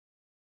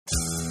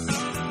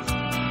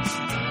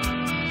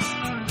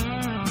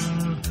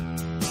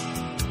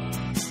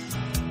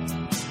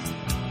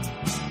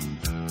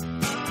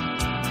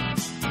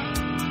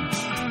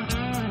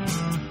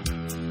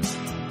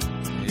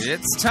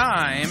It's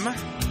time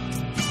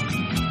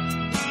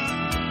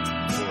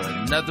for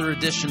another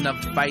edition of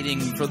Fighting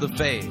for the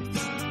Faith.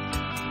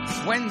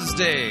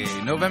 Wednesday,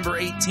 November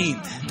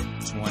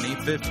 18th,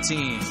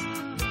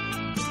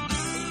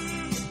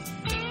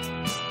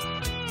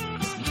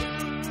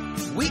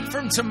 2015. Week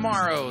from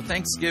tomorrow,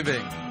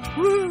 Thanksgiving.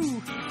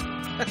 Woo!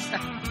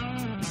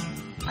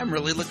 I'm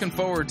really looking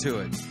forward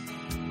to it.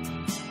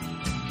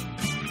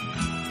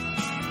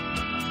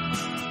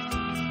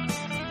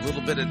 A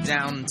little bit of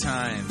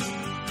downtime.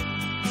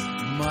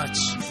 Much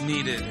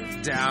needed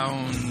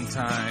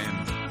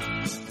downtime.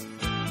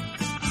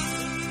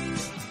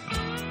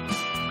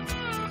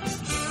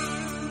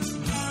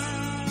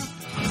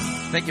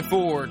 Thank you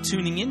for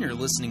tuning in. You're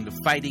listening to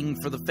Fighting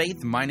for the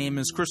Faith. My name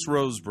is Chris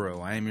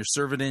Roseborough. I am your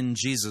servant in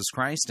Jesus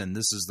Christ, and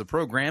this is the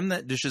program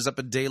that dishes up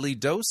a daily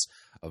dose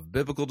of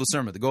biblical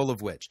discernment, the goal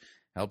of which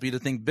help you to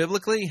think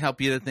biblically,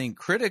 help you to think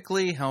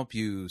critically, help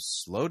you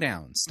slow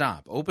down,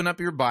 stop, open up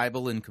your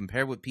Bible, and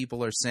compare what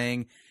people are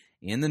saying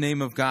in the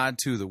name of God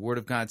to the Word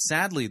of God.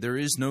 Sadly, there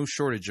is no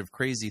shortage of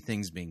crazy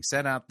things being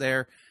said out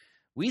there.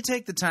 We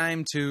take the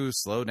time to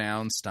slow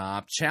down,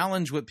 stop,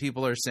 challenge what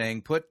people are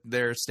saying, put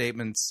their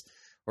statements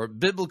or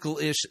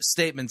biblical-ish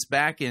statements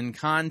back in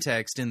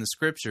context in the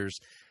Scriptures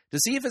to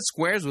see if it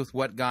squares with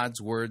what God's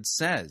Word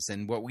says.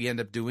 And what we end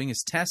up doing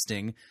is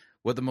testing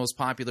what the most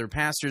popular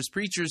pastors,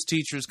 preachers,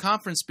 teachers,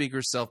 conference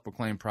speakers,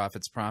 self-proclaimed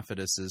prophets,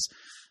 prophetesses,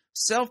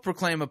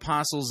 self-proclaimed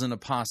apostles and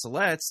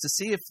apostolettes to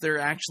see if they're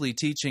actually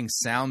teaching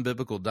sound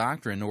biblical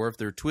doctrine or if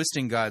they're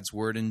twisting God's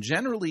Word and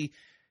generally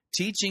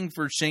teaching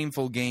for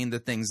shameful gain the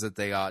things that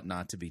they ought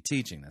not to be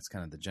teaching. That's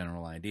kind of the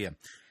general idea.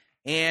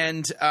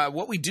 And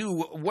what we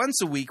do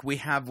once a week, we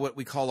have what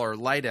we call our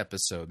light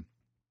episode.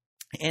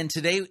 And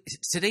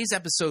today's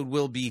episode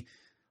will be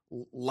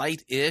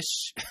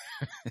light-ish.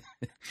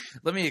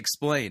 Let me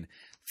explain.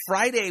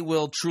 Friday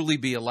will truly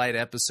be a light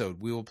episode.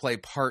 We will play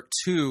part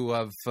 2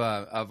 of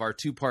our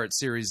 2-part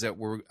series that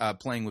we're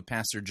playing with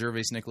Pastor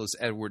Gervais Nicholas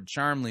Edward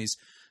Charmley's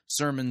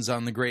sermons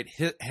on the great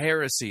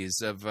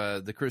heresies of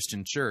the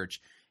Christian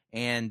church.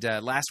 And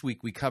last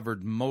week we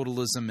covered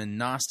modalism and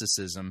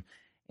Gnosticism.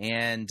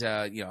 And,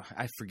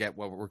 I forget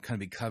what we're going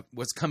to be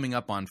what's coming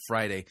up on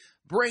Friday.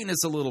 Brain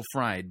is a little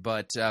fried,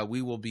 but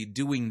we will be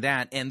doing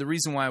that. And the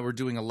reason why we're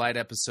doing a light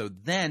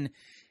episode then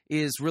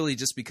is really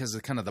just because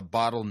of kind of the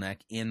bottleneck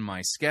in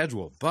my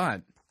schedule.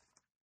 But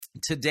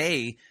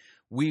today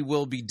we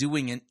will be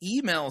doing an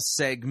email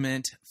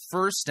segment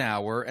first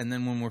hour, and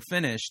then when we're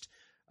finished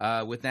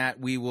with that,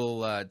 we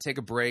will take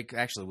a break.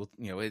 Actually,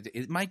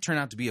 it might turn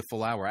out to be a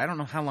full hour. I don't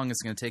know how long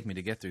it's going to take me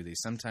to get through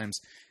these. Sometimes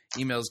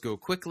emails go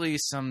quickly,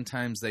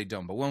 sometimes they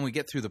don't. But when we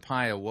get through the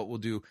pile, what we'll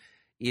do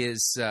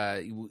is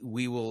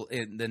we will,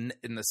 in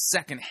the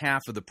second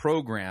half of the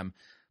program,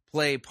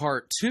 play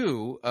part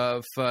 2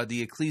 of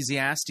the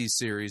Ecclesiastes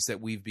series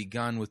that we've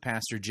begun with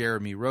Pastor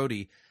Jeremy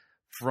Rohde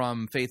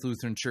from Faith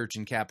Lutheran Church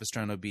in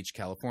Capistrano Beach,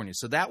 California.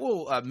 So that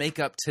will make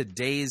up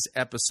today's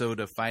episode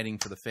of Fighting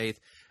for the Faith.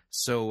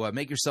 So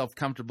make yourself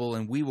comfortable,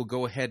 and we will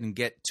go ahead and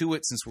get to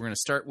it. Since we're going to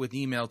start with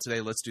email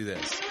today, let's do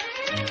this.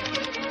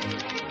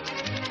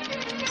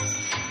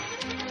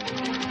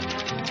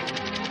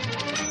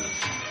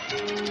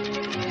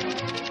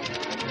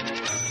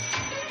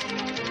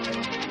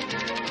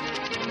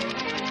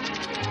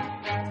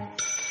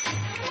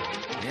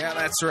 Yeah,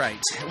 that's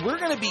right. We're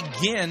going to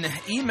begin.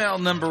 Email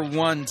number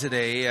 1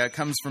 today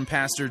comes from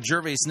Pastor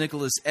Gervais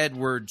Nicholas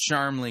Edward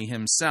Charmley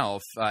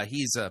himself.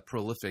 He's a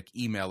prolific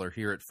emailer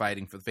here at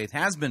Fighting for the Faith,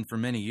 has been for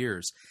many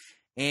years.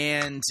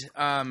 And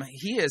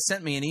he has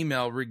sent me an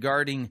email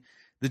regarding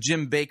the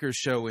Jim Bakker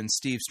show and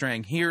Steve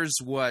Strang. Here's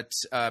what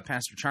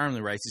Pastor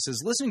Charmley writes. He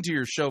says, listening to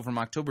your show from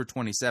October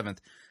 27th,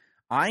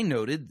 I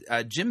noted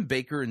Jim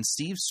Bakker and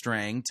Steve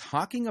Strang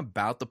talking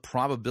about the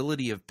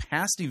probability of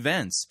past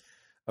events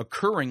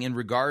occurring in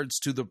regards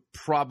to the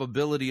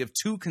probability of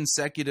 2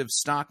 consecutive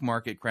stock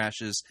market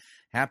crashes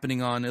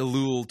happening on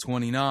Elul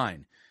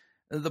 29.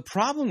 The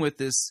problem with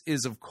this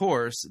is, of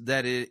course,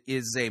 that it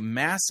is a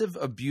massive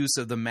abuse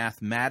of the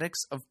mathematics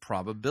of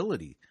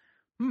probability.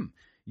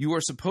 You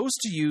are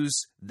supposed to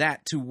use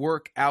that to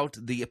work out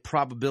the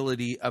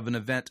probability of an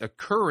event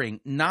occurring,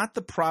 not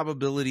the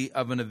probability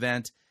of an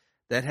event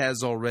that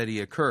has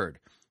already occurred.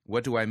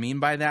 What do I mean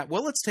by that?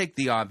 Well, let's take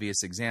the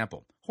obvious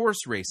example.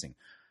 Horse racing.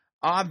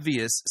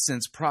 Obvious,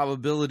 since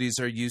probabilities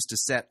are used to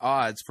set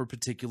odds for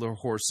particular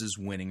horses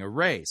winning a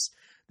race.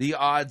 The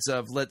odds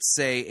of, let's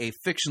say, a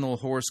fictional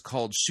horse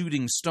called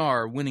Shooting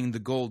Star winning the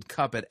Gold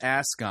Cup at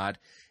Ascot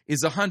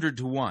is 100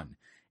 to 1.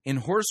 In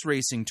horse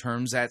racing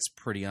terms, that's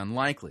pretty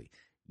unlikely.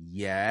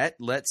 Yet,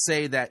 let's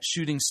say that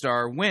Shooting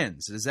Star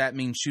wins. Does that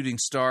mean Shooting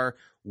Star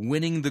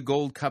winning the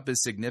Gold Cup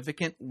is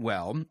significant?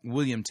 Well,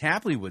 William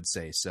Tapley would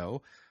say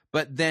so.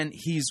 But then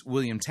he's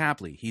William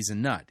Tapley. He's a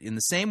nut. In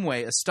the same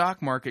way, a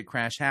stock market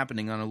crash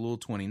happening on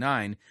Elul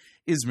 29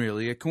 is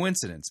merely a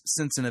coincidence,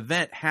 since an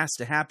event has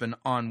to happen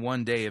on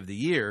one day of the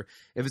year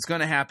if it's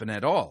going to happen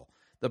at all.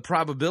 The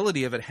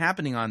probability of it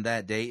happening on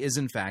that day is,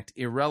 in fact,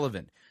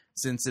 irrelevant,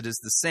 since it is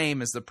the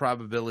same as the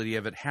probability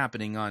of it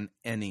happening on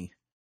any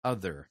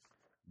other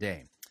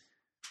day.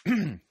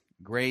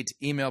 Great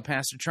email,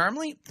 Pastor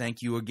Charmley.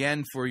 Thank you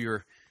again for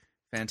your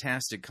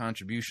fantastic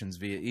contributions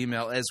via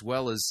email, as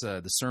well as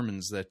the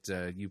sermons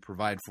that you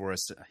provide for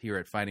us here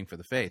at Fighting for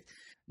the Faith.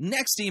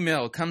 Next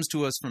email comes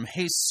to us from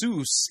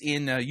Jesus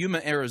in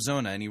Yuma,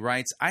 Arizona, and he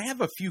writes, I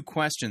have a few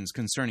questions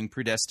concerning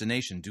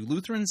predestination. Do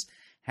Lutherans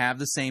have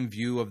the same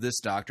view of this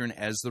doctrine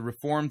as the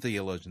Reformed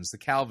theologians, the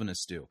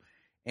Calvinists, do?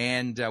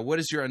 And what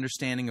is your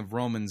understanding of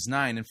Romans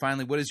 9? And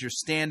finally, what is your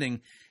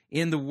standing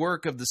in the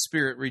work of the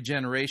Spirit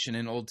regeneration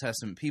in Old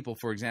Testament people,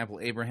 for example,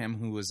 Abraham,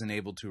 who was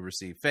enabled to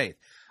receive faith?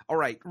 All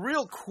right,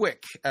 real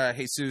quick,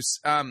 Jesus,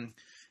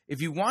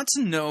 if you want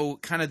to know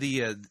kind of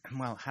the,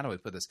 how do I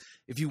put this?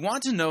 If you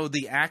want to know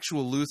the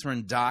actual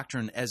Lutheran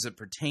doctrine as it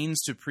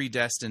pertains to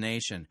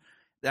predestination,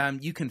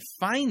 you can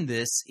find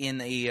this in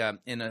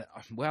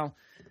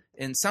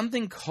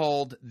something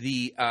called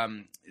the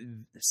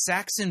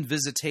Saxon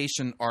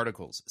Visitation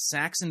Articles.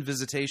 Saxon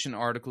Visitation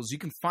Articles. You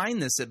can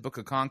find this at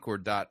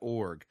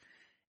bookofconcord.org.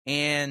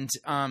 And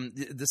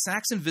the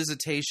Saxon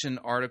Visitation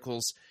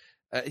Articles,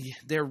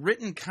 they're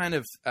written kind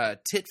of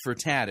tit for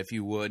tat, if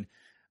you would,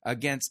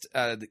 against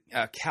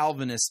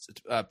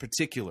Calvinist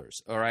particulars,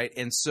 all right?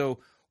 And so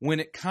when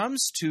it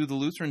comes to the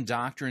Lutheran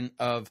doctrine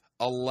of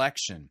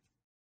election,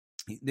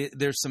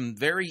 there's some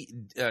very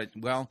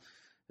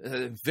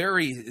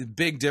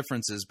big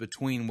differences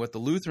between what the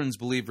Lutherans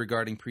believe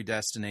regarding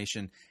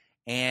predestination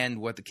and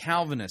what the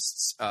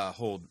Calvinists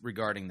hold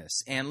regarding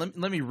this. And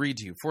let me read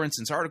to you. For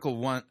instance, Article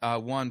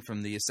 1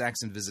 from the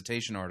Saxon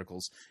Visitation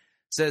Articles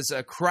says,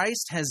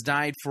 Christ has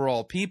died for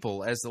all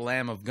people as the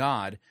Lamb of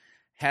God,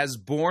 has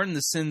borne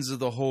the sins of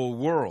the whole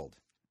world.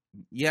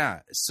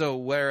 Yeah, so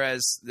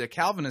whereas the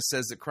Calvinist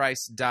says that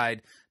Christ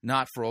died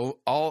not for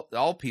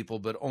all people,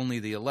 but only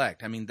the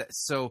elect. I mean,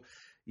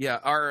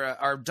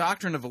 our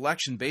doctrine of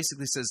election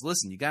basically says,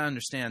 listen, you got to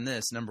understand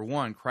this. Number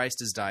one, Christ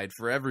has died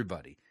for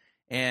everybody.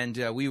 And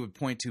we would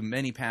point to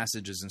many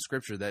passages in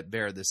Scripture that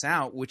bear this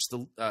out, which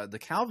the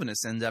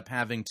Calvinists end up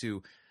having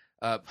to,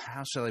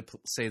 how shall I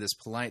say this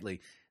politely?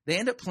 They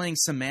end up playing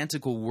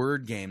semantical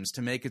word games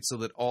to make it so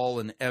that all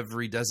and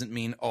every doesn't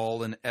mean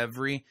all and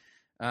every.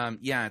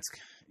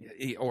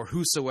 Or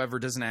whosoever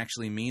doesn't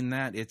actually mean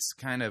that. It's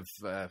kind of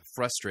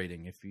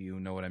frustrating, if you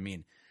know what I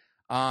mean.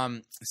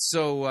 Article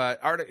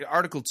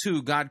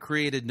 2, God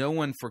created no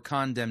one for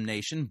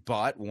condemnation,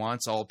 but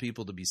wants all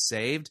people to be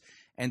saved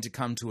and to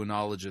come to a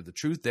knowledge of the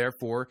truth.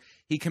 Therefore,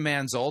 he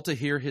commands all to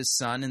hear his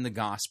Son in the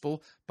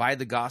gospel. By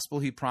the gospel,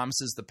 he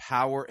promises the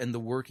power and the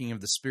working of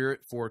the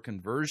Spirit for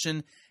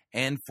conversion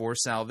and for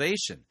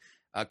salvation.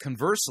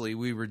 Conversely,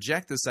 we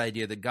reject this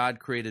idea that God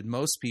created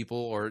most people,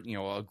 or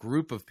a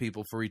group of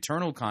people, for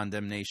eternal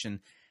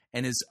condemnation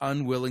and is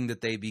unwilling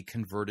that they be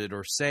converted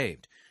or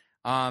saved.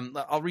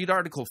 I'll read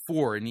Article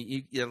 4, and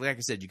like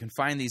I said, you can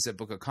find these at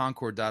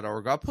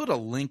bookofconcord.org. I'll put a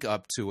link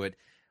up to it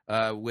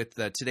with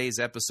today's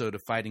episode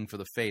of Fighting for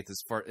the Faith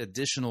as far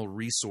additional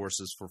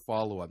resources for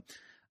follow-up.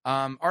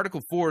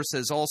 Article 4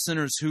 says, all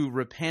sinners who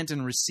repent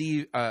and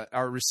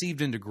are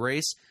received into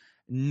grace,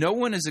 no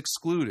one is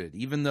excluded,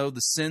 even though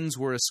the sins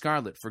were as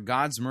scarlet, for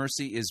God's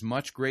mercy is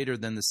much greater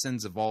than the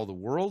sins of all the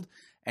world,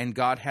 and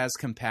God has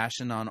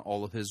compassion on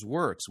all of his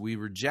works. We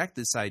reject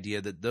this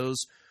idea that those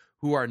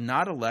who are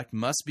not elect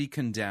must be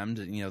condemned,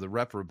 the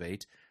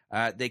reprobate.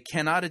 They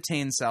cannot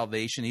attain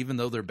salvation, even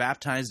though they're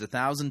baptized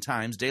 1,000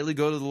 times, daily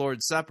go to the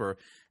Lord's Supper,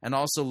 and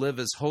also live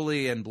as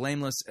holy and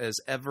blameless as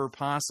ever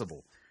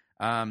possible.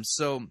 You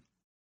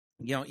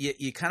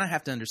kind of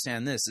have to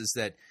understand this, is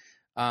that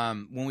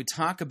when we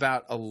talk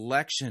about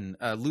election,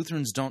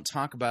 Lutherans don't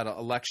talk about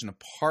election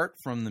apart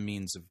from the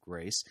means of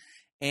grace.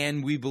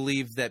 And we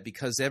believe that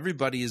because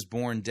everybody is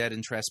born dead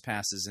in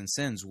trespasses and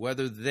sins,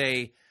 whether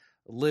they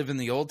live in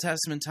the Old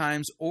Testament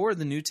times or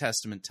the New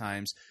Testament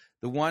times,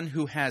 the one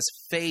who has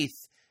faith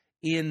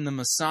in the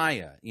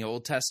Messiah,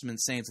 Old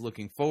Testament saints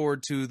looking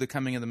forward to the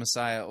coming of the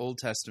Messiah,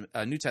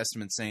 New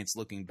Testament saints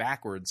looking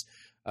backwards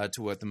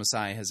to what the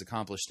Messiah has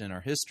accomplished in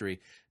our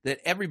history, that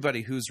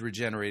everybody who's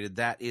regenerated,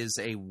 that is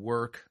a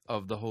work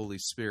of the Holy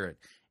Spirit.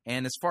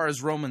 And as far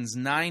as Romans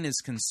 9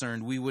 is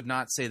concerned, we would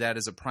not say that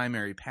as a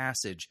primary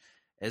passage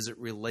as it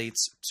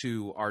relates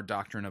to our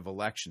doctrine of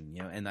election.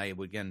 And I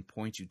would again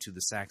point you to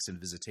the Saxon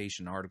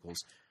Visitation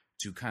Articles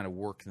to kind of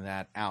work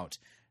that out.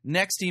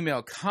 Next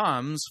email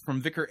comes from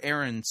Vicar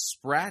Aaron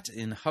Spratt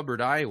in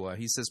Hubbard, Iowa.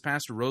 He says,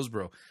 Pastor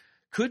Roseborough,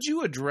 could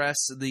you address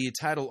the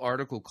title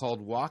article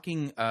called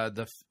Walking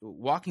the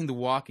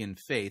Walk in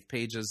Faith,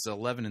 pages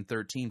 11 and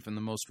 13 from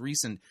the most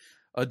recent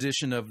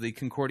edition of the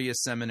Concordia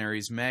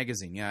Seminaries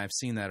magazine? Yeah, I've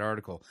seen that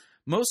article.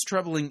 Most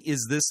troubling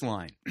is this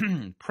line.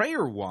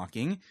 Prayer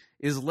walking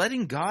is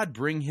letting God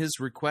bring his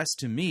request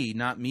to me,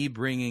 not me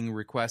bringing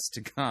requests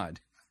to God.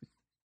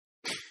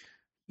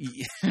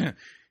 He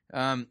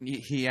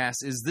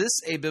asks, is this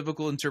a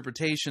biblical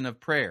interpretation of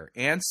prayer?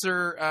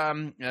 Answer,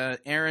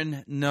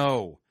 Aaron,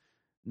 no,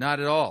 not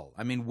at all.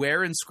 I mean,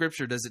 where in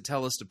Scripture does it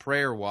tell us to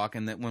prayer walk,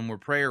 and that when we're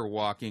prayer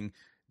walking,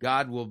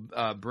 God will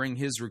bring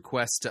his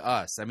request to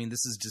us? I mean,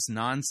 this is just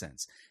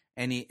nonsense.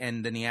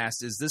 And then he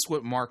asked, is this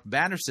what Mark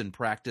Batterson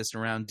practiced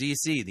around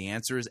D.C.? The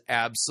answer is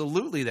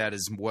absolutely that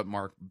is what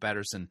Mark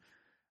Batterson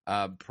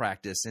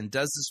practiced. And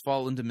does this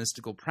fall into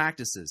mystical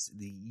practices?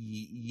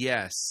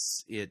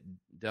 Yes, it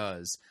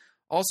does.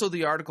 Also,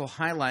 the article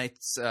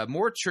highlights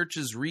more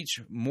churches reach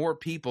more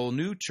people,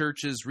 new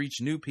churches reach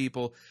new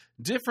people,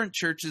 different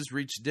churches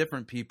reach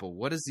different people.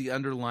 What is the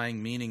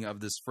underlying meaning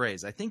of this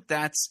phrase? I think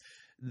that's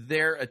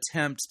their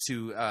attempt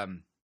to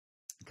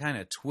kind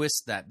of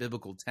twist that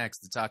biblical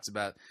text that talks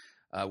about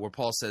where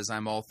Paul says,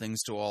 I'm all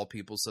things to all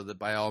people, so that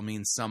by all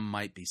means some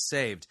might be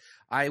saved.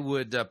 I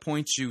would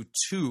point you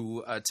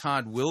to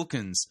Todd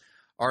Wilkins'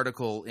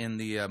 article in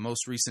the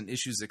most recent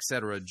Issues,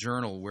 Etc.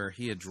 journal, where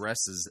he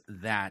addresses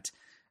that.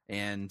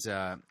 And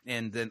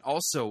then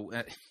also,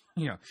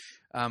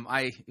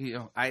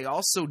 I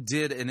also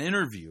did an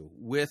interview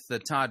with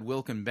Todd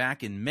Wilkin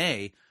back in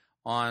May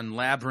on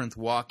labyrinth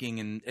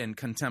walking and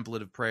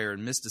contemplative prayer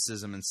and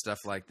mysticism and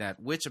stuff like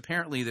that, which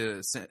apparently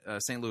the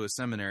St. Louis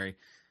Seminary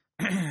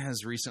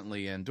has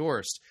recently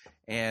endorsed.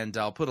 And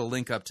I'll put a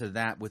link up to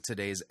that with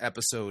today's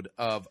episode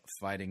of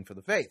Fighting for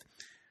the Faith.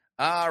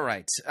 All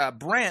right.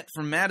 Brant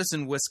from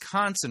Madison,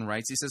 Wisconsin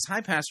writes, he says,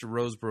 Hi, Pastor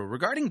Roseborough.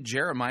 Regarding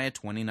Jeremiah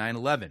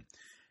 29:11,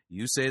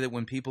 you say that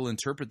when people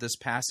interpret this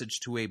passage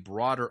to a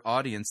broader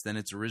audience than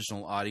its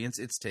original audience,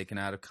 it's taken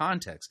out of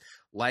context,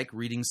 like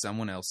reading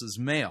someone else's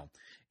mail.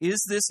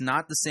 Is this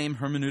not the same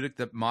hermeneutic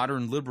that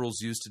modern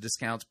liberals use to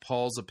discount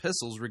Paul's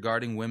epistles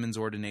regarding women's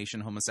ordination,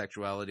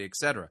 homosexuality,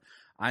 etc.?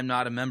 I'm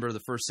not a member of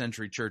the first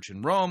century church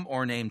in Rome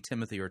or named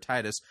Timothy or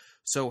Titus,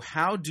 so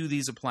how do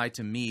these apply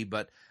to me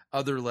but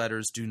other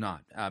letters do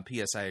not?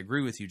 P.S. I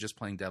agree with you, just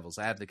playing devil's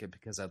advocate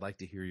because I'd like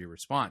to hear your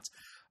response.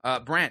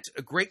 Brant,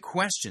 a great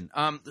question.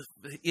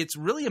 It's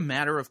really a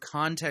matter of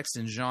context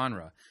and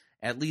genre,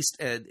 at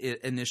least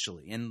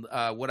initially. And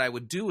what I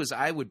would do is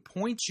I would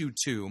point you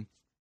to,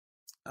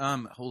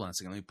 hold on a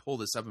second, let me pull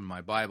this up in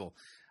my Bible,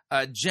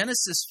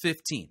 Genesis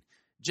 15.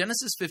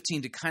 Genesis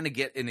 15 to kind of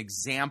get an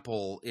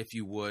example, if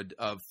you would,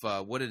 of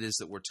what it is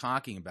that we're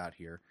talking about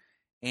here.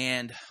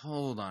 And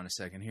hold on a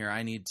second here.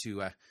 I need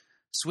to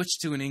switch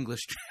to an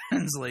English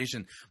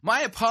translation.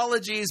 My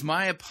apologies.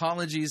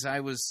 I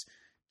was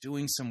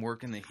doing some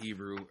work in the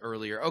Hebrew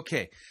earlier.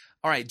 Okay.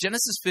 All right.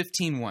 Genesis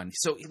 15:1.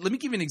 So let me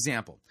give you an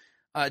example.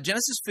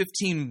 Genesis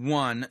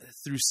 15:1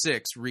 through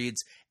 6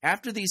 reads,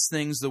 After these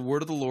things, the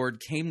word of the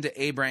Lord came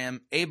to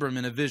Abram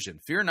in a vision.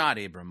 Fear not,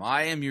 Abram.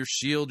 I am your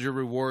shield, your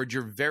reward.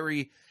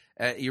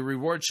 Your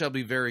reward shall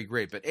be very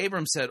great. But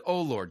Abram said,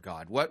 O Lord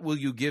God, what will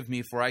you give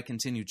me? For I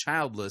continue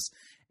childless,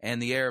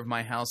 and the heir of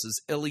my house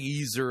is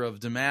Eliezer of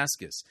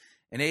Damascus.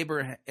 And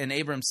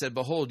Abram said,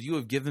 Behold, you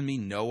have given me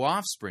no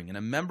offspring, and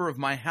a member of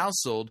my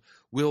household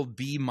will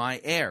be my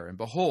heir. And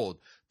behold,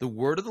 the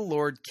word of the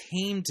Lord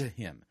came to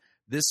him.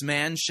 This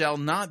man shall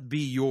not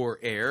be your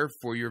heir,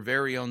 for your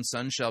very own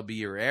son shall be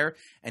your heir.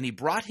 And he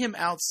brought him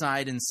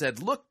outside and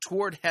said, Look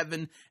toward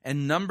heaven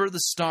and number the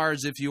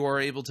stars if you are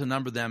able to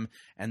number them.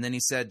 And then he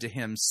said to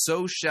him,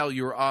 So shall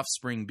your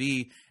offspring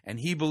be.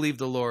 And he believed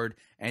the Lord,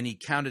 and he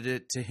counted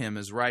it to him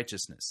as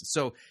righteousness.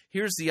 So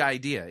here's the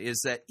idea, is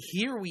that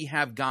here we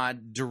have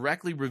God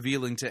directly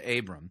revealing to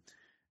Abram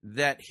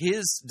that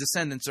his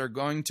descendants are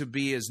going to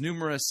be as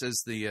numerous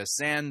as the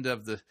sand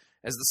of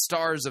as the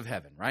stars of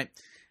heaven, right?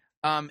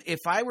 If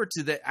I were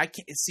to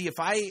if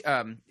I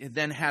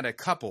then had a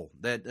couple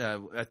that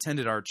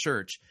attended our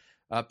church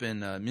up in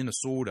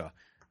Minnesota,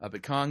 up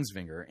at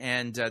Kongsvinger,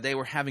 and they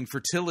were having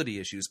fertility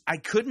issues, I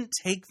couldn't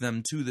take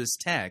them to this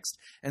text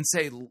and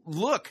say,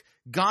 look,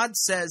 God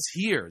says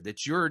here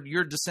that your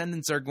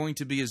descendants are going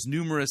to be as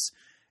numerous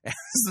as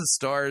the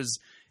stars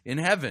in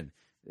heaven.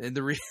 And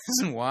the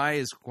reason why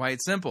is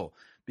quite simple,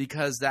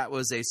 because that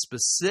was a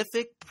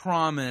specific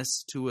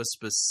promise to a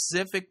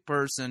specific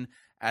person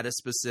at a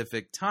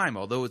specific time.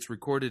 Although it's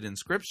recorded in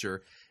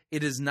Scripture,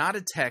 it is not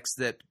a text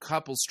that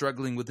couples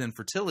struggling with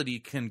infertility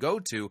can go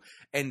to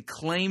and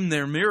claim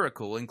their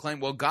miracle and claim,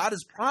 well, God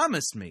has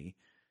promised me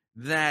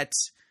that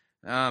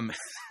my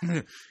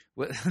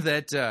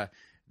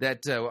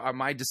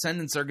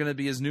descendants are going to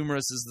be as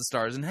numerous as the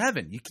stars in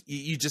heaven.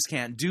 You just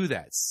can't do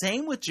that.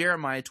 Same with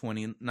Jeremiah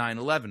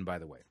 29:11, by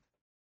the way.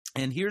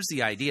 And here's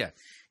the idea,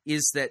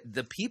 is that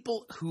the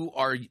people who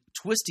are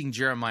twisting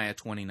Jeremiah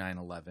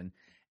 29:11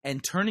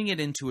 and turning it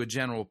into a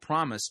general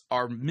promise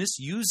are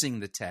misusing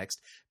the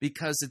text,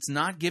 because it's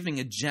not giving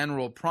a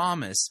general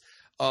promise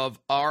of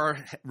our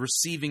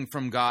receiving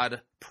from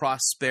God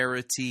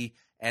prosperity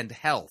and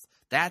health.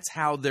 That's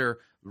how they're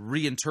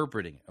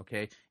reinterpreting it,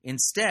 okay?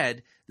 Instead,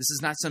 this is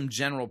not some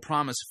general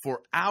promise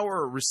for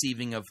our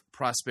receiving of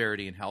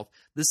prosperity and health.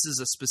 This is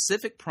a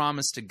specific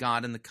promise to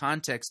God, and the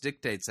context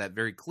dictates that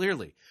very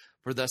clearly.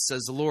 For thus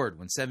says the Lord,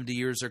 when 70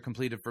 years are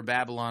completed for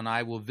Babylon,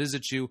 I will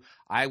visit you.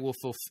 I will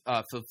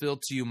fulfill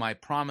to you my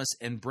promise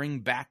and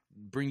bring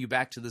you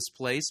back to this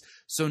place.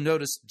 So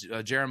notice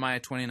Jeremiah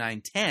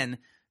 29:10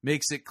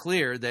 makes it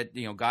clear that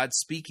God's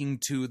speaking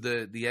to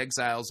the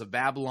exiles of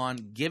Babylon,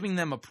 giving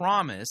them a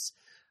promise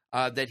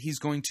that he's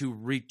going to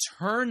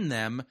return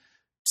them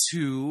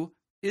to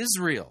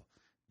Israel.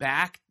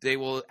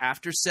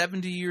 after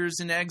 70 years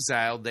in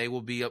exile, they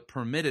will be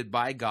permitted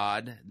by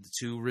God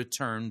to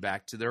return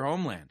back to their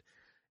homeland.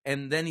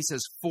 And then he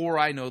says, "For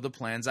I know the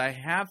plans I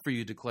have for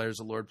you, declares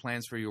the Lord,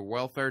 plans for your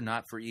welfare,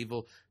 not for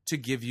evil, to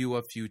give you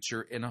a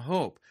future and a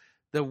hope."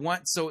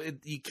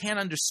 You can't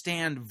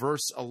understand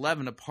verse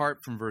 11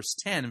 apart from verse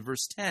 10. And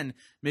verse 10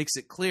 makes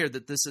it clear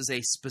that this is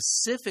a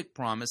specific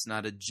promise,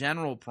 not a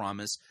general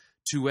promise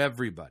to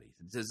everybody.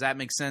 Does that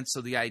make sense?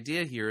 So the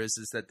idea here is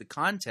that the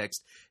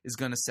context is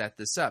going to set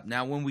this up.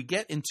 Now, when we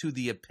get into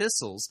the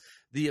epistles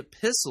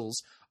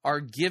are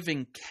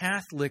giving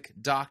Catholic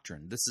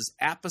doctrine. This is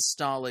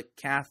apostolic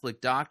Catholic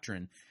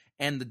doctrine,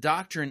 and the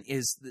doctrine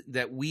is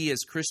that we as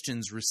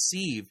Christians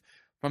receive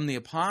from the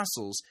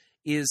apostles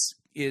is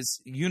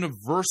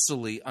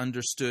universally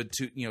understood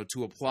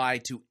to apply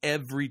to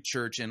every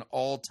church in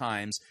all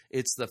times.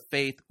 It's the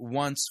faith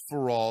once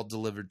for all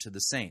delivered to the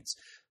saints.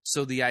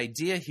 So the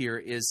idea here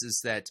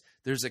is that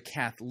there's a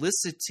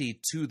Catholicity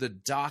to the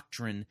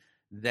doctrine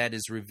that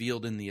is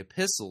revealed in the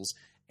epistles,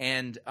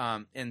 and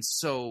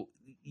so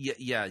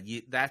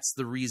that's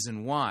the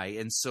reason why.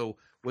 And so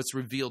what's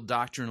revealed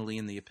doctrinally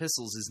in the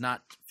epistles is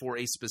not for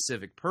a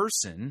specific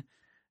person.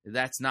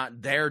 That's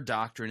not their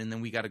doctrine, and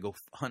then we got to go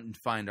hunt and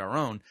find our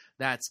own.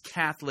 That's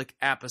Catholic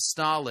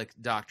apostolic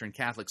doctrine,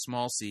 Catholic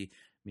small c,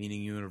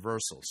 meaning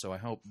universal. So I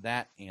hope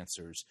that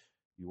answers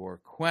your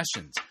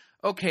questions.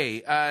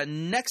 Okay,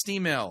 next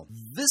email.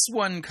 This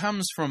one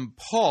comes from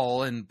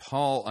Paul, and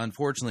Paul,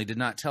 unfortunately, did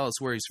not tell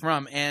us where he's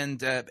from.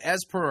 And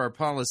as per our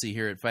policy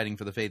here at Fighting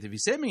for the Faith, if you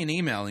send me an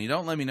email and you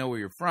don't let me know where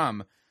you're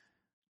from,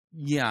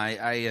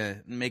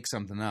 I make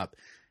something up.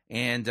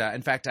 And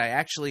in fact, I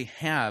actually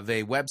have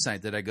a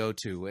website that I go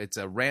to. It's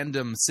a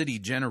random city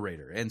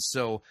generator. And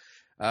so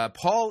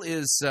Paul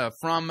is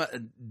from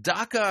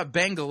Dhaka,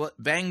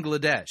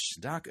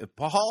 Bangladesh.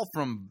 Paul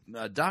from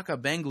Dhaka,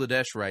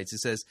 Bangladesh writes, he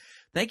says,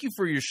 "Thank you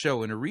for your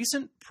show. In a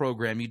recent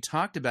program, you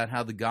talked about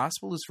how the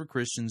gospel is for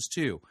Christians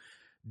too.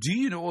 Do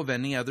you know of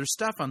any other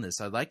stuff on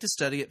this? I'd like to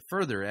study it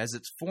further as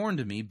it's foreign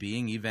to me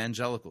being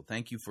evangelical.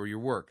 Thank you for your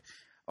work."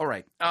 All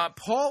right.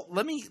 Paul,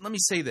 let me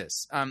say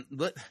this.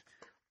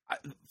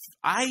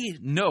 I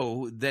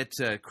know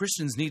that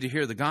Christians need to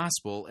hear the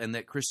gospel, and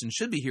that Christians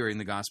should be hearing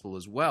the gospel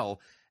as well,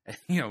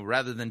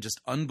 rather than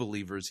just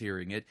unbelievers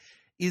hearing it,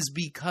 is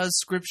because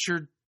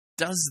Scripture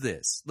does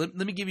this. Let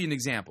me give you an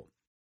example.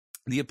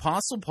 The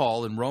Apostle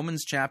Paul in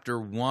Romans chapter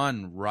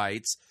 1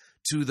 writes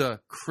to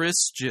the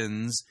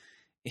Christians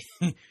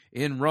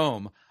in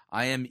Rome,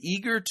 "I am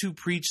eager to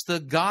preach the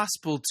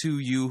gospel to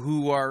you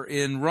who are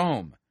in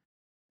Rome."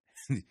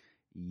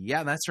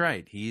 Yeah, that's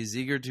right. He is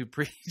eager to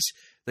preach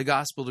the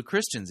gospel to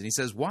Christians. And he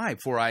says, "Why?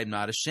 For I am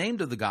not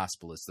ashamed of the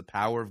gospel. It's the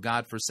power of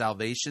God for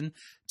salvation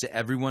to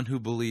everyone who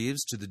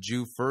believes, to the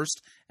Jew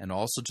first, and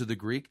also to the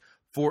Greek.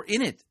 For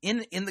in it,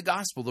 in the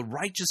gospel, the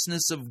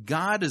righteousness of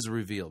God is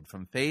revealed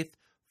from faith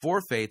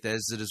for faith,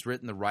 as it is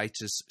written, the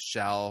righteous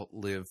shall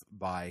live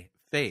by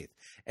faith."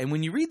 And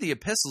when you read the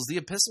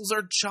epistles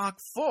are chock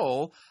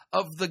full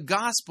of the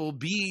gospel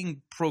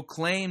being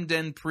proclaimed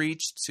and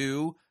preached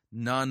to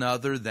none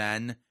other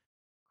than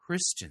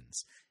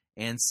Christians.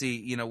 And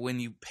see, when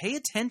you pay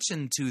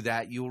attention to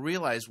that, you'll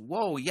realize,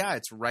 whoa, yeah,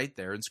 it's right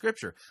there in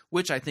Scripture,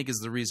 which I think is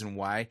the reason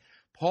why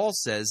Paul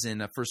says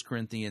in 1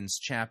 Corinthians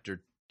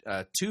chapter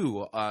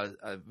 2,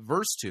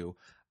 verse 2,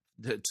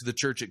 to the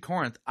church at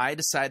Corinth, "I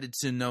decided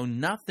to know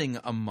nothing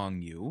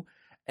among you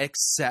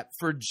except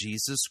for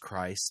Jesus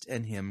Christ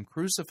and Him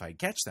crucified."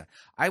 Catch that.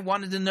 I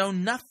wanted to know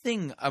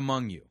nothing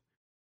among you,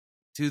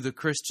 to the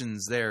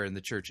Christians there in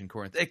the church in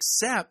Corinth,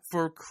 except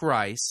for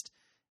Christ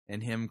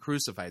and Him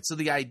crucified. So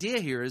the idea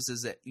here is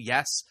that,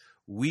 yes,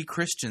 we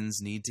Christians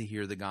need to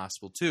hear the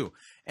gospel too.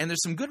 And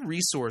there's some good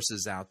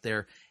resources out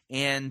there.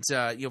 And,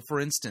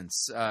 for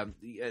instance,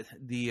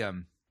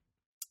 the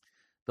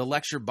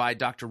lecture by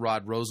Dr.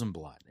 Rod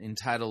Rosenblatt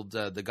entitled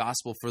The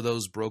Gospel for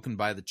Those Broken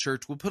by the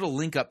Church. We'll put a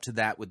link up to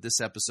that with this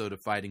episode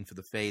of Fighting for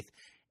the Faith.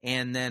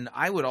 And then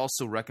I would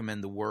also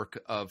recommend the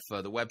work of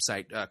the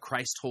website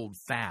Christ Hold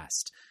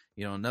Fast.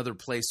 Another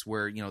place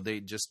where,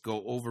 they just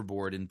go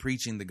overboard in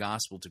preaching the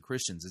gospel to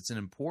Christians. It's an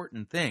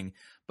important thing,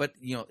 but,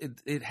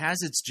 it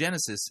has its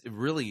genesis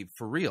really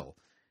for real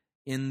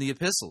in the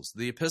epistles.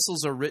 The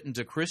epistles are written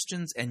to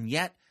Christians, and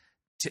yet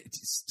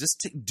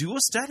do a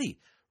study.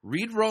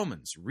 Read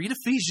Romans, read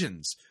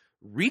Ephesians,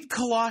 read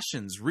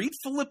Colossians, read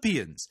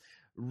Philippians,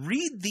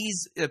 read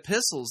these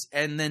epistles,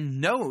 and then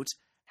note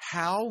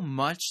how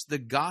much the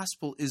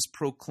gospel is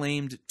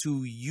proclaimed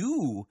to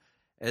you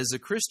as a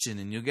Christian,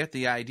 and you'll get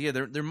the idea.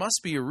 There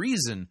must be a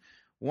reason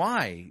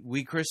why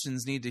we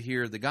Christians need to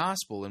hear the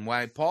gospel, and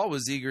why Paul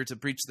was eager to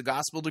preach the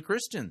gospel to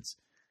Christians,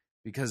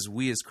 because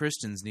we as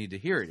Christians need to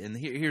hear it. And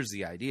here's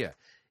the idea,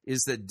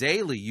 is that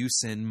daily you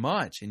sin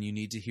much, and you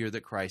need to hear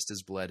that Christ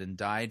has bled and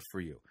died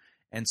for you.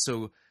 And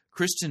so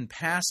Christian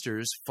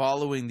pastors,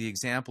 following the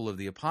example of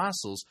the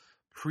apostles,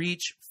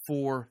 preach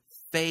for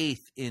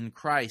faith in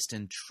Christ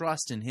and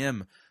trust in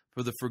Him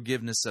for the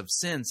forgiveness of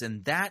sins,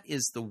 and that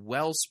is the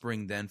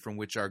wellspring then from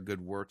which our good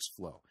works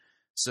flow.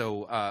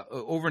 So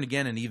over and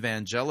again in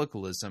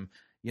evangelicalism,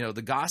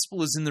 the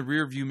gospel is in the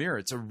rearview mirror.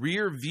 It's a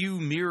rearview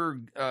mirror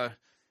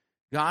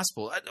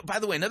gospel. By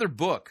the way, another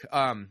book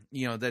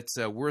that's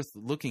worth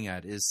looking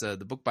at is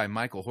the book by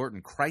Michael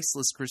Horton,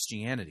 Christless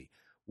Christianity.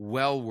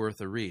 Well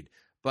worth a read.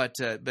 But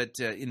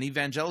in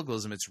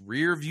evangelicalism, it's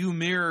rearview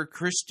mirror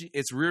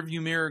it's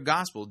rearview mirror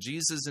gospel.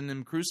 Jesus and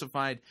Him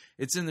crucified.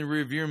 It's in the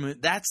rearview mirror.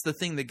 That's the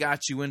thing that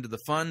got you into the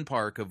fun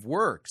park of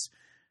works,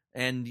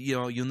 and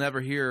you'll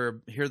never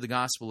hear the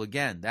gospel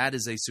again. That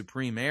is a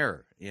supreme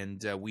error,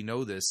 and we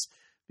know this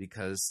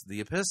because the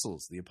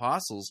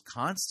apostles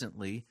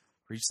constantly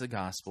preach the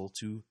gospel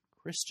to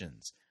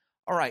Christians.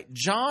 All right,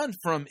 John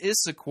from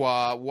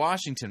Issaquah,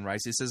 Washington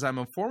writes. He says, "I'm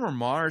a former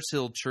Mars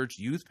Hill Church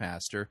youth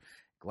pastor.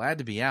 Glad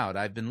to be out.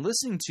 I've been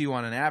listening to you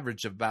on an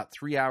average of about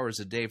 3 hours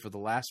a day for the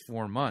last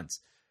 4 months."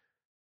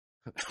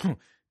 Do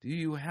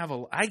you have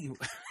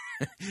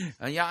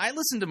yeah, I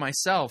listen to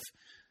myself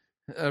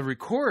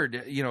record.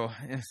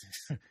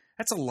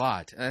 That's a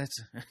lot.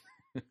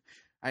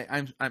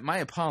 My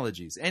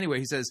apologies. Anyway,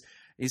 he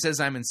says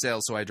I'm in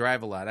sales, so I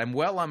drive a lot. I'm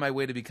well on my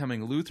way to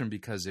becoming a Lutheran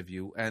because of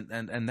you,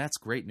 and that's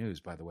great news,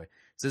 by the way.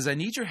 He says, "I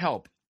need your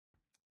help.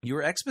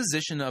 Your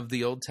exposition of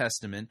the Old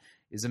Testament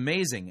is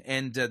amazing,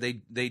 and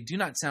they do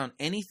not sound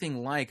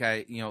anything like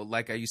I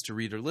used to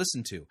read or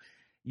listen to.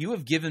 You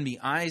have given me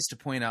eyes to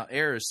point out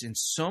errors in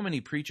so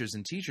many preachers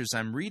and teachers.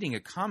 I'm reading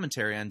a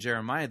commentary on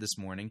Jeremiah this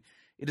morning.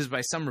 It is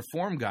by some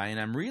reform guy, and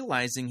I'm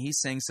realizing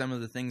he's saying some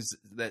of the things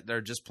that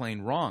are just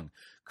plain wrong.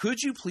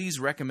 Could you please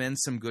recommend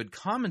some good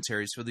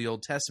commentaries for the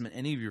Old Testament?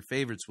 Any of your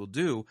favorites will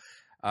do.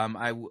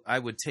 I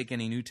would take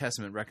any New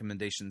Testament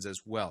recommendations as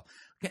well."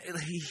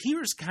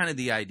 Here's kind of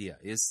the idea,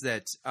 is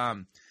that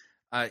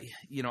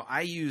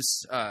I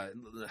use,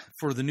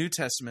 for the New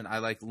Testament, I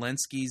like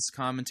Lenski's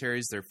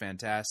commentaries. They're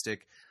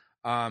fantastic.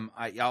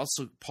 I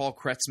also, Paul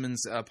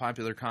Kretzmann's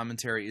popular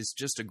commentary is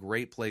just a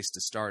great place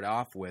to start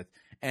off with.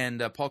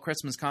 And Paul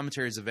Kretzmann's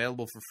commentary is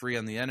available for free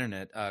on the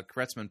internet,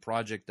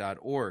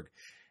 kretzmannproject.org.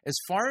 As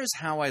far as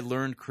how I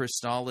learned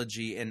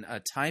Christology and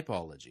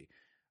typology,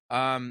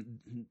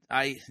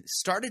 I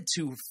started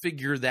to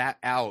figure that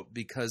out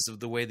because of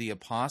the way the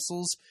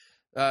apostles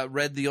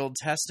read the Old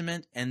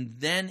Testament, and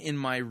then in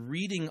my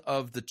reading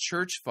of the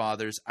church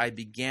fathers, that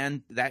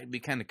began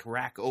to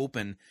crack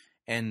open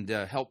and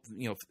help.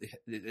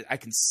 I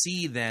can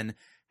see then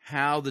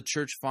how the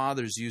church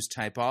fathers use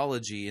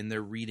typology in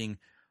their reading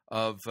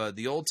of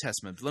the Old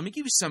Testament. But let me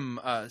give you some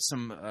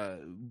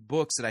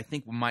books that I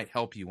think might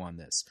help you on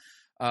this.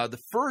 The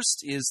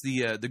first is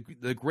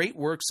the Great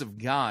Works of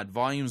God,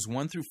 volumes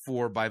 1 through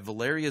 4 by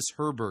Valerius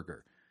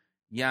Herberger.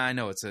 Yeah, I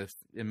know, it's an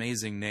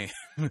amazing name.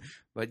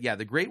 But yeah,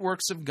 the Great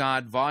Works of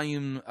God,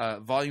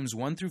 volumes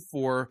 1 through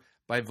 4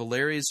 by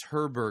Valerius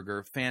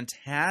Herberger.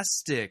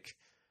 Fantastic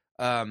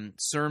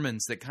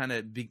sermons that kind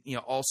of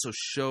also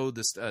show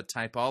this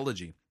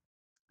typology.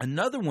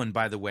 Another one,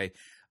 by the way,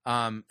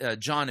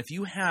 John, if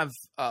you have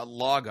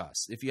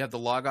Logos, if you have the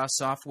Logos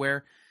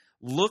software,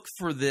 look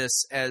for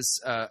this as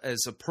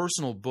a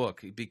personal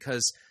book,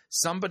 because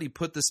somebody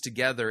put this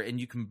together and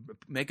you can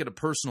make it a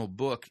personal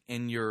book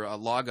in your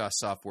Logos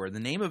software. The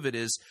name of it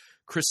is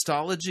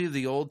Christology of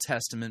the Old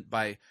Testament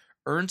by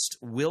Ernst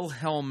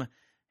Wilhelm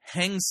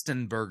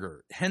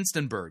Hengstenberg.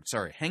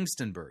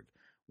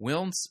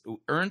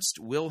 Ernst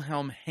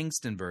Wilhelm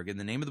Hengstenberg. And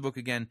the name of the book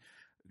again,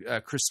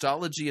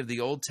 Christology of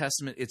the Old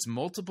Testament. It's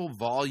multiple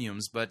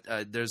volumes, but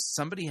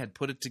somebody had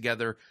put it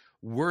together,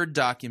 Word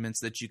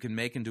documents that you can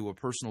make into a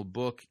personal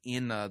book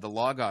in the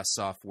Logos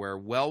software.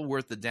 Well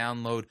worth the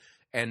download,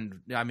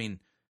 and I mean,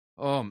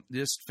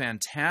 just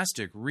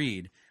fantastic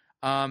read.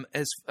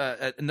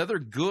 Another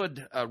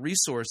good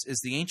resource is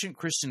the Ancient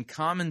Christian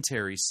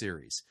Commentary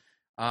series.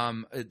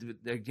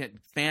 Again,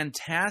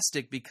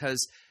 fantastic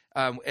because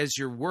as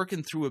you're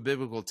working through a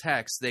biblical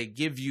text, they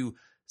give you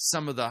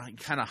some of the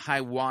kind of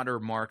high water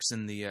marks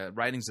in the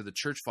writings of the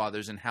church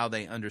fathers and how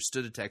they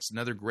understood a text.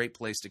 Another great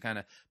place to kind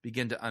of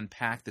begin to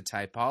unpack the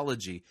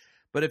typology.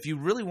 But if you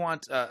really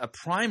want a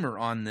primer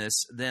on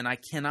this, then I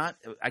cannot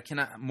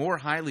more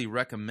highly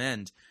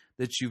recommend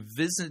that you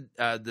visit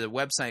the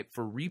website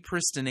for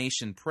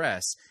Repristination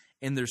Press.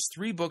 And there's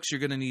 3 books you're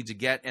going to need to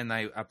get, and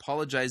I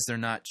apologize, they're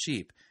not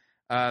cheap.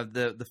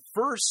 The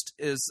first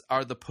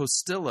are the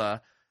Postilla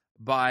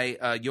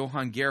by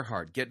Johann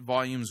Gerhard. Get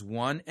volumes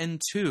 1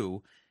 and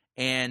 2.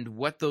 And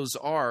what those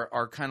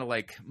are kind of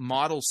like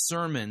model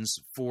sermons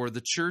for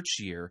the church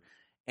year.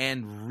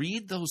 And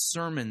read those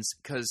sermons,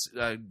 because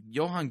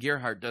Johann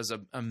Gerhard does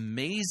an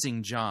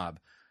amazing job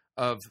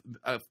of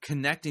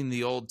connecting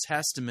the Old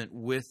Testament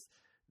with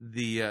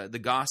the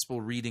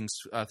gospel readings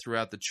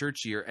throughout the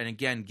church year. And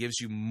again, gives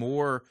you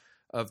more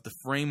of the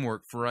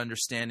framework for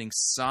understanding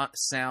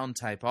sound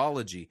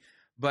typology.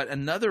 But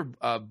another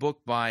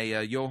book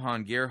by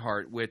Johann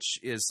Gerhard, which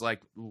is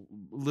like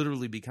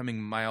literally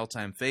becoming my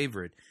all-time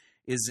favorite,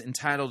 is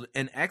entitled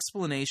An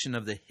Explanation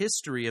of the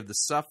History of the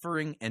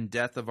Suffering and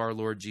Death of Our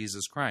Lord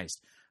Jesus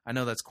Christ. I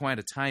know that's quite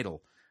a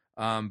title.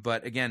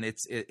 But again,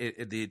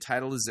 the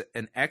title is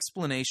An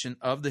Explanation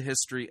of the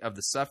History of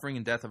the Suffering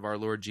and Death of Our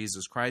Lord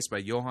Jesus Christ by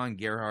Johann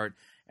Gerhardt,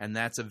 and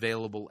that's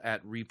available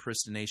at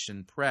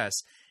Repristination Press.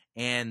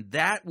 And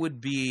that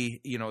would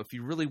be, if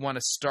you really want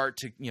to start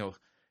to,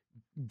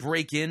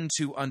 break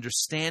into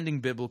understanding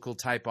biblical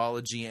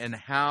typology and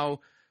how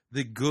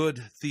the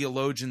good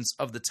theologians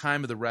of the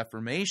time of the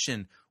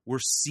Reformation were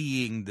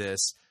seeing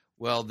this,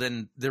 well,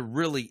 then there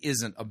really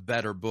isn't a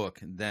better book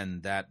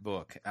than that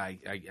book. I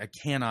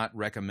cannot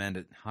recommend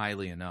it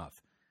highly enough.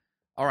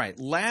 All right,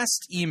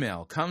 last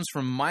email comes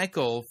from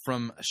Michael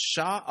from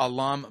Shah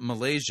Alam,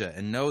 Malaysia.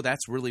 And no,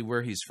 that's really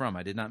where he's from.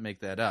 I did not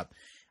make that up.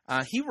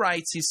 He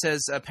writes, he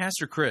says,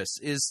 Pastor Chris,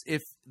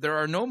 if there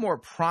are no more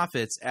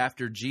prophets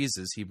after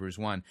Jesus, Hebrews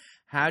 1,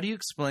 how do you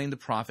explain the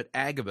prophet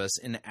Agabus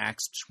in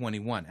Acts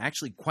 21?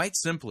 Actually, quite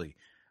simply,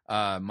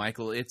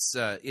 Michael, it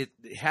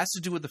has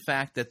to do with the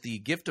fact that the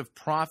gift of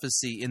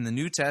prophecy in the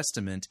New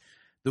Testament,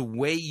 the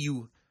way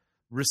you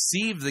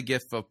receive the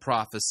gift of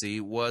prophecy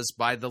was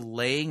by the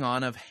laying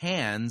on of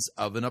hands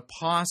of an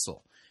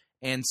apostle.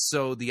 And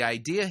so the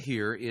idea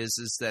here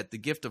is that the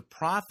gift of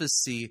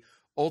prophecy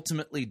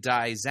ultimately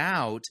dies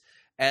out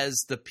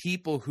as the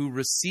people who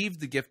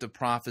received the gift of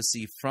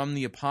prophecy from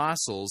the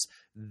apostles,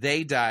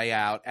 they die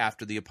out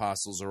after the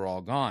apostles are all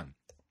gone.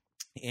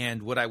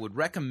 And what I would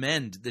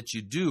recommend that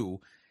you do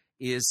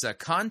is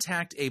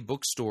contact a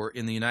bookstore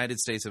in the United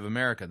States of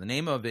America. The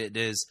name of it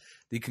is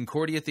the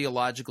Concordia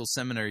Theological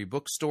Seminary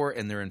Bookstore,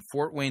 and they're in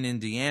Fort Wayne,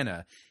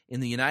 Indiana.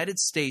 In the United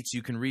States,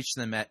 you can reach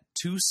them at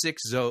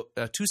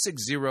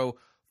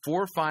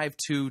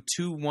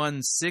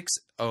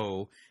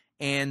 260-452-2160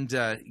 and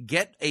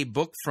get a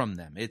book from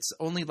them. It's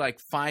only like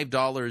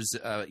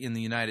 $5 in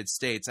the United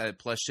States,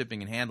 plus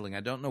shipping and handling. I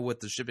don't know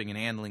what the shipping and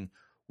handling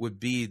would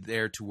be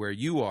there to where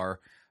you are,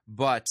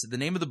 but the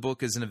name of the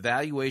book is An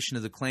Evaluation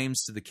of the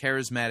Claims to the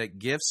Charismatic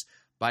Gifts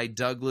by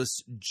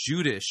Douglas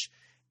Judish,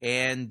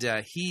 and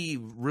he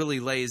really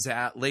lays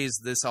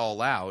this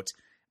all out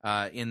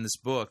in this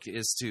book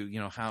as to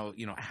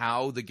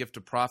how the gift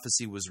of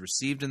prophecy was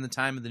received in the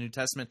time of the New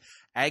Testament.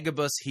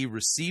 Agabus, he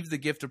received the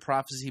gift of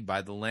prophecy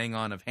by the laying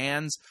on of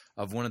hands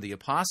of one of the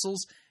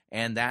apostles,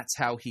 and that's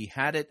how he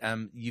had it.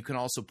 You can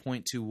also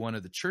point to one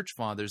of the church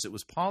fathers. It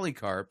was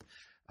Polycarp,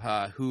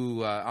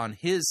 who on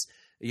his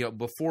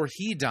before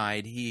he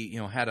died, he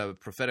had a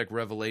prophetic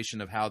revelation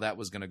of how that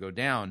was going to go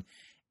down.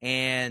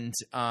 And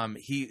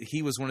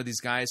he was one of these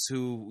guys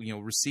who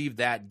received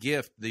that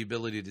gift, the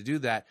ability to do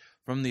that,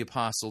 from the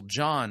Apostle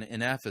John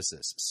in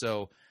Ephesus.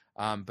 So,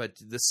 but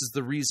this is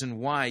the reason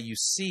why you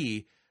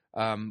see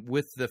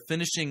with the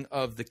finishing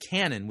of the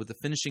canon, with the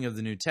finishing of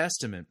the New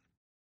Testament,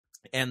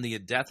 and the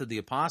death of the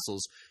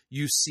apostles,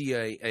 you see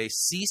a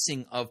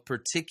ceasing of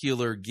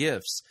particular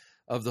gifts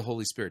of the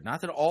Holy Spirit.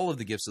 Not that all of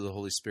the gifts of the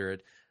Holy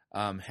Spirit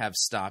have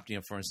stopped,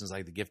 for instance,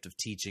 like the gift of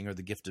teaching or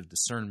the gift of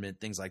discernment,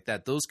 things like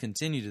that. Those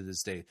continue to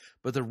this day.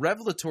 But the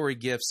revelatory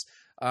gifts,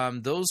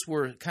 those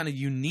were kind of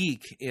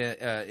unique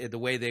in the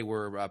way they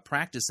were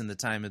practiced in the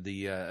time of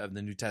the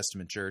New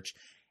Testament church.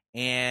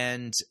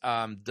 And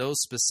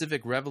those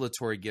specific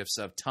revelatory gifts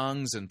of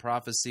tongues and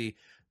prophecy,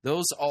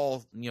 those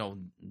all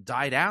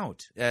died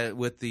out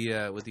with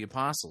the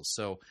apostles.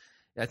 So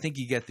I think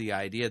you get the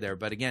idea there.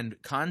 But again,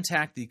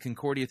 contact the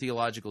Concordia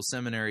Theological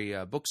Seminary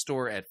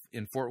bookstore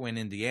in Fort Wayne,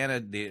 Indiana.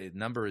 The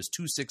number is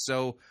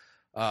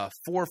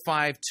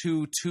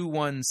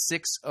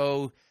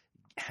 260-452-2160.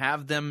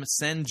 Have them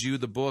send you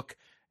the book,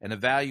 An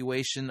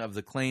Evaluation of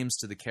the Claims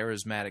to the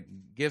Charismatic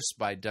Gifts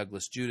by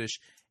Douglas Judish,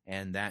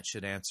 and that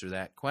should answer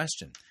that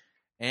question.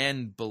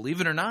 And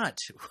believe it or not,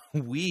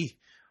 we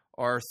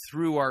are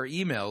through our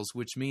emails,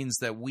 which means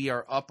that we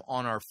are up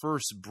on our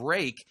first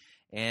break.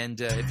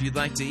 And if you'd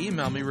like to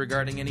email me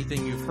regarding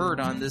anything you've heard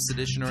on this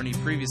edition or any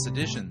previous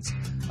editions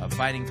of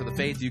Fighting for the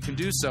Faith, you can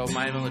do so.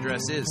 My email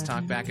address is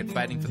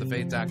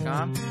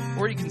talkback@fightingforthefaith.com,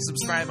 or you can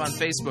subscribe on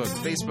Facebook,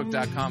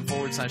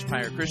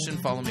 facebook.com/Pirate Christian.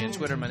 Follow me on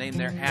Twitter, my name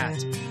there,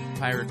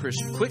 @Pirate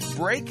Christian. Quick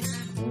break.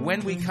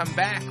 When we come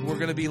back, we're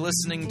going to be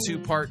listening to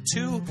part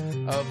 2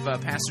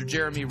 of Pastor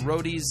Jeremy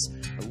Rohde's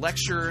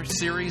lecture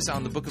series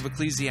on the book of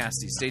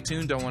Ecclesiastes. Stay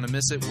tuned. Don't want to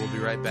miss it. We'll be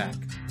right back.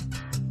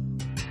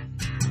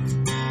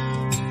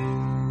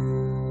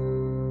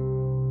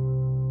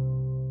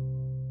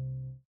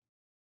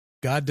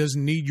 God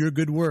doesn't need your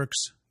good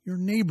works. Your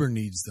neighbor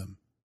needs them.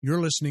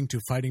 You're listening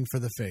to Fighting for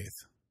the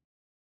Faith.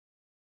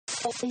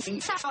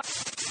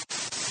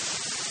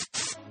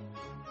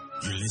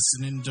 You're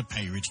listening to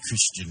Pirate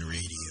Christian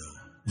Radio.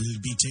 We'll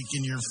be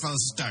taking your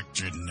false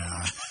doctrine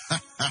now.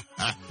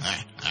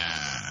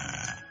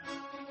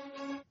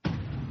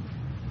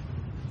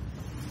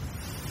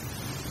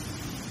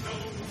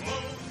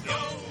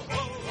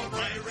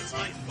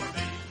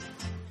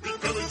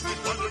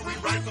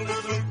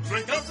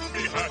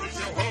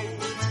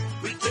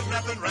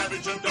 And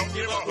ravage and don't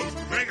give a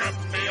hoot. Bring up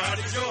the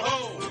oddies, yo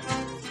ho,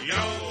 yo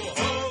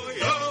ho,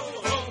 yo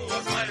ho.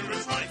 A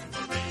pirate's life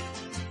for me.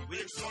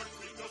 We exhort,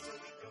 we go, so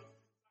we go.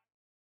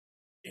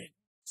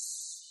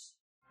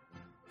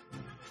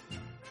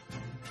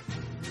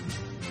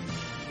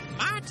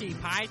 My Monty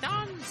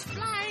Python's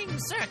Flying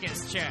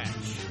Circus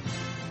Church.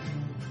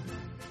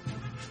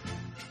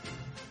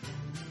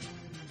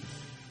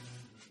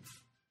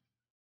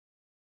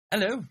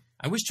 Hello.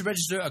 I wish to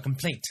register a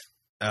complaint.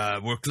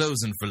 We're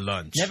closing for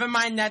lunch. Never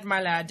mind that,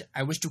 my lad.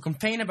 I wish to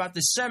complain about the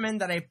sermon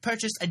that I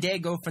purchased a day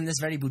ago from this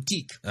very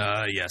boutique.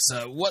 Yes.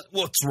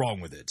 What's wrong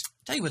with it?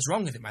 Tell you what's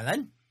wrong with it, my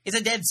lad. It's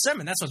a dead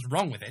sermon. That's what's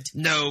wrong with it.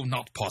 No,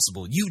 not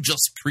possible. You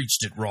just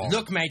preached it wrong.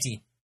 Look,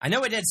 matey. I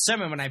know a dead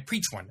sermon when I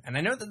preach one, and I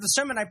know that the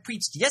sermon I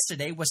preached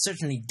yesterday was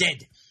certainly dead.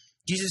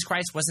 Jesus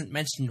Christ wasn't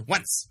mentioned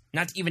once,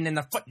 not even in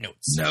the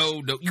footnotes. No,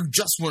 you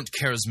just weren't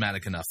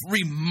charismatic enough.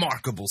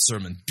 Remarkable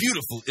sermon.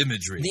 Beautiful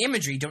imagery. The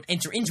imagery don't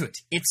enter into it.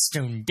 It's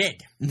stone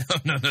dead.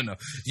 No.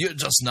 You're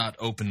just not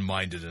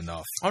open-minded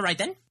enough. All right,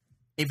 then.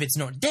 If it's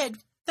not dead,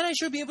 then I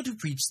should be able to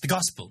preach the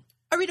gospel.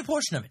 I read a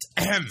portion of it.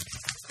 Ahem.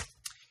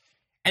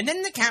 And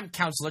then the camp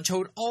counselor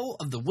told all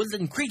of the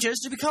woodland creatures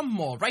to become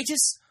more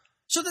righteous,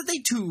 so that they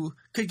too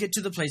could get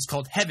to the place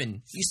called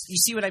heaven. You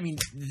see what I mean?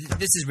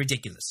 This is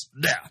ridiculous.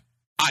 There.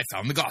 I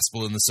found the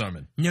gospel in the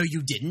sermon. No,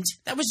 you didn't.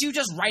 That was you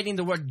just writing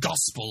the word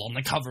gospel on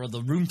the cover of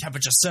the room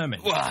temperature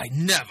sermon. Well, I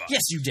never.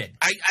 Yes, you did.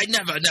 I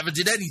never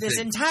did anything. This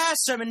entire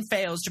sermon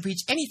fails to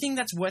preach anything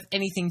that's worth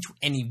anything to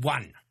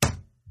anyone.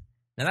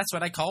 Now that's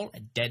what I call a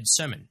dead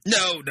sermon.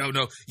 No.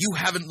 You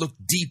haven't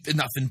looked deep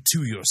enough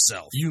into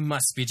yourself. You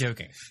must be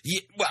joking.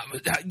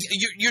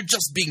 You're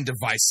just being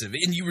divisive,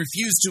 and you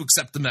refuse to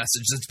accept the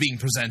message that's being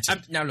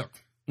presented. Now look,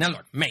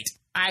 mate.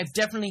 I've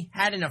definitely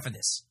had enough of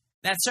this.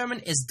 That sermon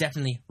is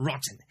definitely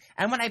rotten.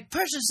 And when I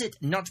purchased it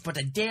not but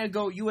a day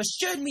ago, you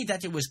assured me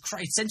that it was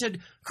Christ-centered,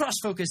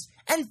 cross-focused,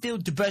 and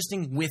filled to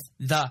bursting with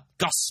the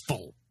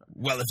gospel.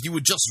 Well, if you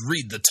would just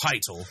read the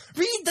title.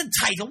 Read the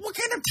title? What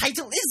kind of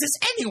title is this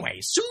anyway?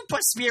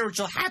 Super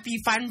Spiritual Happy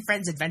Fun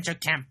Friends Adventure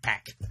Camp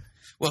Pack.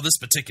 Well, this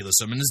particular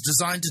sermon is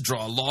designed to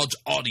draw large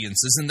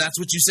audiences, and that's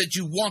what you said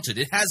you wanted.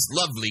 It has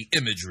lovely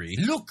imagery.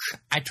 Look,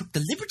 I took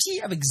the liberty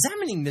of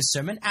examining this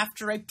sermon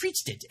after I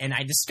preached it, and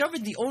I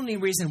discovered the only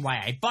reason why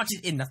I bought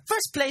it in the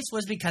first place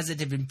was because it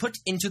had been put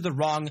into the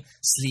wrong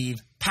sleeve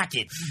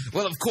package.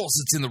 Well, of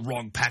course it's in the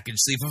wrong package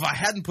sleeve. If I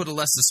hadn't put a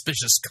less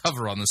suspicious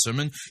cover on the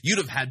sermon, you'd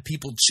have had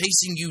people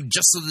chasing you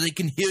just so that they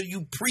can hear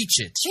you preach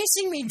it.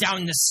 Chasing me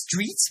down the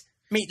street?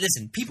 Mate,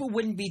 listen, people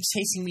wouldn't be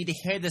chasing me to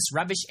hear this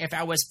rubbish if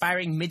I was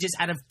firing midgets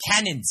out of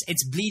cannons.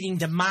 It's bleeding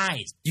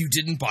demise. You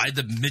didn't buy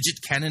the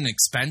midget cannon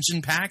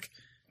expansion pack?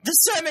 The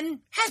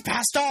sermon has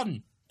passed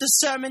on. The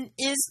sermon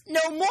is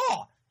no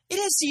more. It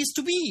has ceased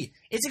to be.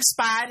 It's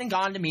expired and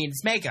gone to meet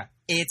its maker.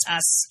 It's a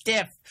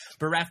stiff.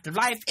 Bereft of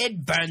life,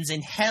 it burns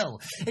in hell.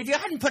 If you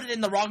hadn't put it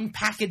in the wrong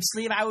package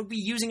sleeve, I would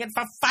be using it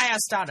for fire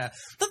starter.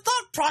 The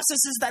thought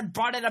processes that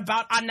brought it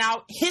about are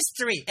now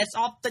history. It's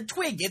off the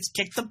twig. It's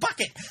kicked the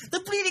bucket. The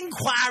bleeding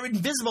choir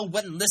invisible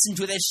wouldn't listen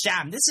to this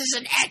sham. This is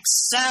an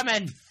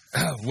ex-sermon.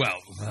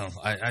 Well,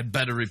 I'd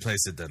better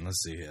replace it then.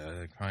 Let's see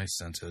here.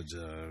 Christ-centered,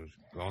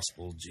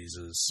 gospel,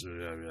 Jesus...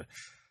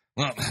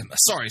 Well,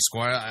 sorry,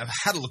 Squire. I've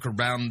had a look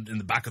around in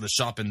the back of the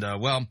shop, and,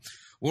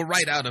 we're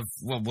right out of,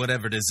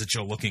 whatever it is that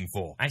you're looking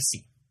for. I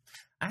see.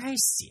 I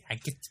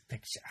get the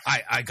picture.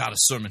 I got a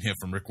sermon here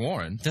from Rick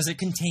Warren. Does it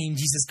contain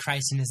Jesus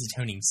Christ and his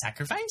atoning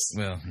sacrifice?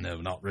 Well, no,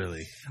 not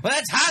really. Well,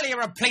 that's hardly a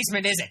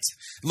replacement, is it?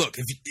 Look,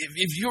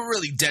 if you're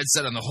really dead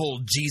set on the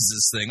whole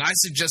Jesus thing, I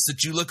suggest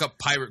that you look up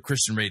Pirate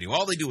Christian Radio.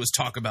 All they do is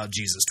talk about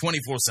Jesus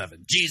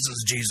 24/7.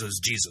 Jesus, Jesus,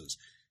 Jesus.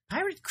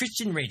 Pirate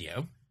Christian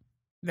Radio?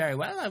 Very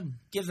well, I'll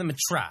give them a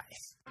try.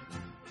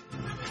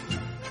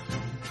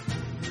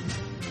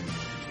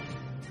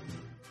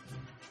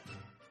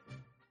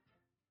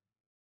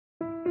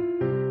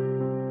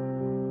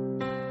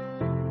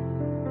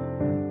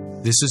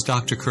 This is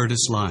Dr.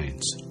 Curtis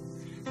Lyons.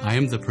 I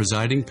am the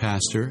presiding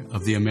pastor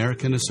of the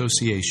American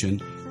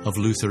Association of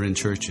Lutheran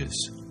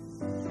Churches.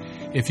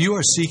 If you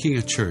are seeking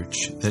a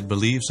church that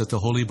believes that the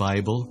Holy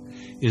Bible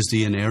is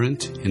the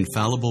inerrant,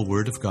 infallible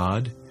Word of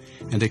God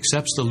and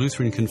accepts the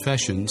Lutheran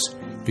confessions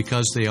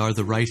because they are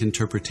the right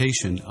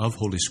interpretation of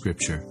Holy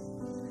Scripture,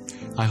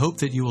 I hope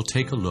that you will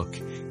take a look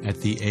at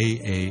the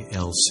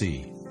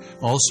AALC.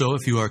 Also,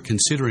 if you are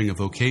considering a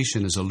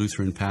vocation as a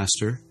Lutheran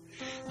pastor,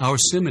 our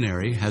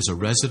seminary has a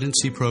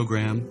residency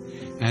program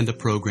and a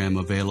program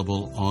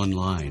available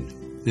online.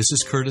 This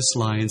is Curtis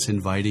Lyons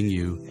inviting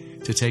you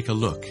to take a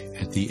look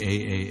at the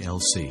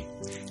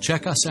AALC.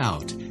 Check us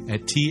out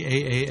at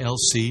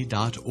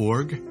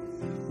taalc.org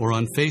or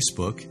on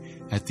Facebook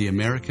at the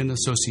American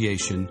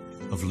Association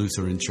of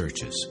Lutheran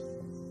Churches.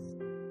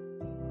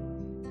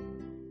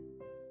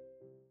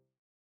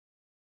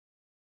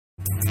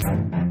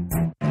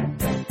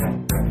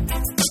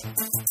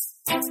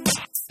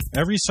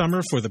 Every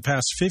summer for the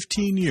past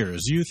 15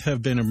 years, youth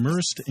have been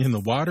immersed in the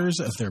waters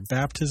of their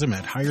baptism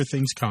at Higher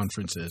Things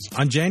conferences.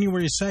 On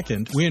January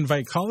 2nd, we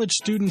invite college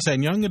students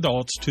and young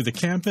adults to the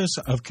campus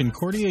of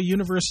Concordia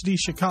University,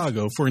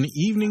 Chicago for an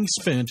evening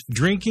spent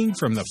drinking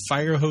from the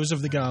fire hose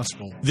of the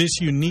gospel. This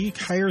unique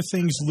Higher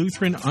Things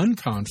Lutheran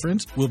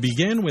Unconference will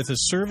begin with a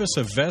service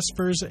of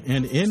Vespers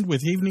and end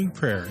with evening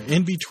prayer.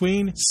 In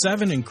between,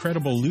 7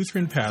 incredible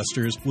Lutheran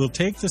pastors will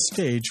take the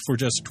stage for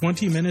just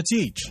 20 minutes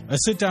each. A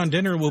sit-down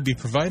dinner will be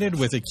provided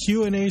with a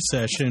Q&A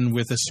session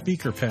with a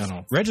speaker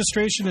panel.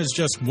 Registration is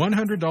just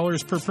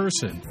 $100 per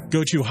person.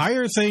 Go to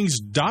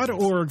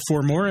higherthings.org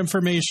for more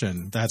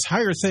information. That's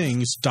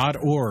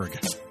higherthings.org.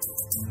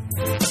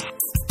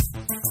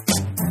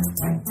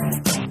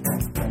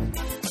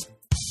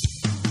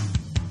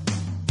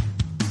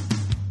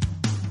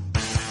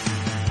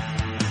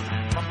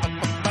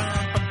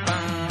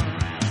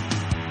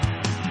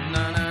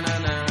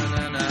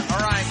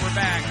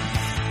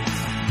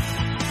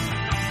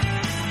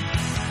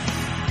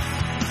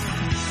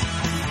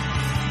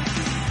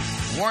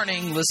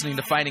 Warning, listening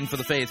to Fighting for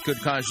the Faith could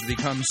cause you to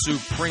become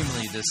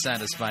supremely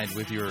dissatisfied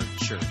with your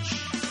church.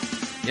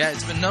 Yeah,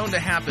 it's been known to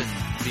happen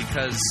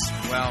because,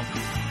 well,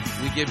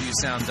 we give you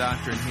sound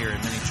doctrine here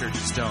and many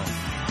churches don't.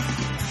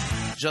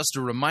 Just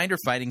a reminder,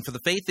 Fighting for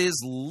the Faith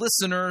is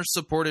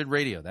listener-supported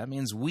radio. That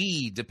means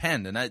we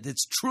depend, and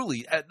it's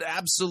truly,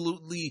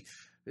 absolutely,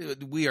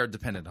 we are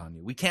dependent on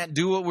you. We can't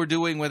do what we're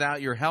doing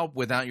without your help,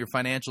 without your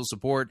financial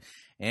support,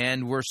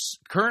 and we're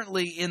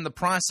currently in the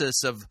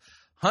process of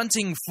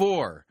hunting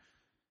for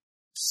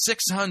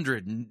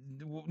 600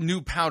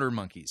 new powder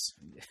monkeys.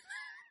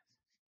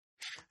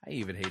 I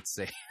even hate to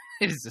say it.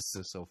 It's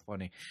just so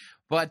funny.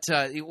 But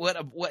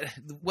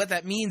what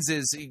that means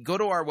is go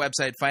to our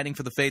website,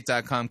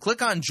 fightingforthefaith.com,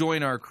 click on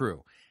Join Our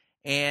Crew.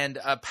 And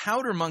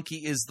Powder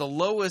Monkey is the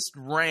lowest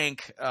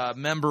rank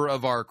member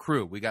of our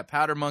crew. We got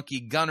Powder Monkey,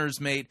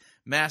 Gunner's Mate,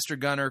 Master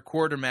Gunner,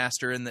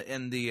 Quartermaster, and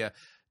the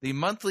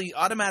monthly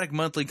automatic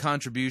monthly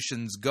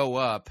contributions go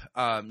up,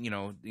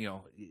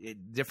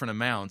 different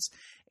amounts,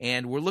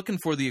 and we're looking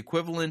for the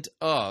equivalent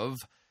of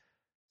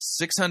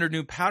 600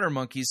 new Powder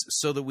Monkeys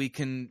so that we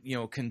can,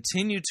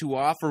 continue to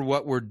offer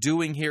what we're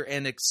doing here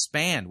and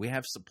expand. We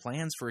have some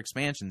plans for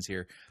expansions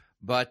here,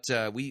 but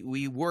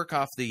we work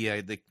off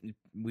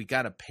we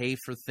got to pay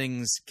for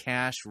things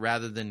cash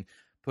rather than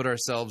put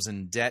ourselves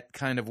in debt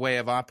kind of way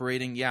of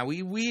operating. Yeah,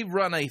 we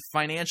run a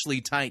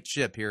financially tight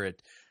ship here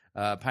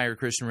at Pirate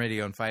Christian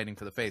Radio and Fighting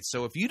for the Faith.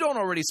 So if you don't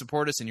already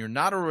support us and you're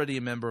not already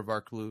a member of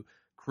our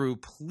crew,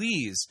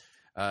 please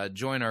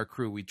join our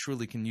crew. We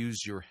truly can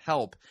use your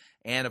help.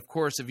 And, of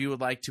course, if you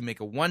would like to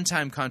make a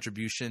one-time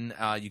contribution,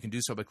 you can do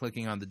so by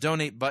clicking on the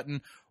donate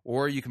button,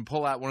 or you can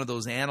pull out one of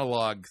those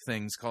analog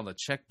things called a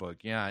checkbook.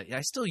 Yeah,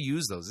 I still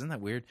use those. Isn't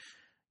that weird?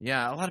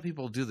 Yeah, a lot of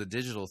people do the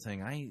digital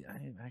thing. I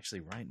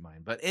actually write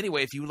mine. But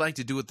anyway, if you would like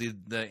to do it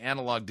the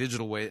analog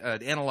digital way,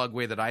 analog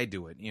way that I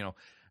do it,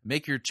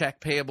 make your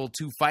check payable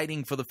to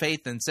Fighting for the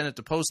Faith and send it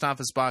to Post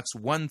Office Box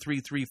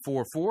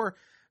 13344,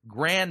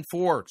 Grand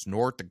Forks,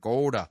 North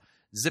Dakota,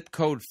 zip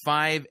code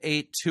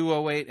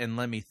 58208. And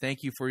let me thank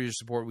you for your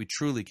support. We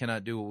truly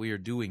cannot do what we are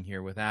doing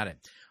here without it.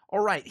 All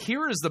right,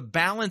 here is the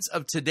balance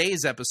of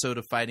today's episode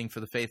of Fighting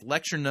for the Faith,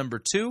 lecture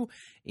number 2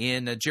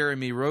 in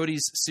Jeremy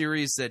Rohde's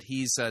series that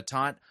he's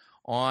taught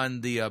on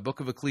the book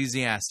of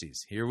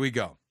Ecclesiastes. Here we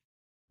go.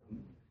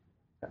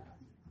 Good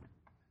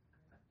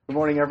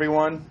morning,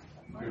 everyone.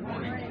 Good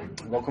morning.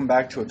 Welcome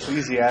back to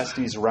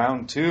Ecclesiastes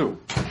round 2.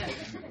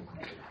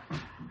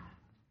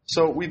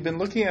 So we've been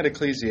looking at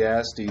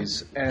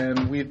Ecclesiastes,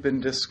 and we've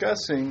been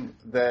discussing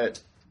that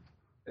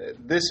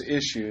this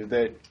issue,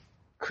 that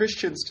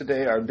Christians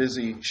today are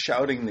busy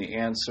shouting the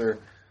answer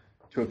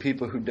to a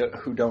people who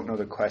don't know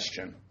the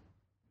question.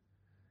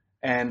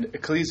 And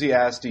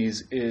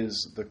Ecclesiastes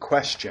is the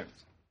question.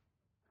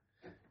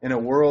 In a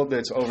world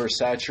that's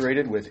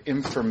oversaturated with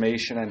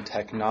information and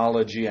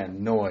technology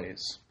and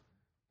noise,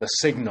 the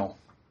signal,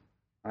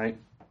 right?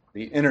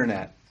 The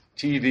internet,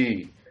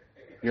 TV,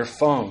 your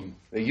phone.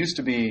 They used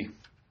to be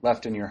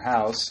left in your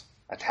house,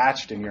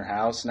 attached in your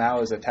house,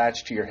 now is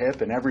attached to your hip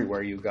and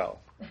everywhere you go.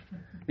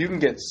 You can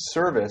get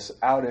service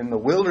out in the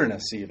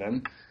wilderness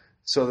even,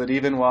 so that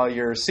even while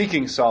you're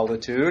seeking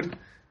solitude,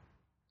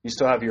 you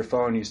still have your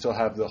phone, you still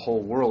have the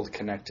whole world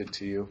connected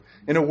to you.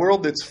 In a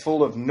world that's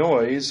full of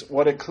noise,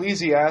 what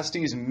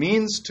Ecclesiastes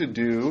means to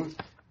do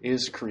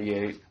is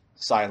create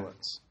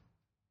silence.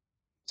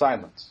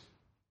 Silence.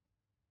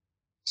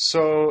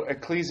 So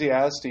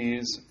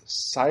Ecclesiastes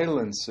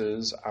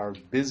silences our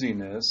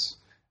busyness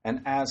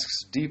and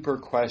asks deeper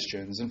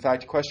questions. In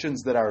fact,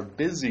 questions that our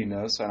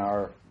busyness and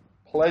our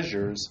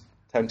pleasures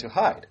tend to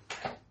hide.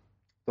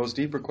 Those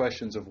deeper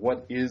questions of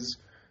what is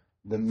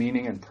the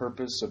meaning and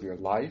purpose of your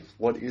life?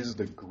 What is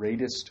the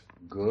greatest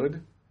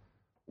good?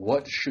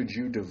 What should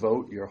you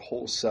devote your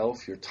whole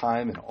self, your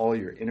time, and all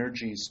your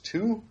energies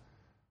to?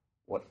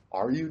 What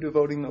are you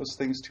devoting those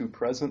things to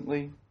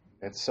presently?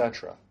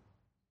 Etc.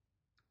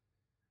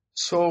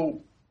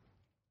 So,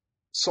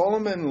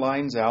 Solomon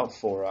lines out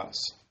for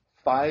us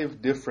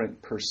 5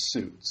 different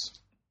pursuits.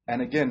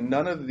 And again,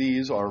 none of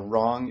these are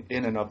wrong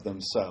in and of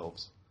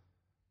themselves.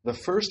 The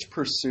first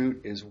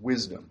pursuit is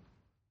wisdom.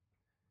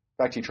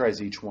 In fact, he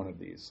tries each one of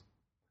these.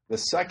 The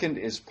second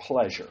is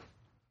pleasure.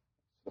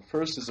 The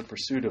first is a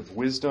pursuit of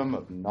wisdom,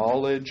 of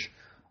knowledge,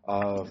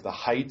 of the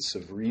heights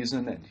of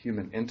reason and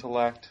human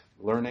intellect,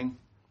 learning.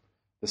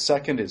 The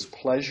second is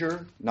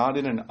pleasure, not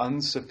in an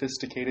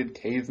unsophisticated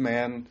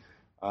caveman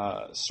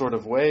sort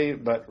of way,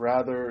 but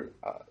rather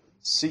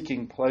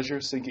seeking pleasure,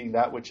 seeking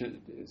that which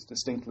is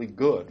distinctly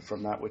good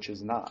from that which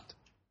is not.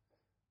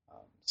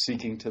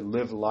 Seeking to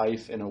live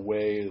life in a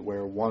way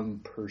where one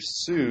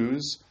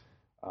pursues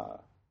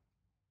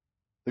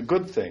the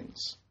good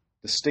things,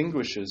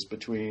 distinguishes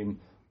between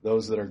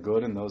those that are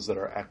good and those that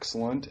are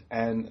excellent,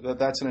 and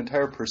that's an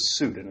entire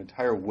pursuit, an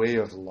entire way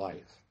of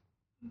life.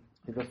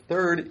 The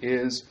third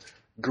is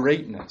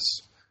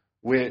greatness,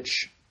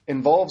 which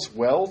involves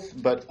wealth,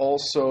 but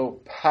also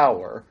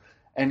power.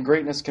 And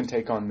greatness can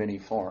take on many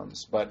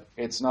forms, but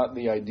it's not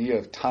the idea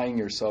of tying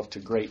yourself to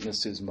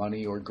greatness is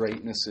money or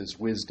greatness is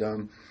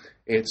wisdom.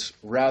 It's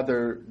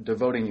rather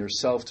devoting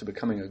yourself to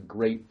becoming a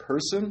great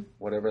person,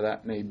 whatever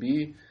that may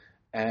be,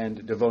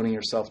 and devoting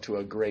yourself to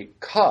a great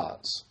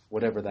cause,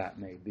 whatever that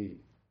may be.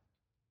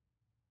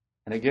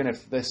 And again,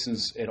 if this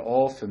is at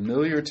all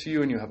familiar to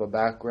you and you have a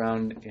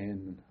background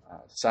in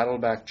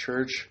Saddleback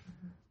Church,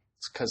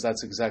 it's because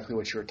that's exactly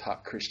what you're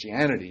taught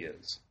Christianity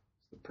is,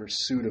 the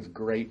pursuit of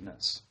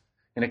greatness.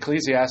 In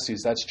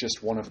Ecclesiastes, that's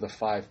just one of the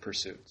 5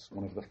 pursuits,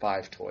 one of the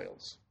 5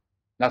 toils.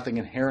 Nothing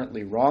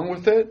inherently wrong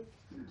with it,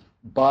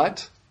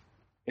 but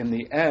in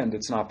the end,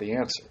 it's not the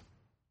answer.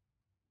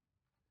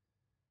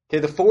 Okay,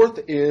 the fourth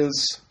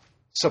is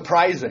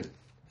surprising,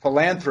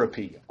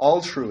 philanthropy,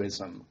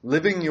 altruism,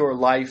 living your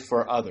life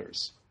for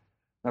others.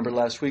 Remember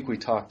last week we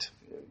talked,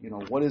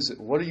 what is it?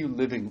 What are you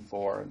living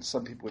for? And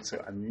some people would say,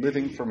 I'm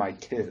living for my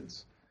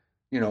kids.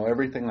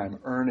 Everything I'm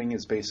earning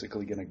is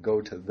basically going to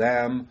go to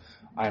them.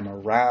 I'm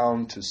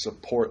around to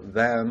support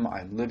them.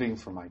 I'm living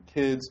for my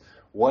kids.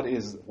 What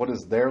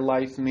does their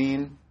life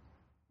mean?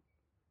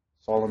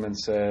 Solomon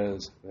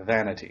says,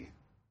 vanity.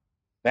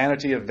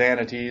 Vanity of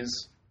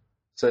vanities,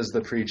 says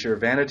the preacher.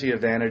 Vanity of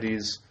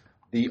vanities,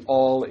 the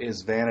all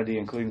is vanity,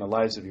 including the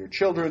lives of your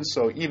children.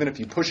 So even if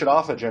you push it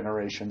off a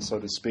generation, so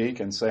to speak,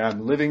 and say,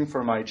 I'm living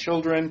for my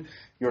children,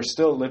 you're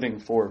still living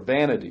for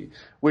vanity,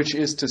 which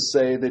is to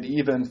say that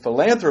even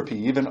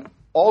philanthropy, even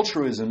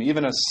altruism,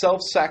 even a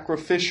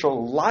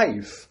self-sacrificial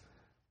life,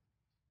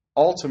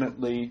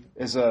 ultimately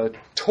is a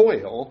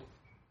toil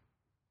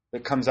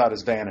that comes out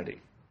as vanity.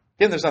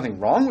 Again, there's nothing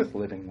wrong with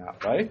living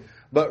that way,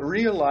 but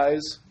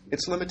realize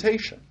its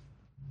limitation.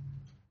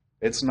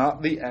 It's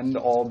not the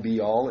end-all,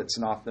 be-all. It's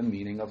not the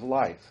meaning of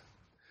life.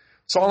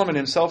 Solomon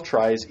himself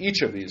tries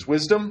each of these: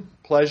 wisdom,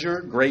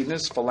 pleasure,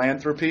 greatness,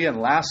 philanthropy,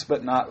 and last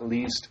but not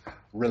least,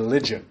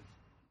 religion.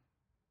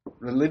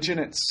 Religion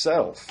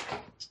itself,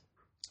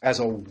 as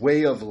a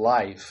way of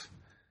life,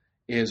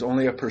 is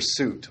only a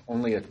pursuit,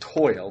 only a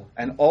toil,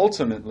 and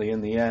ultimately,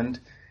 in the end,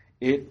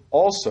 it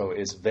also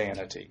is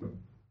vanity.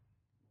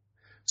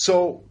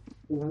 So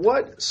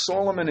what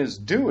Solomon is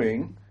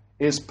doing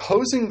is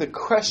posing the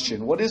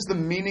question, what is the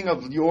meaning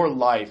of your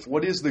life?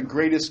 What is the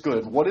greatest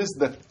good? What is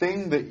the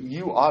thing that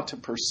you ought to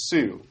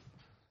pursue?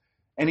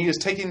 And he is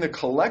taking the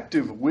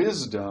collective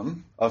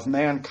wisdom of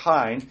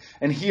mankind,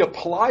 and he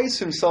applies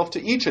himself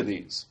to each of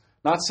these.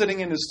 Not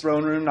sitting in his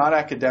throne room, not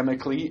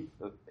academically.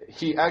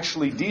 He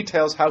actually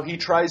details how he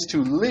tries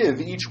to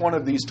live each one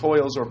of these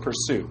toils or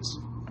pursuits.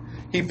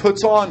 He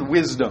puts on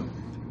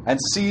wisdom and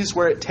sees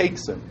where it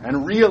takes him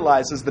and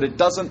realizes that it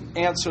doesn't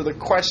answer the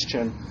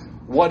question,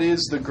 what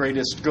is the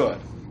greatest good?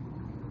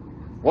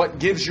 What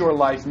gives your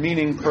life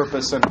meaning,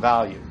 purpose, and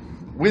value?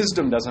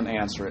 Wisdom doesn't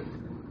answer it.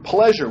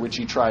 Pleasure, which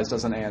he tries,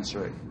 doesn't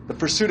answer it. The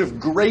pursuit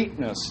of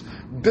greatness,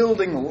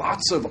 building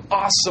lots of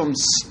awesome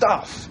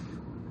stuff,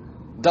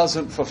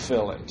 doesn't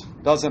fulfill it,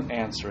 doesn't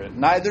answer it.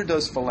 Neither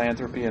does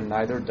philanthropy and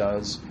neither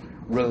does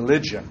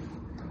religion.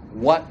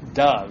 What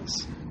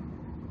does?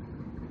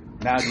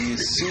 Now, do you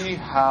see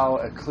how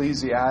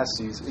Ecclesiastes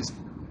is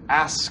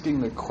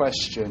asking the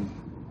question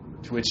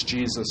to which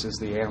Jesus is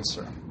the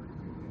answer?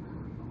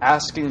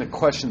 Asking the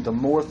question, the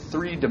more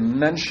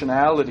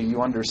three-dimensionality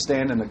you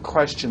understand in the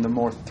question, the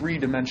more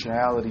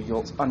three-dimensionality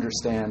you'll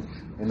understand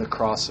in the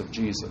cross of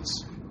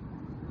Jesus.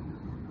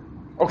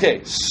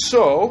 Okay,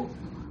 so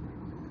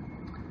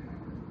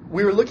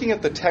we were looking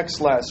at the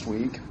text last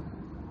week,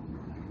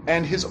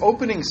 and his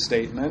opening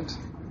statement,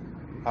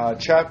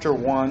 chapter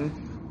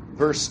 1,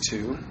 verse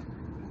 2,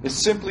 is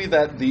simply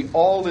that the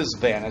all is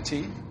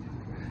vanity.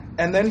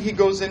 And then he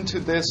goes into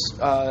this,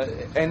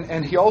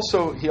 and he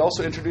also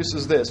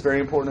introduces this, very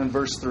important in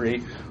verse 3.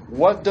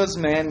 What does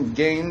man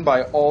gain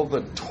by all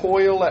the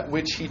toil at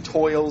which he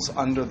toils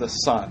under the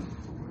sun?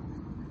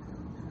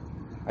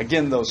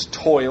 Again, those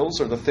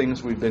toils are the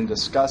things we've been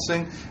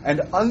discussing.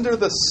 And under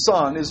the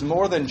sun is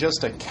more than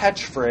just a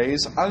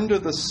catchphrase. Under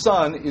the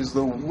sun is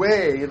the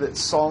way that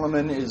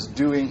Solomon is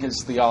doing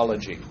his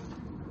theology.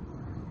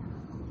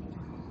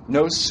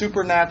 No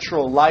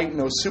supernatural light,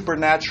 no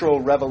supernatural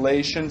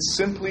revelation,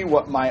 simply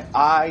what my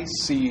eye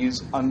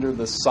sees under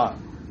the sun.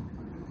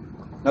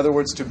 In other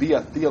words, to be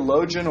a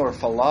theologian or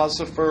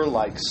philosopher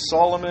like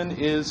Solomon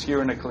is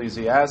here in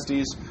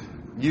Ecclesiastes,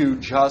 you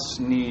just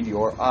need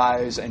your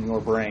eyes and your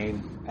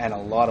brain and a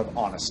lot of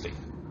honesty.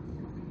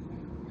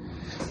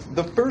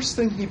 The first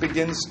thing he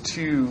begins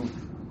to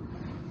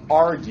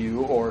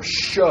argue or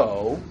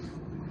show,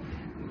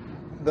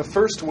 the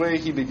first way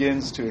he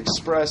begins to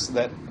express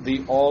that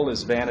the all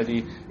is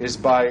vanity is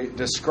by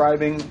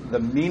describing the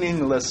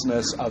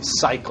meaninglessness of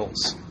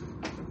cycles.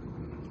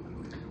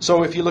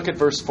 So if you look at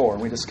verse 4,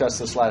 and we discussed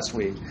this last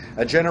week,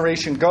 a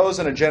generation goes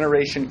and a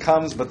generation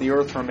comes, but the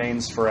earth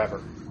remains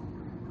forever.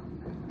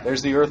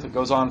 There's the earth that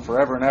goes on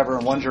forever and ever,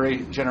 and one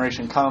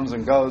generation comes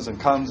and goes and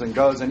comes and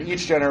goes, and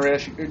each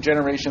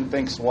generation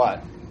thinks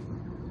what?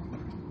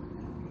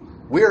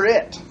 We're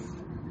it.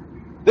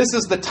 This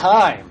is the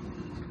time.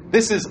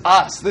 This is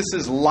us. This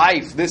is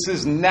life. This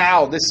is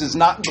now. This is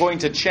not going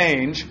to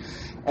change.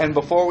 And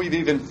before we've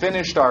even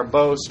finished our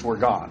boast, we're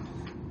gone.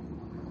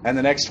 And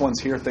the next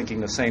one's here thinking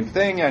the same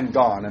thing and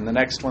gone. And the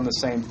next one the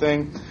same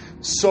thing.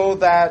 So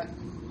that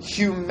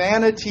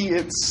humanity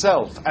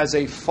itself, as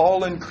a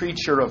fallen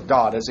creature of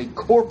God, as a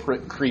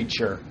corporate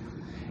creature,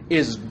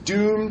 is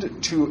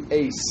doomed to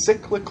a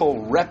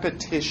cyclical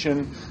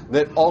repetition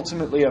that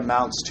ultimately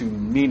amounts to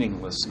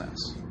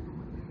meaninglessness.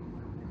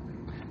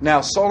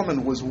 Now,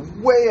 Solomon was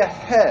way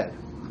ahead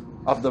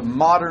of the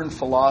modern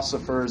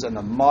philosophers and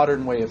the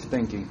modern way of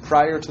thinking.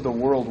 Prior to the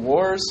world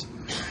wars,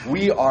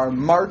 we are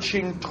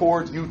marching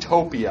toward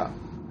utopia.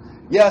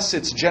 Yes,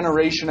 it's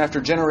generation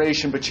after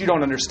generation, but you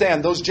don't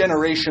understand. Those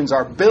generations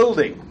are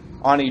building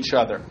on each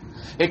other.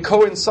 It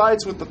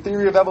coincides with the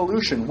theory of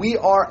evolution. We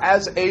are,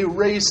 as a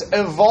race,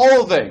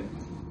 evolving.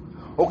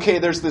 Okay,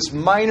 there's this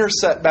minor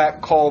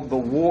setback called the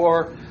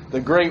war, the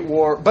Great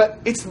War, but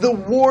it's the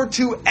war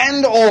to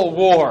end all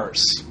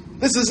wars.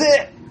 This is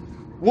it.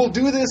 We'll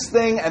do this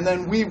thing, and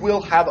then we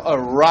will have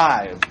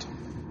arrived.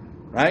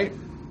 Right?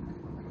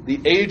 The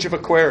age of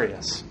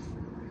Aquarius.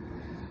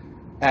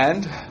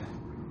 And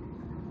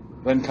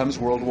then comes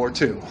World War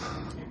II.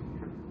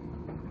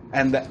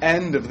 And the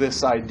end of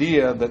this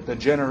idea that the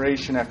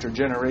generation after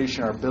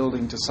generation are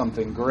building to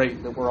something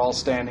great, that we're all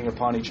standing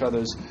upon each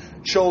other's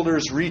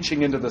shoulders,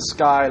 reaching into the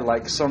sky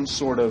like some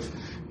sort of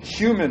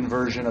human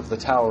version of the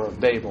Tower of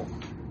Babel.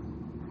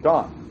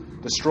 Gone.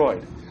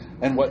 Destroyed.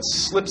 And what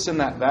slips in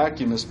that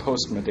vacuum is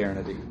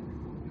postmodernity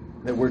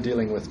that we're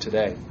dealing with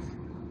today.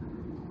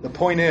 The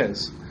point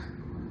is,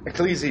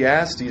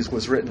 Ecclesiastes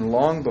was written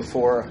long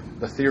before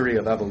the theory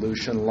of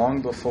evolution,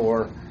 long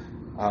before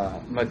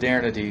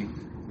modernity,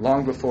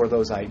 long before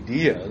those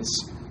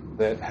ideas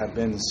that have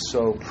been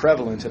so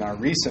prevalent in our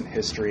recent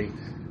history,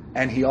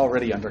 and he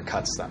already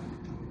undercuts them.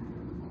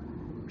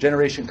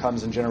 Generation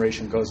comes and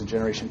generation goes and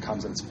generation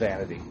comes, and it's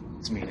vanity.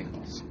 It's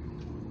meaningless.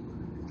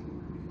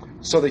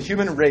 So the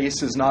human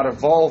race is not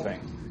evolving.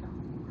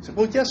 I said,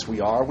 well, yes,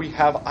 we are. We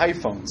have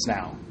iPhones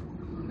now.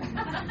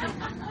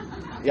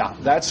 Yeah,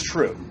 that's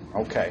true.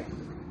 Okay.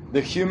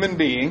 The human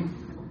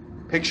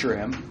being, picture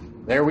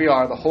him. There we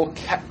are, the whole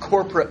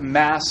corporate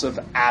mass of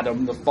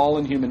Adam, the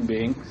fallen human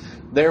being.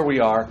 There we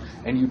are,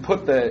 and you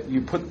put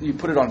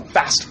it on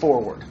fast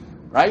forward,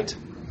 right?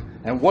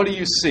 And what do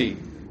you see?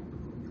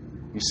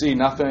 You see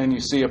nothing. You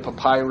see a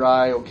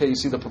papyri. Okay, you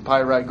see the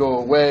papyri go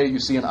away. You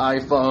see an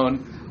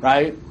iPhone,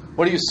 right?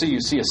 What do you see?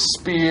 You see a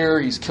spear.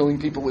 He's killing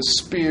people with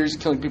spears,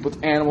 killing people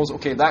with animals.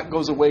 Okay, that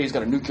goes away. He's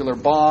got a nuclear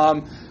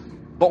bomb.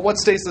 But what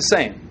stays the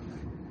same?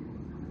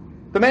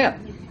 The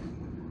man.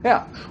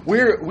 Yeah.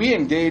 We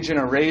engage in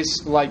a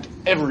race like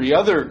every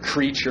other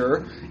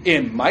creature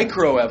in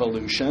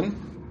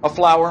microevolution. A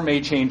flower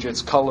may change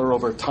its color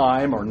over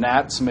time, or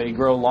gnats may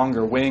grow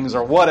longer wings,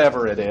 or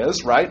whatever it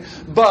is, right?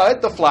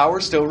 But the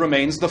flower still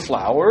remains the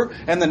flower,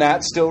 and the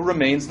gnat still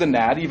remains the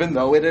gnat, even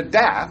though it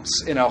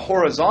adapts in a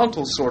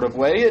horizontal sort of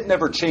way. It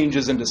never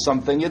changes into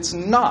something it's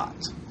not,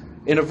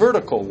 in a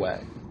vertical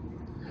way.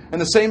 And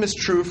the same is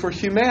true for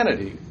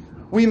humanity.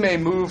 We may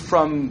move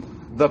from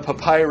the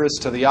papyrus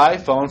to the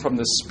iPhone, from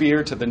the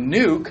spear to the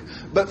nuke,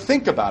 but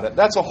think about it.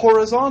 That's a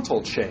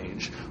horizontal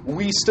change.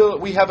 We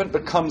haven't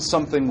become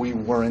something we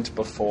weren't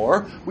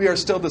before. We are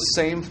still the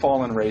same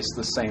fallen race,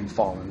 the same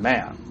fallen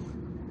man.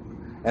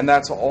 And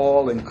that's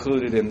all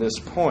included in this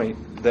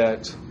point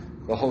that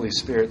the Holy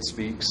Spirit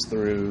speaks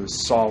through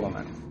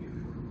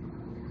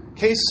Solomon.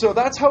 Okay, so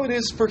that's how it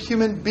is for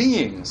human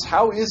beings.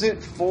 How is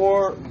it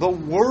for the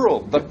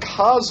world, the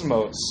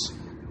cosmos,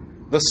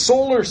 the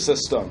solar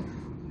system?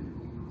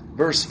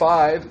 Verse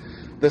 5,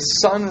 the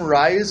sun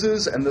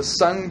rises and the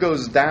sun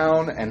goes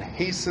down and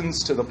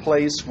hastens to the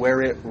place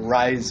where it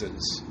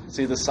rises.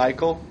 See the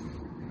cycle?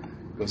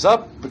 It goes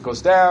up, it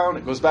goes down,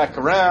 it goes back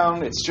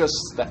around. It's just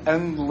the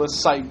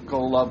endless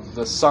cycle of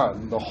the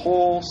sun. The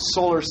whole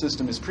solar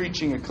system is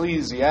preaching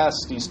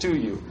Ecclesiastes to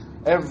you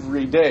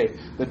every day.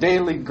 The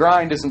daily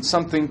grind isn't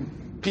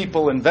something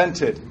people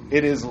invented.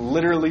 It is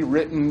literally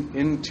written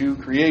into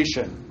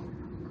creation.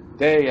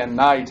 Day and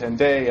night and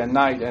day and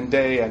night and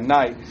day and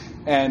night.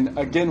 And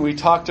again, we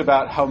talked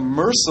about how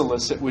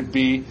merciless it would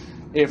be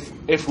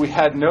if we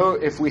had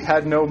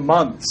no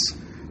months,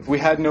 if we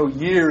had no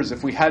years,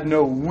 if we had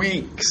no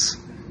weeks.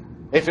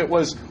 If it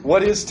was,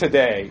 what is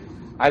today?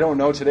 I don't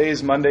know. Today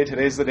is Monday.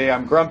 Today's the day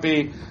I'm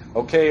grumpy.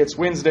 Okay, it's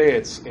Wednesday.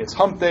 It's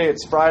hump day.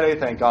 It's Friday.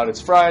 Thank God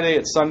it's Friday.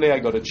 It's Sunday. I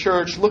go to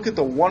church. Look at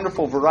the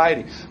wonderful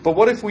variety. But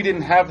what if we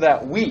didn't have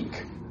that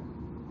week?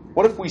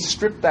 What if we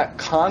stripped that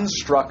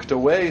construct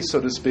away, so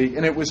to speak,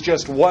 and it was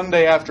just one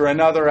day after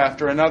another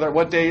after another?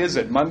 What day is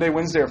it? Monday,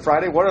 Wednesday, or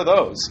Friday? What are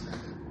those?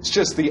 It's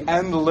just the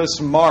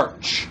endless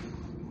march.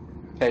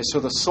 Okay, so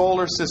the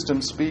solar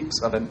system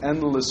speaks of an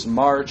endless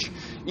march.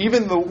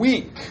 Even the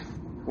week,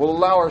 we'll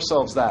allow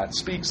ourselves that,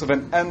 speaks of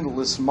an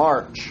endless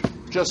march,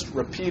 just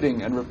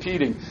repeating and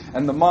repeating.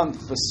 And the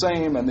month the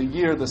same, and the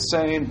year the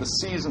same, the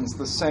seasons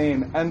the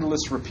same,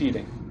 endless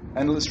repeating,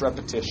 endless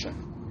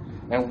repetition.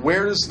 And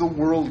where does the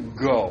world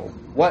go?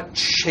 What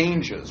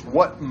changes?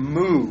 What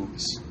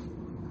moves?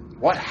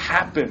 What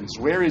happens?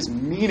 Where is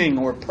meaning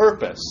or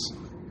purpose?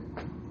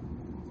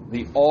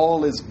 The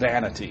all is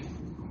vanity.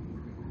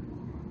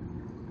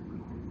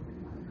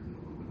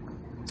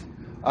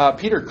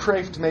 Peter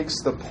Kraft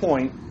makes the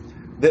point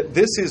that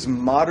this is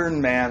modern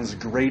man's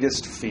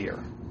greatest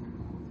fear.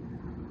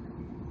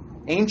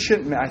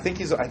 I think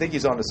he's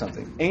onto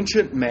something.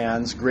 Ancient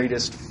man's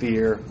greatest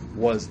fear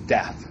was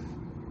death.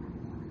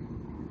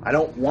 I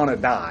don't want to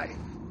die.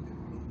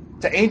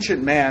 To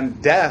ancient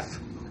man, death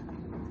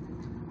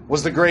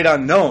was the great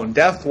unknown.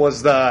 Death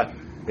was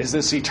is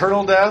this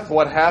eternal death?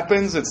 What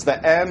happens? It's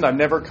the end. I'm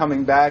never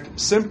coming back.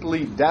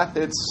 Simply death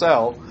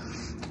itself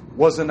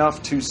was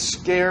enough to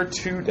scare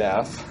to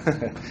death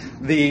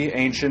the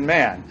ancient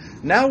man.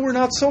 Now we're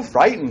not so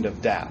frightened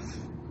of death.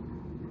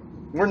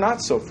 We're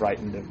not so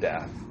frightened of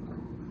death.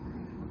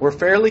 We're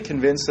fairly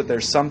convinced that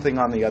there's something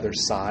on the other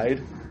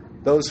side.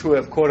 Those who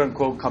have,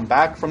 quote-unquote, come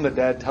back from the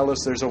dead tell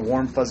us there's a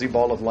warm, fuzzy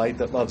ball of light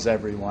that loves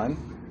everyone.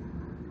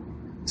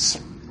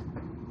 It's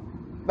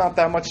not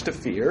that much to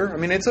fear. I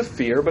mean, it's a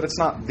fear, but it's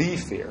not the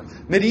fear.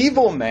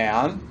 Medieval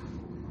man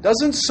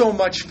doesn't so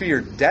much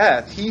fear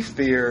death, he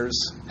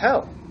fears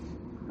hell.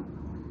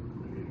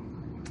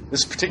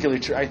 This is particularly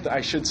true.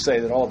 I should say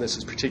that all this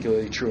is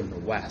particularly true in the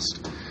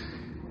West.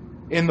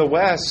 In the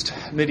West,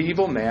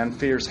 medieval man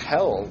fears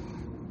hell.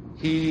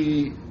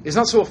 He is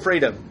not so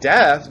afraid of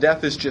death.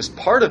 Death is just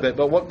part of it,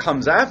 but what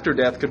comes after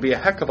death could be a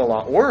heck of a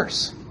lot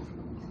worse.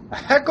 A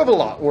heck of a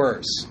lot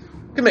worse.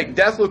 It can make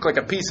death look like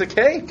a piece of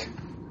cake.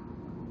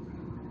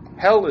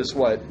 Hell is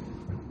what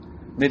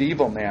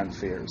medieval man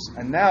fears.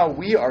 And now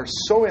we are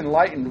so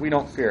enlightened we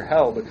don't fear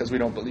hell because we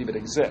don't believe it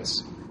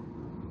exists.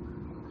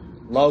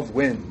 Love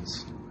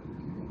wins.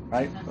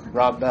 Right?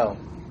 Rob Bell.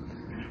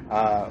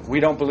 We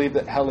don't believe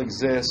that hell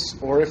exists,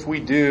 or if we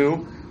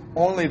do,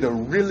 only the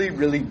really,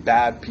 really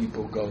bad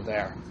people go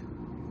there.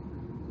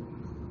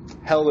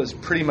 Hell is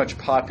pretty much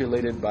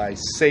populated by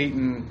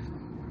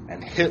Satan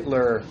and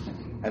Hitler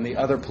and the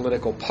other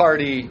political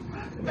party,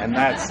 and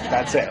that's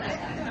it.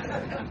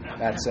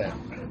 That's it.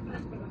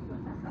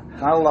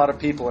 Not a lot of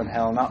people in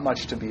hell, not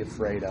much to be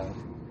afraid of.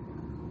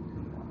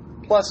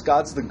 Plus,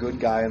 God's the good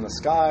guy in the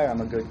sky.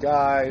 I'm a good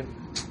guy.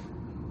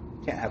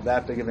 Can't have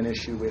that big of an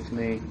issue with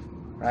me,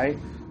 right?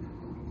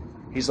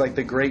 He's like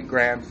the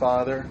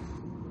great-grandfather.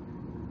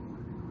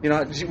 You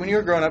know, when you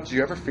were growing up, did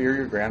you ever fear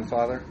your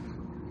grandfather?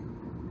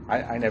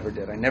 I never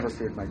did. I never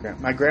feared my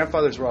grandfather. My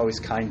grandfathers were always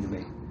kind to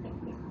me.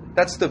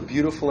 That's the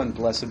beautiful and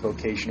blessed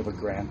vocation of a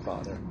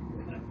grandfather.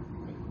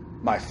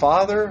 My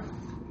father,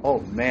 oh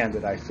man,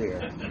 did I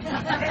fear.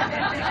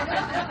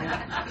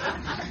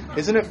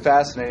 Isn't it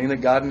fascinating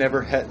that God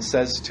never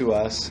says to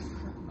us,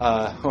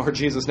 or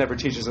Jesus never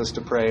teaches us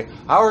to pray,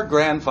 "Our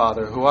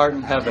grandfather who art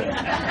in heaven."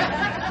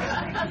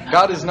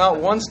 God is not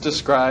once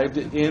described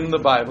in the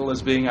Bible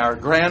as being our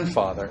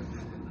grandfather.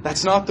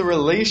 That's not the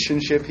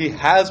relationship He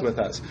has with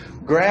us.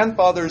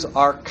 Grandfathers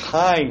are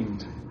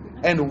kind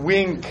and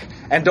wink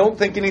and don't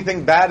think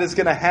anything bad is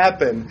going to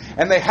happen.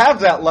 And they have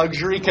that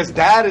luxury because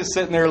Dad is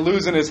sitting there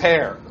losing his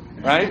hair,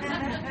 right?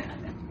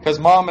 Because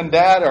Mom and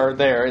Dad are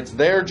there. It's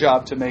their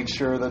job to make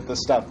sure that the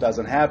stuff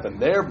doesn't happen.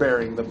 They're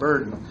bearing the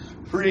burden,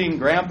 freeing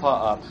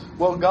Grandpa up.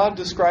 Well, God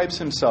describes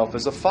Himself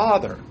as a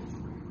father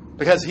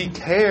because He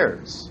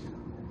cares.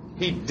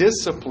 He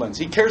disciplines.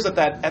 He cares at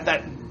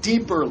that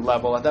deeper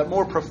level, at that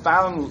more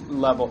profound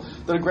level,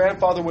 that a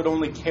grandfather would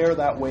only care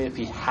that way if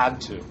he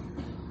had to.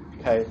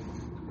 Okay?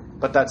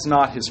 But that's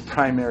not His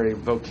primary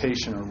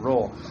vocation or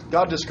role.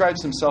 God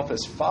describes Himself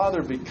as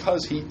Father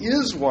because He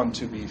is one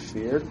to be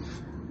feared.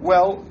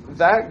 Well,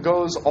 that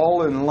goes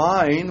all in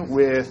line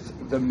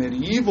with the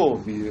medieval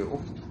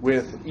view,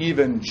 with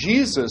even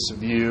Jesus'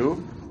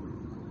 view,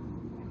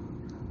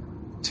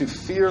 to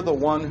fear the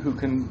one who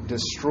can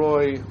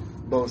destroy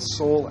both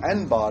soul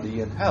and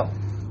body in hell.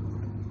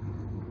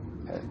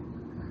 Okay.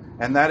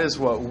 And that is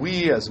what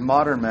we as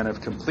modern men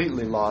have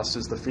completely lost,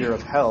 is the fear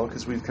of hell,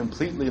 because we've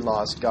completely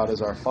lost God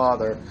as our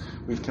Father.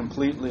 We've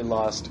completely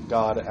lost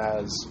God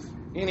as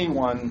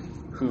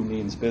anyone who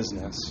means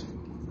business.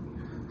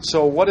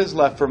 So what is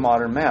left for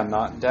modern man?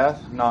 Not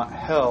death, not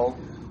hell,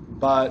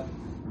 But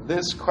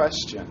this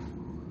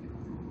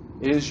question,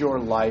 is your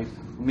life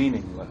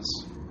meaningless?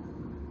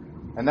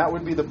 And that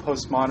would be the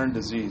postmodern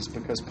disease,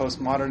 because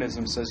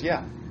postmodernism says,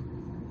 yeah,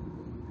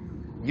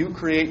 you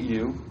create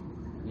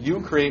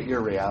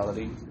your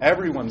reality,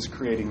 everyone's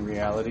creating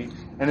reality,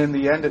 and in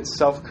the end it's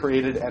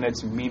self-created and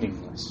it's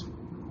meaningless.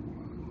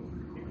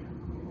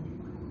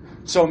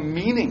 So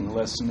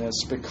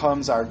meaninglessness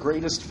becomes our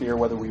greatest fear,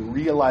 whether we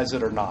realize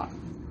it or not.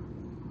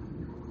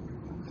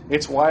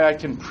 It's why I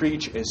can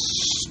preach as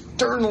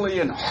sternly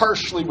and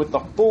harshly with the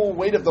full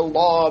weight of the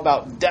law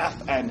about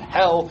death and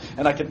hell,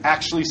 and I can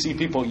actually see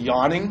people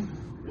yawning.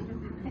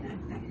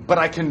 But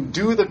I can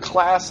do the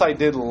class I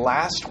did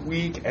last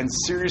week and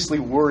seriously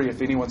worry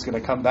if anyone's going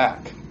to come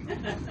back.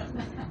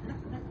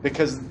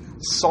 Because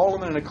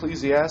Solomon in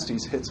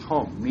Ecclesiastes hits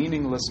home.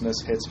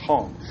 Meaninglessness hits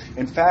home.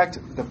 In fact,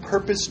 the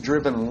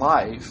purpose-driven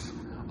life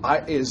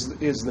is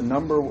the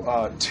number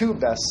 2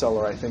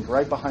 bestseller, I think,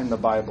 right behind the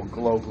Bible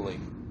globally.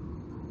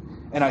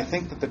 And I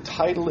think that the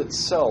title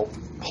itself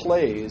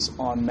plays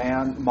on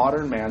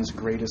modern man's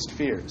greatest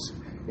fears.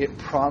 It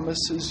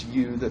promises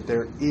you that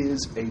there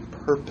is a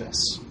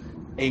purpose,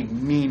 a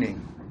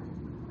meaning.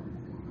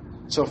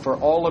 So for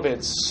all of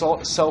its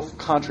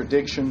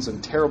self-contradictions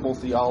and terrible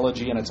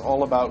theology, and it's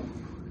all about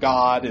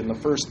God in the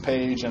first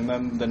page, and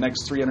then the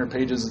next 300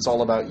 pages it's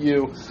all about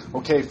you.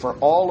 Okay, for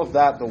all of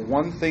that, the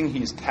one thing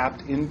he's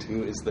tapped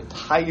into is the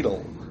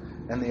title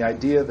and the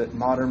idea that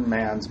modern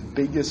man's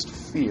biggest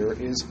fear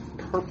is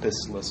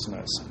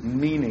purposelessness,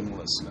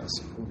 meaninglessness,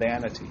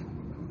 vanity.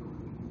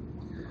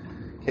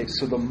 Okay,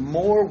 so the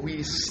more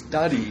we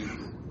study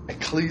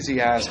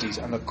Ecclesiastes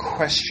and the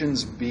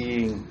questions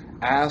being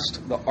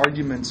asked, the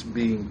arguments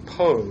being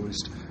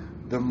posed,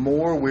 the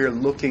more we're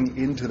looking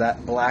into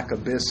that black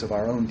abyss of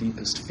our own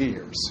deepest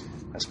fears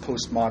as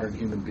postmodern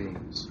human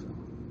beings.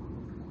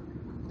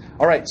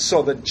 All right,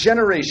 so the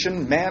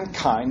generation,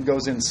 mankind,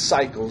 goes in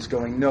cycles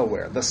going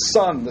nowhere. The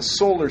sun, the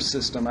solar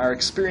system, our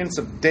experience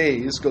of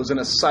days goes in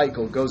a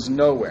cycle, goes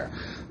nowhere.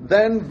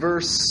 Then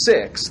verse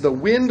 6, the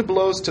wind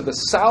blows to the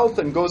south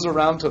and goes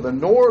around to the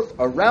north.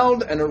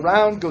 Around and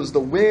around goes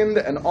the wind,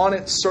 and on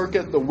its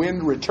circuit the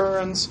wind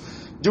returns.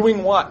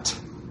 Doing what?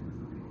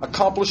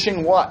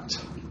 Accomplishing what?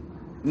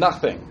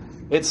 Nothing.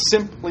 It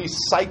simply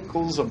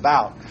cycles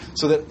about.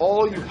 So that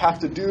all you have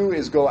to do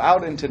is go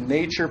out into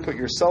nature, put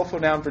your cell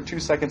phone down for 2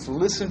 seconds,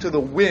 listen to the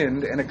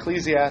wind, and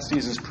Ecclesiastes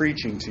is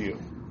preaching to you.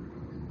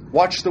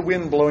 Watch the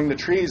wind blowing the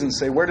trees and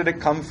say, where did it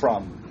come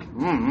from?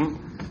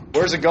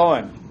 Where's it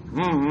going?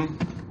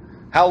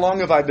 How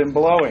long have I been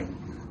blowing?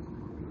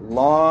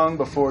 Long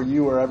before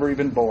you were ever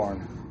even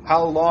born.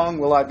 How long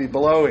will I be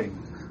blowing?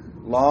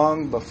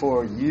 Long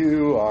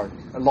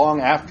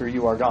after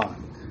you are gone.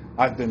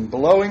 I've been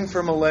blowing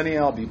for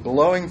millennia. I'll be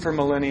blowing for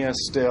millennia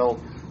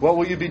still. What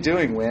will you be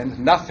doing, wind?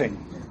 Nothing.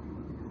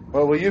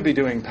 What will you be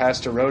doing,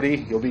 Pastor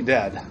Rhodey? You'll be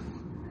dead.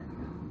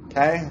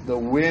 Okay? The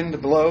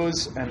wind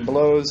blows and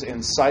blows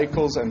in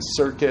cycles and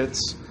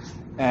circuits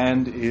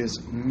and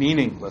is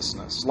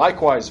meaninglessness.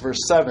 Likewise, verse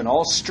 7,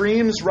 all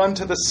streams run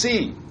to the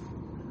sea.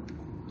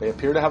 They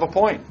appear to have a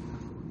point.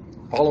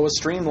 Follow a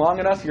stream long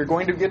enough, you're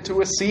going to get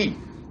to a sea.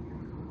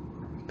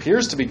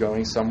 Appears to be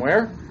going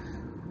somewhere.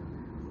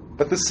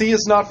 But the sea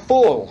is not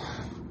full.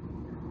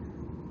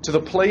 To the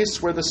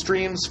place where the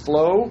streams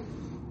flow,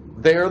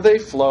 there they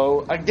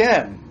flow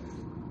again.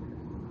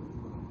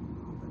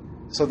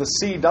 So the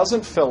sea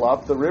doesn't fill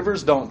up, the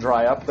rivers don't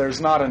dry up, there's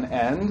not an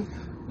end,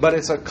 but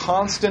it's a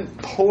constant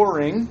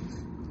pouring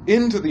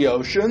into the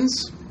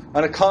oceans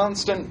and a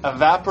constant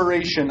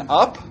evaporation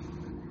up,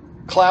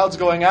 clouds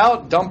going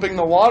out, dumping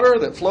the water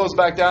that flows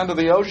back down to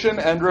the ocean,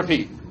 and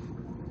repeat.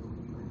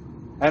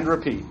 And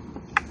repeat.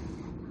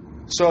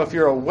 So if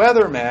you're a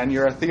weatherman,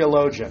 you're a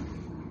theologian.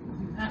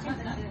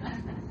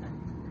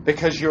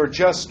 Because you're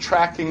just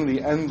tracking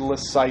the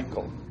endless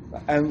cycle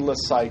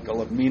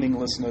of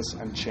meaninglessness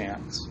and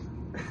chance.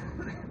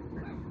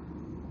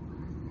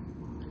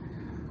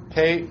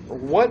 Okay,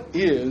 what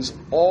is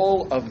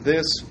all of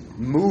this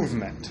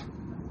movement?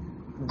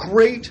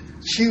 Great,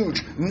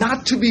 huge,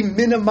 not to be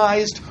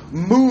minimized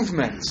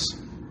movements.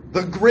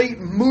 The great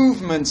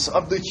movements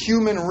of the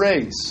human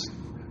race.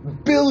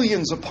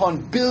 Billions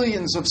upon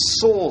billions of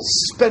souls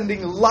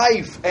spending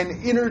life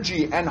and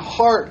energy and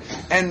heart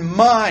and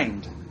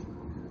mind.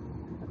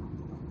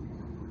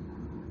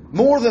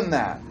 More than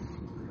that,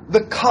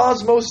 the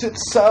cosmos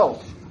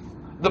itself,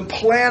 the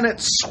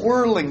planets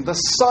swirling, the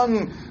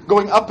sun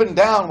going up and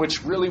down,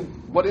 which really,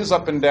 what is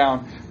up and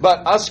down?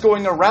 But us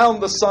going around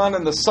the sun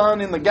and the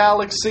sun in the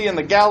galaxy, and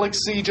the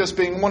galaxy just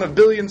being one of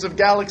billions of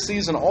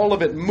galaxies and all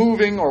of it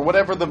moving, or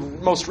whatever the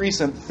most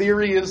recent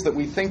theory is that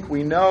we think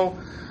we know.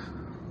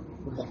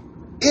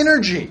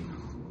 Energy.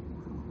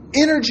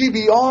 Energy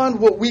beyond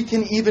what we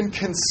can even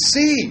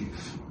conceive.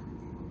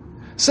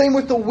 Same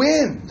with the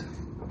wind.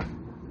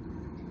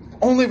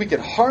 Only we could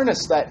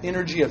harness that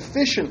energy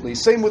efficiently.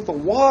 Same with the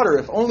water.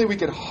 If only we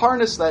could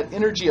harness that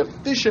energy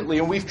efficiently.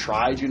 And we've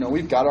tried,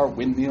 we've got our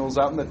windmills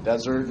out in the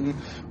desert and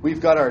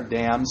we've got our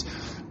dams.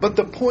 But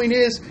the point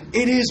is,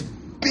 it is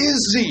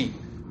busy.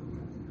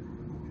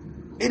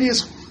 It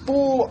is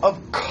full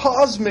of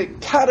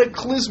cosmic,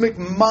 cataclysmic,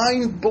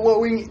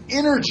 mind-blowing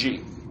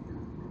energy.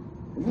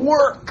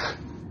 Work.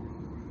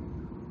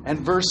 And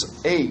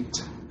verse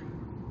 8,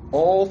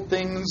 all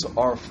things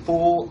are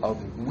full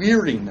of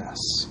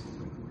weariness.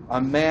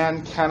 A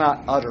man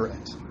cannot utter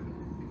it.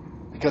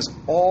 Because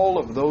all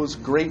of those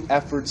great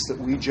efforts that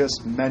we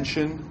just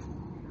mentioned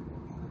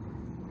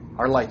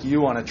are like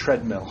you on a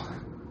treadmill,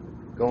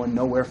 going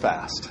nowhere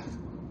fast.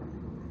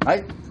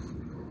 Right?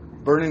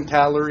 Burning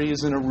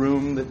calories in a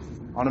room that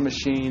on a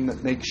machine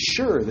that makes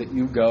sure that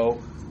you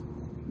go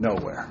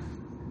nowhere.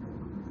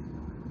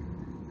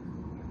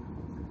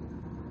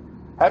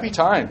 Happy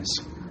times.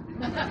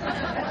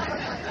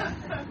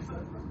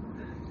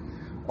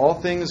 All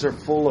things are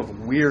full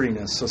of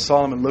weariness. So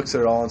Solomon looks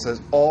at it all and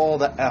says, all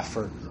the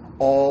effort,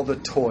 all the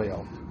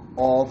toil,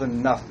 all the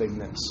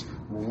nothingness,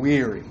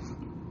 weary.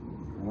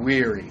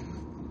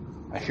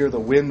 I hear the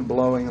wind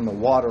blowing and the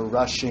water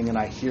rushing, and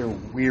I hear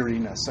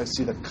weariness. I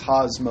see the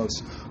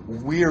cosmos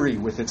weary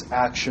with its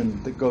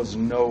action that goes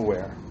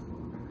nowhere.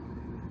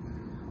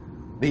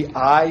 The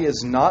eye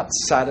is not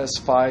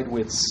satisfied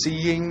with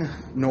seeing,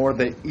 nor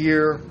the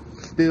ear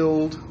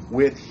filled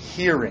with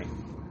hearing.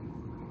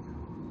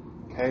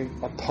 Okay?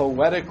 A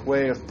poetic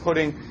way of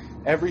putting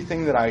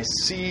everything that I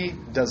see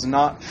does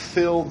not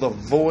fill the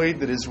void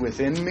that is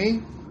within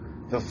me,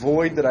 the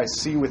void that I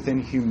see within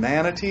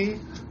humanity,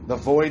 the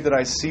void that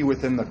I see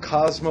within the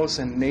cosmos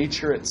and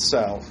nature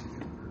itself.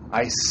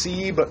 I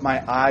see, but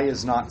my eye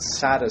is not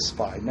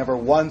satisfied. Never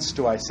once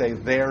do I say,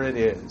 there it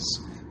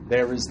is.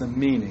 There is the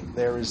meaning.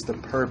 There is the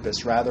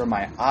purpose. Rather,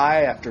 my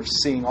eye, after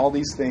seeing all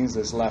these things,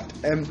 is left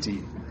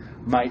empty.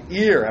 My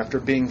ear, after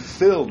being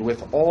filled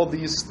with all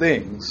these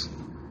things,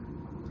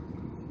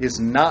 is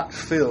not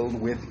filled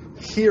with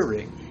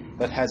hearing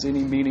that has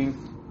any meaning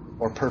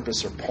or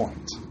purpose or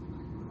point.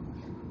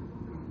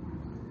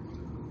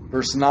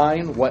 Verse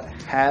 9, what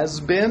has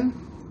been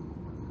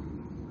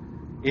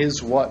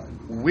is what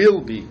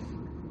will be.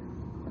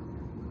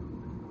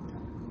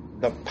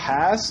 The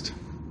past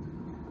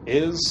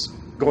is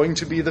going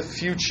to be the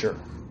future.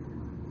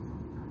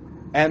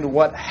 And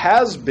what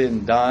has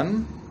been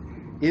done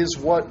is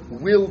what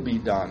will be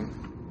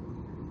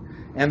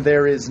done. And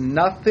there is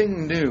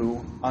nothing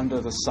new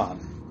under the sun.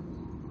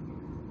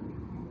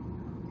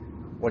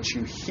 What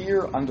you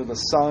hear under the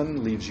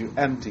sun leaves you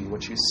empty.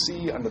 What you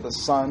see under the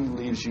sun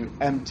leaves you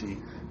empty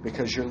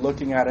because you're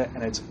looking at it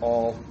and it's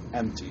all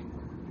empty.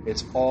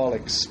 It's all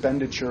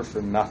expenditure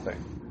for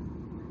nothing.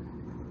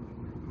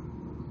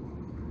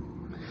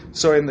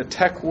 So in the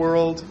tech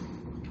world,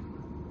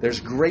 there's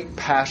great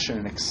passion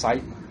and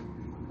excitement.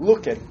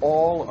 Look at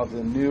all of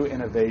the new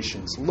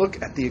innovations.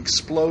 Look at the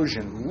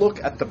explosion.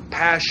 Look at the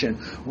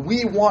passion.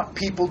 We want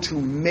people to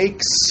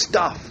make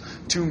stuff,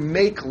 to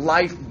make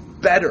life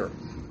better,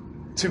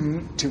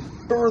 to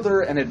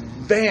further and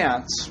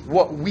advance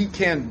what we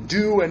can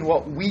do and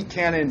what we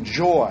can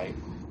enjoy.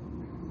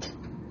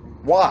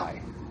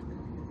 Why?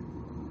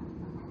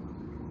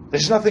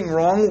 There's nothing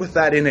wrong with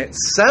that in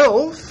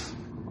itself.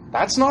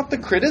 That's not the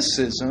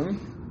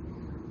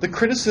criticism. The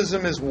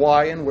criticism is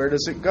why and where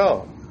does it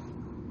go?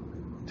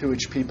 To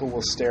which people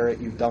will stare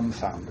at you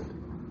dumbfounded.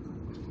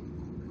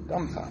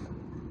 Dumbfounded.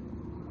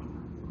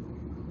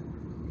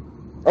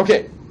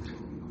 Okay,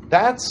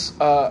 that's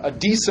a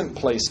decent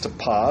place to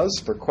pause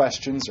for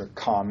questions or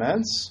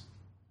comments.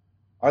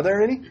 Are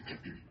there any?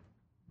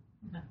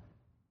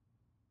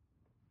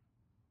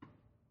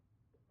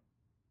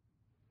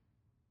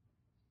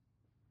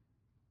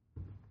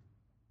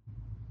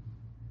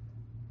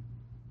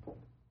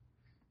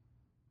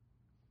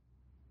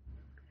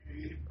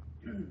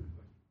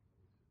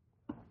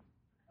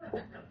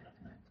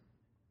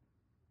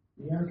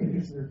 The air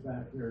conditioner's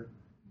back here.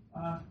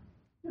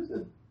 Just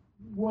a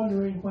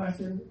wondering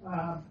question.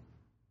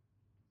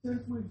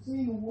 Since we've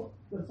seen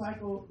the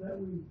cycle that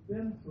we've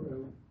been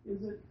through,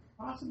 is it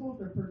possible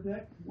to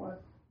predict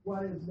what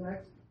is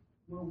next?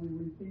 Will we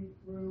repeat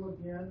through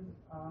again?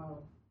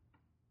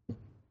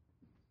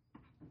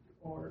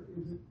 Or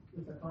is it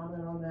just a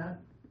comment on that?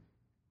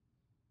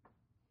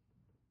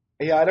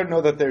 Yeah, I don't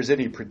know that there's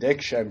any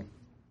prediction.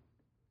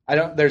 I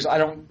don't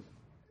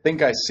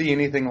think I see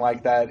anything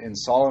like that in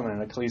Solomon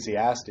and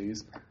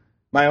Ecclesiastes.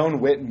 My own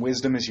wit and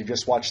wisdom is you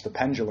just watch the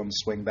pendulum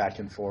swing back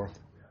and forth.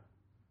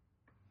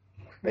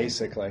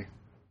 Basically.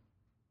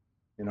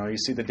 You know, you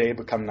see the day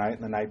become night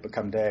and the night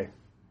become day.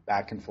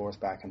 Back and forth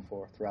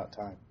throughout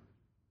time.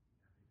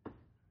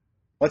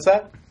 What's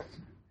that?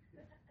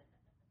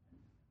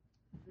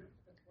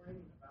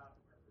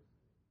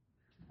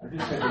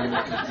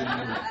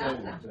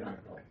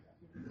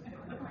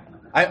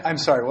 I'm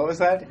sorry, what was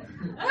that?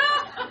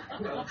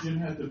 Well, Jim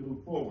had to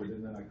move forward,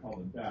 and then I called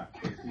him back.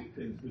 So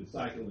things could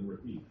cycle and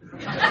repeat.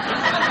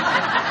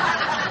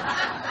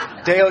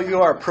 Dale,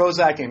 you are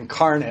Prozac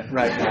incarnate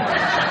right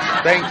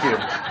now. Thank you.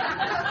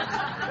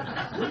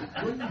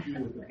 What do you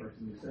do with the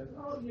person who says,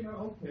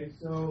 okay,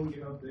 so,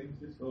 things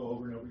just go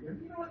over and over again.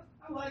 You know what?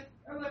 I like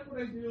what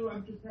I do.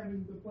 I'm just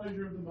having the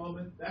pleasure of the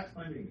moment. That's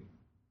my meaning.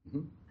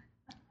 Mm-hmm.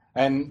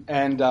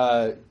 And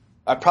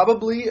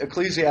Probably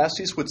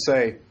Ecclesiastes would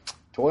say,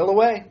 toil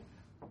away.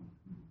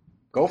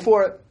 Go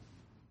for it.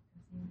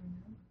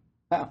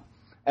 Yeah.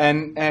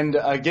 And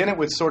again, it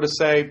would sort of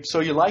say, so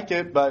you like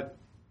it, but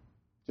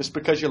just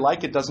because you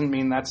like it doesn't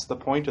mean that's the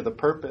point or the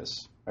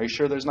purpose. Are you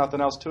sure there's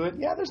nothing else to it?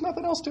 Yeah, there's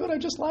nothing else to it. I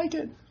just like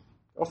it.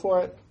 Go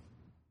for it.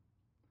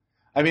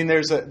 I mean,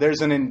 there's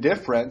an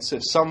indifference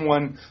if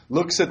someone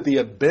looks at the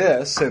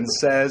abyss and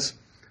says,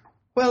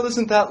 well,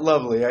 isn't that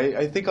lovely?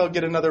 I think I'll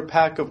get another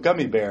pack of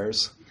gummy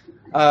bears.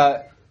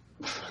 What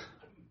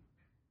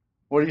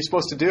are you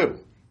supposed to do?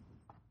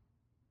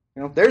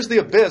 There's the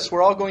abyss.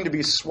 We're all going to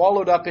be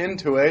swallowed up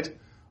into it.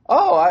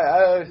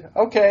 Oh,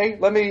 okay.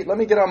 Let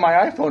me get on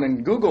my iPhone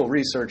and Google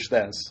research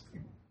this.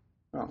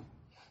 Oh.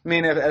 I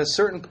mean, at a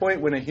certain point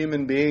when a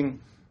human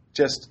being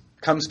just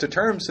comes to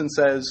terms and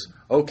says,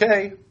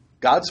 okay,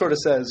 God sort of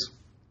says,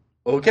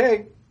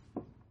 okay.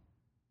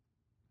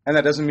 And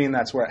that doesn't mean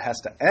that's where it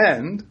has to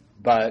end,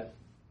 but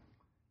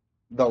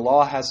the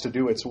law has to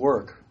do its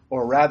work,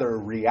 or rather,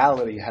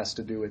 reality has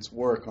to do its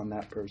work on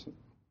that person.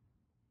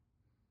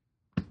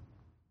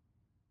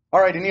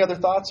 All right, any other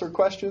thoughts or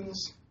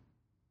questions?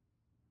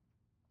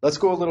 Let's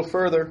go a little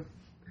further.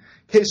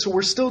 Okay, so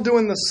we're still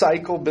doing the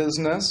cycle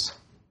business.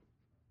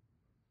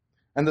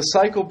 And the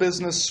cycle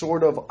business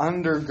sort of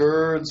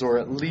undergirds or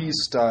at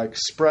least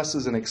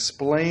expresses and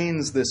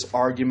explains this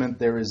argument,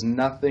 there is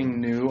nothing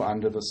new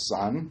under the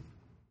sun.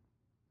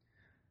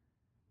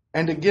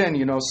 And again,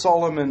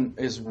 Solomon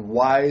is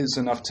wise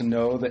enough to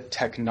know that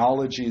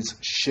technologies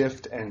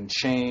shift and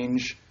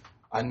change.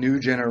 A new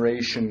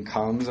generation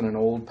comes and an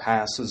old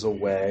passes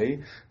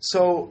away.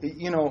 So,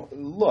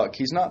 look,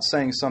 he's not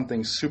saying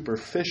something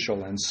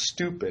superficial and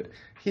stupid.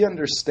 He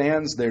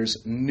understands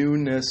there's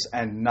newness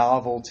and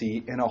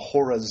novelty in a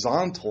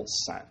horizontal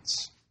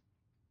sense.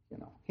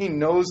 He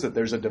knows that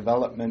there's a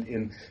development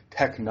in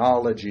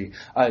technology,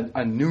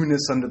 a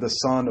newness under the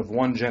sun of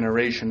one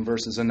generation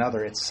versus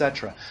another,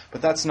 etc.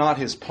 But that's not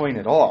his point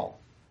at all.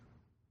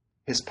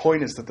 His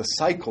point is that the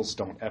cycles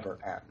don't ever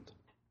end.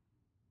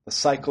 The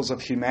cycles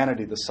of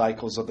humanity, the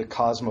cycles of the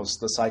cosmos,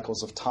 the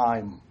cycles of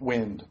time,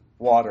 wind,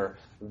 water,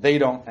 they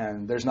don't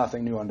end. There's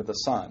nothing new under the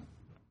sun.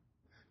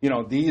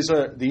 These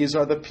are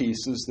the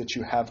pieces that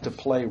you have to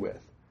play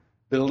with.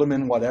 Build them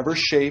in whatever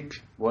shape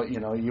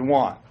you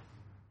want.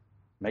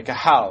 Make a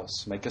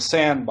house, make a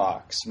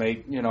sandbox,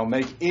 make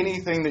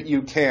anything that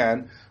you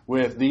can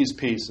with these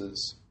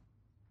pieces.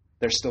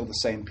 They're still the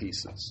same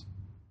pieces.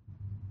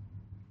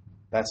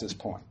 That's his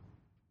point.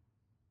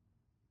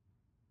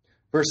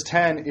 Verse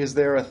 10, is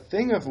there a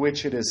thing of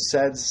which it is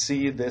said,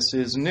 see, this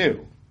is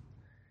new?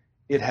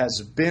 It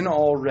has been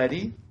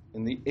already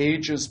in the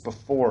ages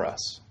before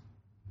us.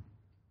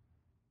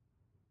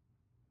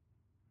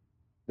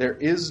 There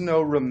is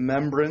no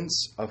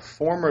remembrance of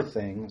former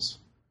things,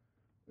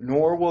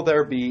 nor will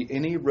there be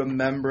any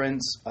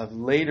remembrance of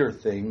later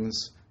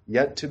things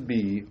yet to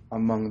be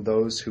among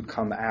those who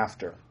come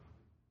after.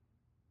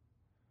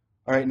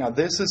 All right, now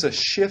this is a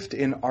shift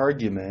in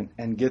argument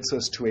and gets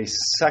us to a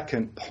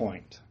second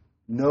point.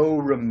 No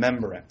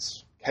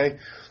remembrance. Okay?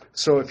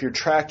 So if you're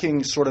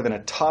tracking sort of in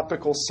a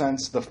topical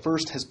sense, the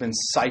first has been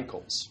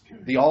cycles.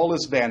 The all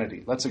is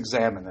vanity. Let's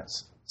examine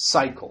this.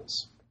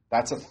 Cycles.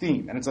 That's a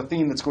theme, and it's a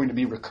theme that's going to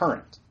be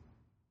recurrent.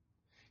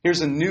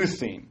 Here's a new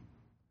theme.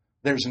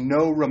 There's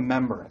no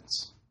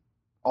remembrance.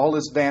 All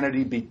is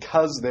vanity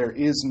because there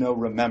is no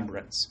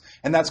remembrance.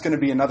 And that's going to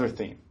be another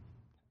theme.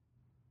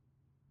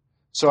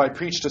 So I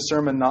preached a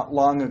sermon not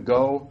long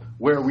ago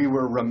where we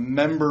were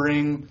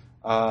remembering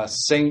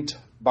Saint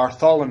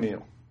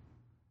Bartholomew.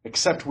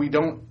 Except we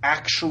don't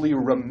actually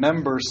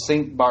remember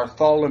Saint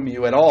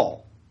Bartholomew at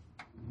all.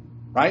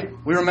 Right?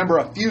 We remember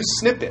a few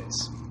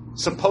snippets.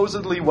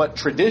 Supposedly what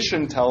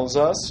tradition tells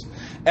us,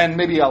 and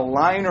maybe a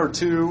line or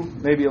two,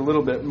 maybe a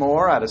little bit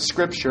more out of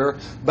Scripture,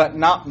 but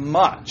not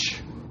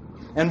much.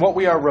 And what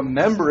we are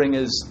remembering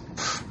is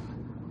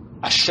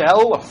a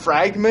shell, a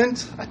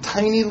fragment, a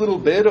tiny little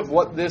bit of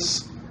what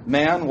this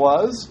man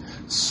was.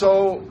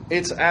 So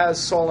it's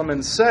as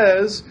Solomon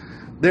says,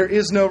 there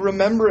is no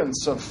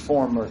remembrance of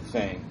former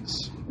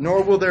things,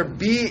 nor will there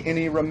be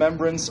any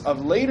remembrance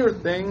of later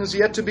things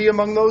yet to be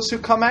among those who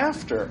come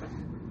after.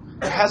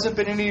 There hasn't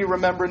been any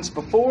remembrance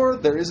before.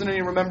 There isn't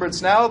any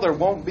remembrance now. There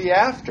won't be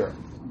after.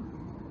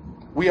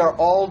 We are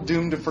all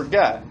doomed to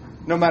forget.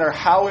 No matter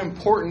how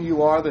important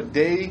you are, the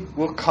day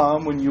will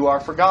come when you are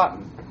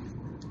forgotten.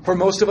 For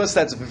most of us,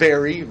 that's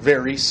very,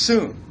 very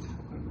soon.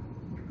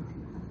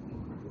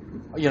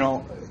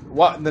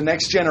 What the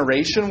next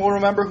generation will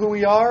remember who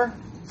we are.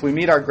 If we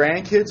meet our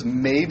grandkids,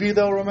 maybe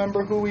they'll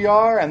remember who we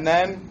are, and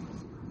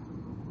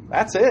then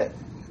that's it.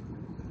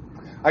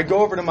 I go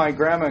over to my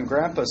grandma and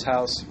grandpa's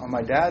house on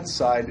my dad's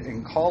side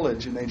in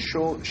college, and they'd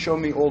show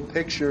me old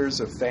pictures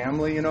of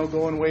family,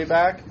 going way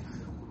back.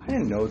 I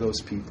didn't know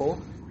those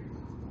people.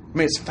 I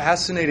mean, it's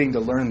fascinating to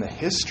learn the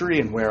history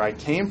and where I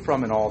came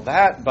from and all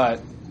that,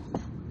 but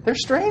they're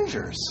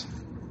strangers.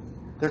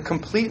 They're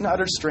complete and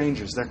utter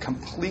strangers. They're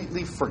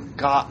completely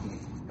forgotten.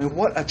 I mean,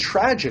 what a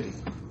tragedy.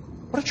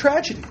 What a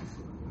tragedy.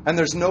 And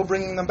there's no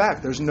bringing them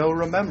back. There's no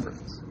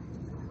remembrance.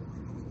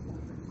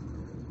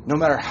 No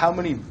matter how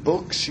many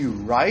books you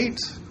write,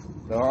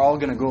 they're all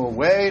going to go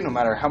away. No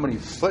matter how many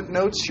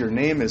footnotes your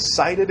name is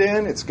cited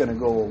in, it's going to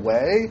go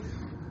away.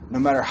 No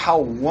matter how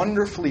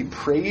wonderfully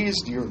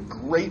praised your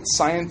great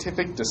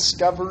scientific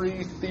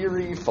discovery,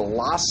 theory,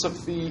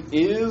 philosophy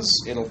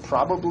is, it'll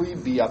probably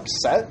be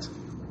upset,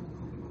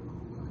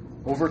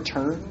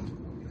 overturned.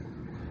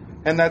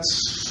 And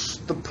that's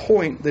the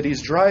point that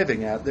he's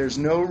driving at. There's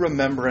no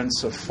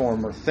remembrance of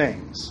former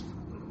things.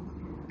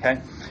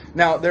 Okay?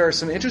 Now, there are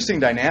some interesting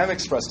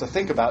dynamics for us to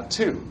think about,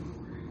 too.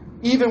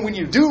 Even when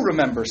you do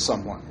remember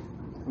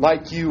someone,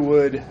 like you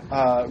would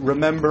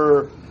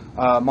remember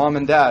mom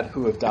and dad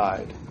who have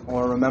died,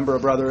 or remember a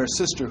brother or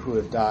sister who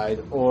have died,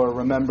 or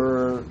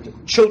remember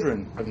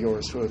children of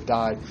yours who have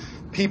died,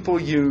 people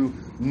you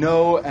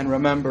know and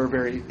remember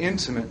very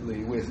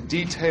intimately with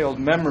detailed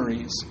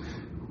memories,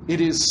 it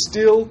is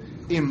still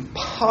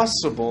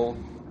impossible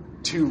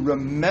to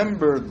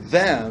remember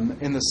them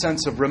in the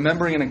sense of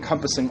remembering and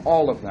encompassing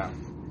all of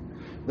them.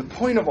 The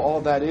point of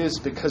all that is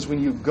because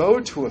when you go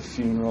to a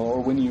funeral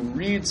or when you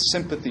read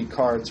sympathy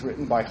cards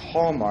written by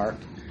Hallmark,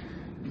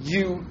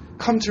 you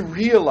come to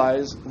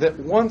realize that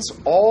once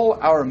all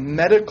our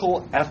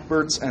medical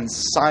efforts and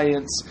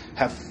science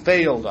have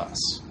failed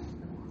us,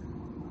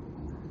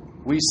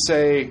 we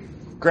say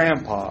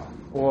grandpa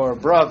or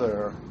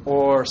brother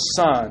or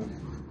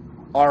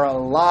son are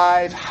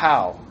alive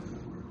how?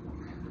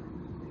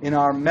 In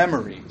our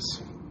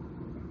memories.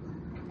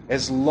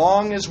 As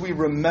long as we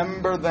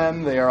remember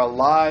them, they are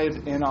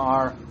alive in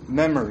our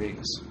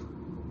memories.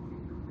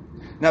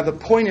 Now the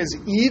point is,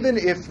 even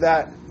if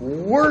that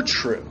were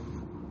true,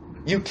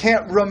 you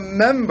can't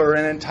remember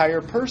an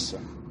entire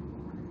person.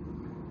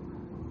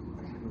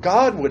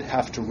 God would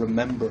have to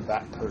remember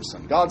that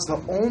person. God's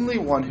the only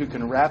one who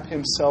can wrap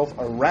himself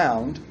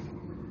around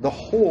the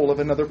whole of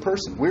another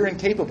person. We're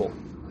incapable,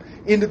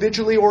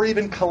 individually or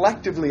even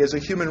collectively as a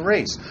human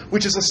race,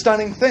 which is a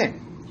stunning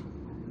thing.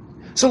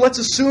 So let's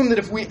assume that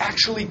if we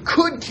actually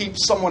could keep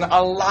someone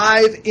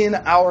alive in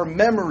our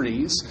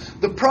memories,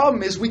 the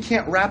problem is we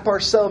can't wrap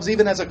ourselves,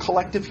 even as a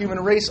collective human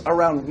race,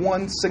 around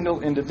one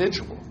single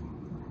individual.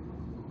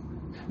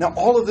 Now,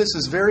 all of this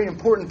is very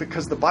important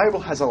because the Bible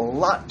has a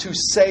lot to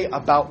say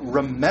about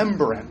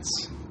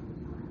remembrance,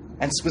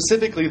 and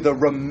specifically the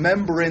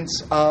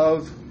remembrance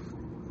of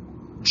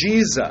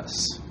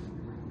Jesus.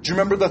 Do you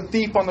remember the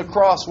thief on the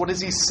cross? What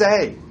does he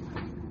say?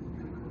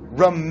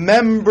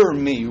 Remember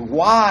me.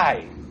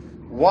 Why?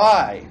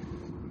 Why?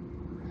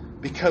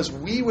 Because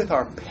we, with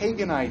our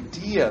pagan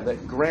idea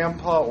that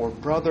grandpa or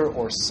brother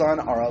or son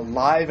are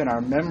alive in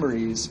our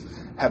memories,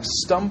 have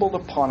stumbled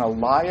upon a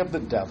lie of the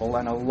devil,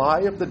 and a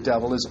lie of the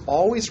devil is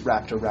always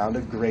wrapped around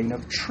a grain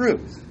of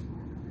truth.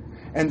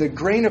 And the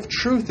grain of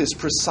truth is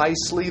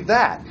precisely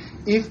that.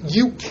 If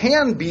you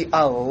can be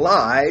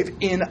alive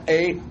in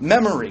a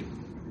memory.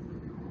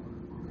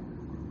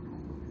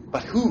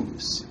 But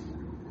whose?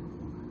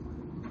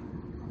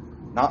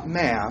 Not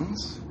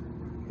man's,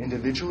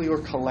 individually or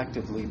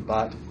collectively,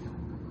 but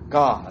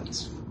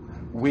God's.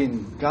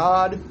 When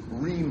God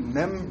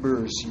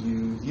remembers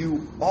you,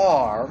 you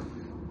are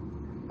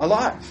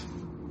alive.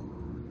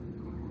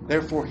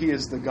 Therefore, he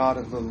is the God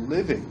of the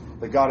living,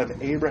 the God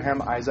of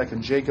Abraham, Isaac,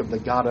 and Jacob, the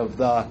God of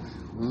the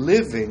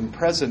living,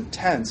 present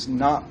tense,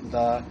 not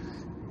the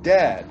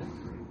dead.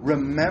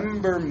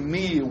 Remember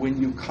me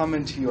when you come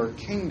into your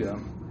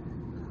kingdom.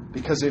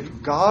 Because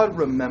if God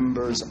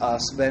remembers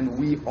us, then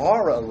we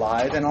are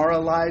alive and are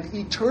alive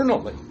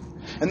eternally.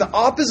 And the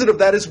opposite of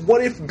that is,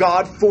 what if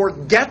God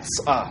forgets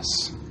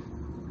us?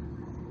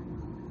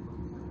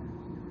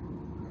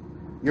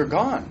 You're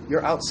gone.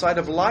 You're outside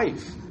of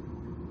life.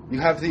 You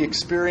have the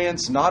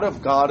experience not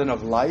of God and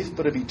of life,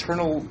 but of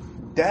eternal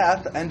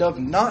death and of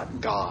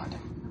not God.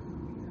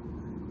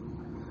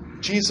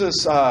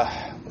 Jesus,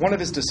 one of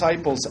his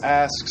disciples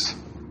asks,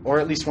 or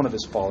at least one of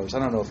his followers, I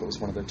don't know if it was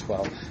one of the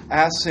 12,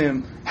 asks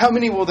him, how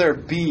many will there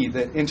be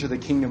that enter the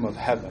kingdom of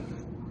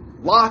heaven?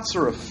 Lots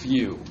or a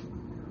few?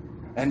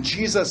 And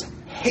Jesus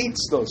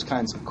hates those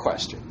kinds of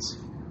questions.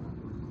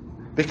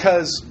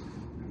 Because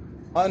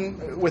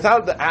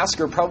without the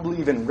asker probably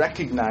even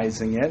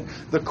recognizing it,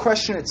 the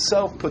question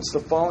itself puts the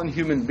fallen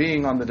human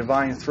being on the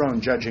divine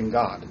throne judging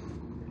God.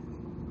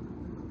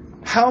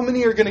 How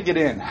many are going to get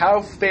in?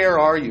 How fair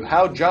are you?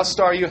 How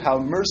just are you? How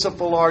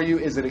merciful are you?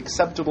 Is it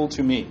acceptable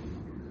to me?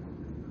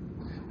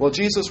 Well,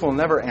 Jesus will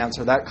never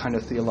answer that kind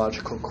of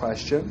theological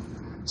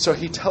question. So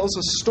he tells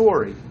a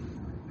story.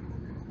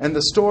 And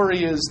the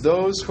story is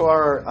those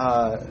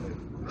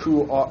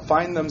who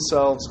find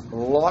themselves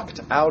locked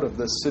out of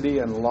the city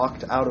and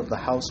locked out of the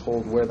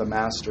household where the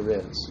master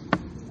is.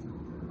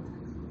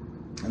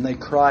 And they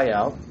cry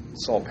out.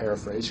 It's all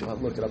paraphrased. You'll have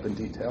to look it up in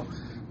detail.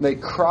 They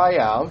cry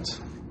out,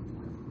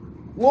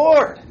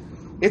 Lord,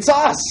 it's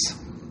us.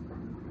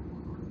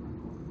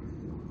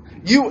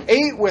 You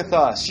ate with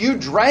us. You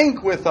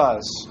drank with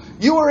us.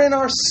 You are in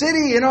our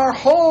city, in our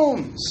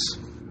homes.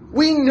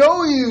 We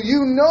know you.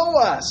 You know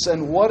us.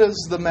 And what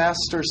does the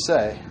master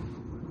say?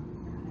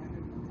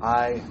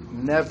 I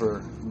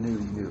never knew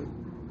you.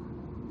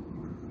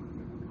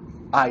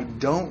 I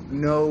don't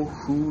know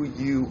who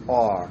you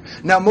are.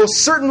 Now, most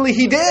certainly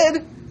he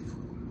did,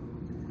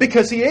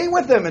 because he ate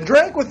with them and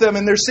drank with them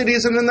in their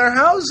cities and in their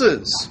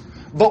houses.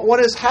 But what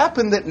has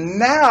happened that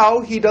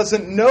now he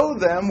doesn't know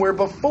them where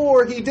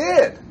before he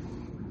did?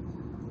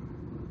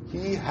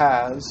 He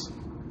has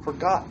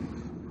forgotten.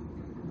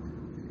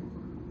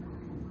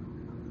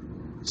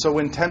 So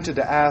when tempted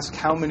to ask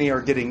how many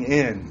are getting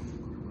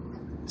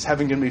in, is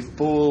heaven going to be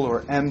full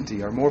or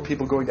empty? Are more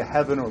people going to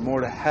heaven or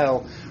more to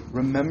hell?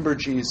 Remember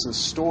Jesus'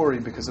 story,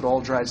 because it all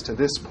drives to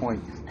this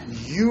point.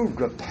 You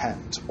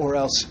repent, or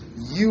else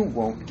you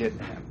won't get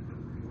in.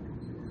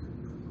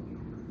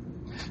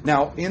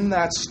 Now, in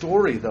that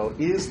story, though,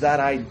 is that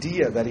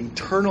idea that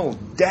eternal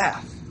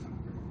death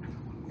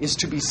is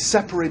to be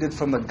separated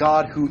from the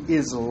God who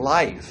is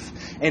life.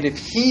 And if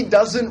he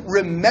doesn't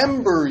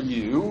remember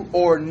you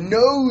or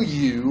know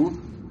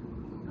you,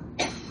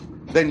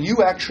 then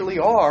you actually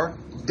are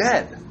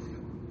dead.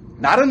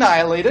 Not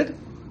annihilated.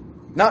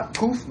 Not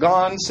poof,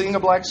 gone, seeing a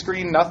black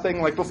screen,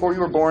 nothing like before you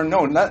were born.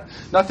 No,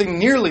 nothing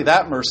nearly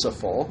that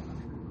merciful.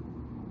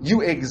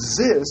 You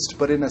exist,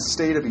 but in a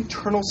state of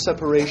eternal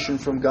separation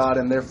from God,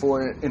 and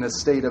therefore in a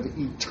state of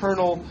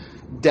eternal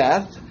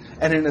death,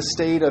 and in a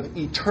state of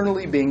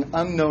eternally being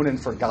unknown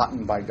and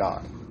forgotten by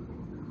God.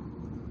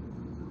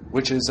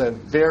 Which is a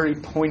very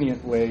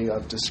poignant way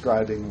of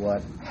describing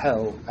what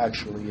hell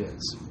actually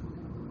is.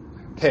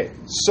 Okay,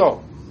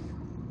 so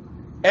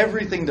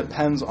everything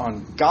depends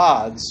on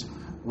God's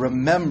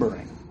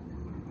remembering.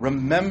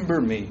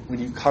 Remember me when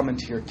you come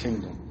into your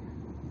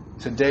kingdom.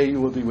 Today you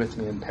will be with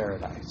me in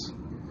paradise.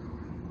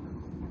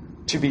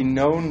 To be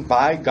known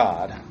by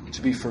God,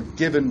 to be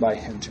forgiven by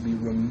him, to be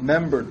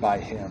remembered by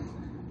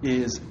him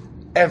is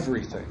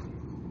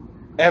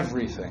everything.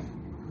 Everything.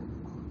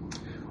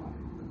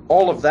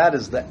 All of that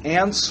is the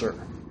answer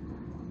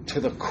to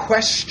the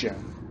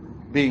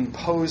question being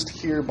posed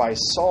here by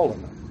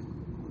Solomon.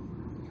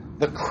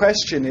 The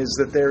question is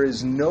that there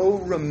is no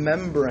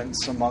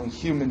remembrance among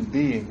human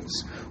beings.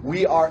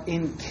 We are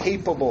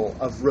incapable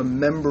of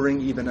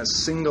remembering even a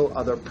single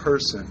other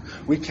person.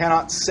 We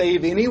cannot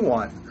save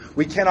anyone.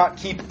 We cannot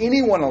keep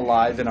anyone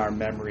alive in our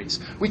memories.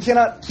 We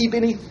cannot keep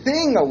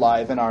anything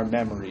alive in our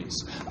memories.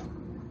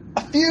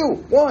 A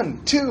few,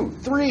 1, 2,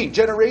 3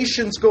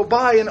 generations go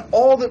by and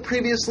all that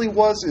previously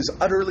was is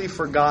utterly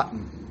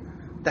forgotten.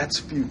 That's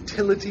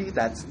futility,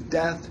 that's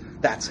death,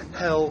 that's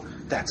hell,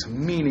 that's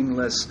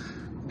meaningless.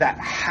 There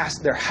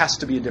has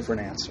to be a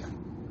different answer.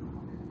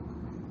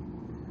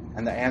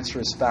 And the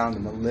answer is found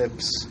in the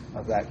lips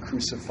of that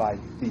crucified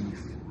thief.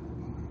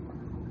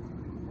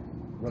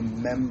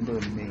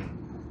 Remember me.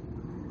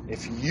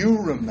 If you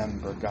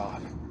remember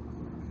God,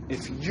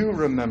 if you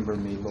remember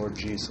me, Lord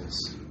Jesus,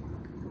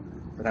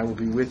 then I will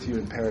be with you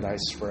in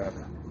paradise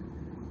forever.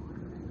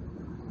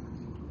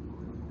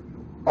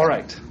 All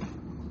right.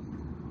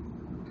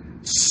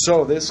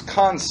 So this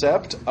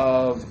concept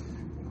of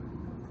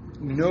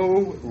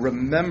no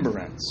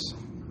remembrance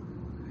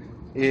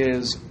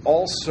is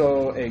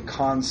also a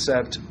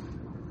concept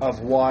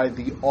of why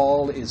the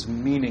all is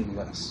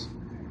meaningless.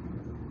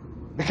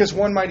 Because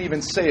one might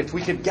even say, if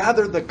we could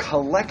gather the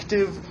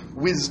collective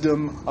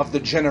wisdom of the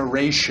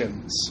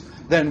generations,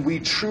 then we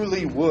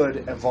truly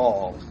would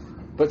evolve.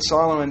 But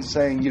Solomon's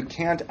saying you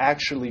can't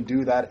actually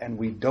do that, and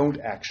we don't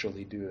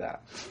actually do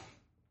that.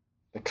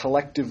 The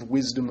collective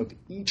wisdom of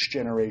each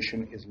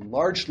generation is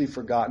largely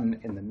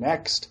forgotten in the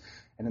next,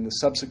 and in the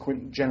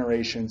subsequent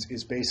generations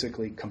is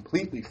basically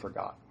completely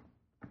forgotten.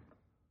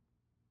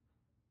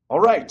 All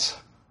right.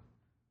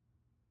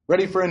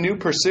 Ready for a new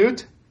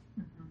pursuit?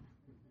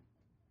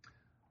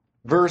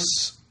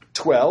 Verse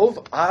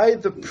 12, I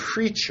the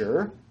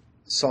preacher,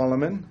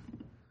 Solomon,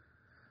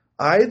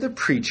 I the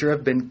preacher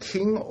have been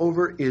king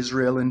over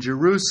Israel and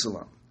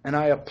Jerusalem, and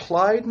I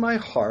applied my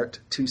heart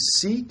to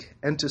seek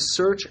and to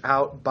search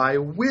out by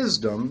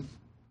wisdom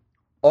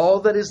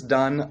all that is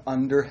done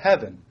under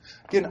heaven.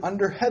 Again,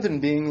 under heaven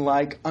being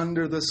like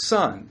under the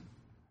sun.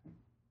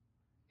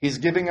 He's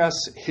giving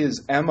us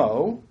his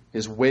MO,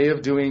 his way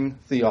of doing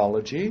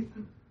theology,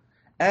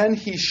 and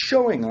he's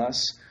showing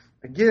us,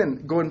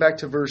 again, going back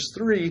to verse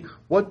 3,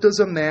 what does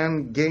a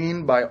man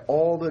gain by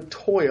all the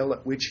toil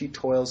at which he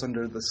toils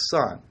under the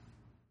sun?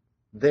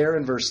 There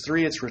in verse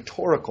 3, it's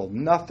rhetorical,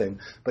 nothing.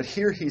 But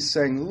here he's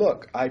saying,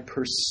 look, I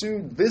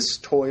pursued this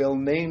toil,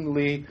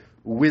 namely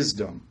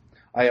wisdom.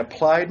 I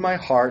applied my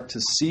heart to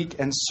seek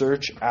and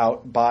search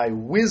out by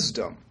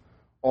wisdom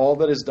all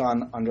that is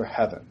done under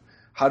heaven.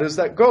 How does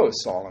that go,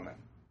 Solomon?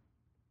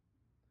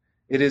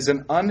 It is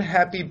an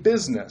unhappy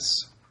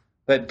business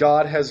that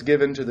God has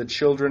given to the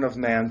children of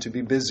man to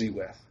be busy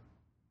with.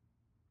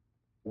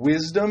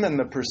 Wisdom and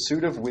the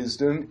pursuit of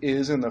wisdom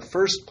is, in the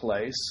first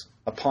place,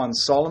 upon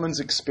Solomon's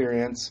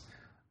experience,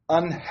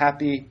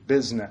 unhappy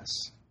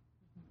business.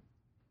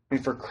 I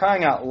mean, for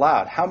crying out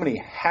loud, how many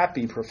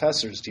happy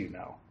professors do you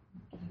know?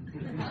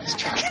 Just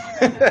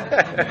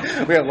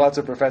joking. We have lots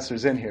of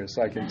professors in here,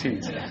 so I can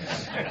tease.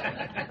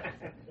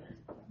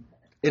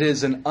 It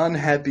is an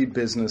unhappy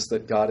business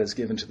that God has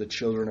given to the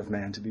children of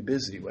man to be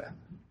busy with.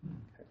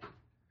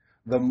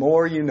 The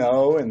more you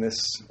know, in this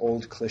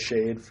old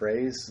cliched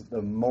phrase,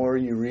 the more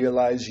you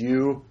realize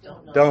you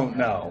don't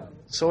know.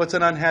 So it's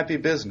an unhappy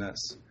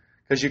business.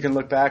 Because you can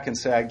look back and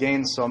say, I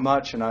gained so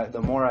much, and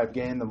the more I've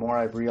gained, the more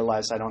I've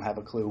realized I don't have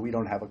a clue. We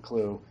don't have a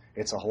clue.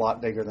 It's a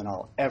lot bigger than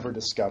I'll ever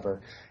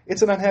discover.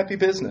 It's an unhappy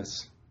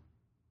business.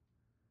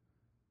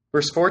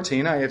 Verse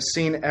 14, I have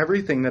seen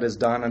everything that is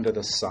done under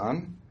the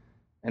sun,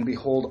 and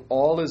behold,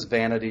 all is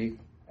vanity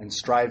and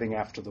striving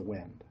after the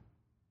wind.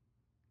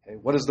 Okay,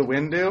 what does the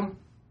wind do?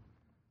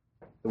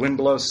 The wind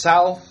blows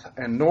south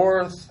and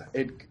north.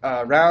 It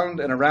round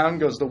and around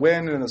goes the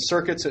wind, and in the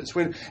circuits it's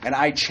wind. And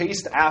I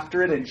chased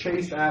after it and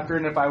chased after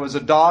it. And if I was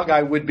a dog,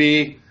 I would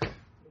be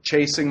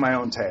chasing my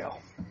own tail.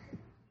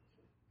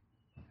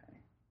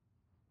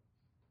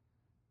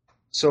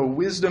 So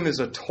wisdom is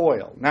a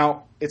toil.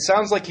 Now, it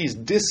sounds like he's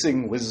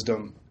dissing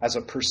wisdom as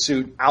a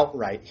pursuit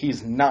outright.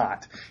 He's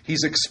not.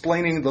 He's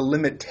explaining the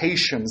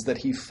limitations that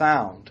he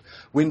found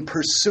when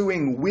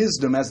pursuing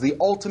wisdom as the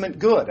ultimate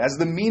good, as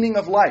the meaning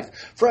of life.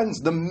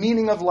 Friends, the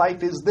meaning of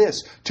life is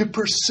this: to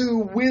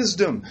pursue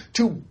wisdom,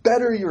 to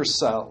better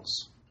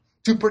yourselves,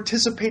 to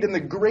participate in the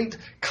great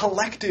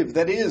collective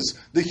that is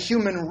the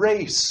human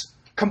race,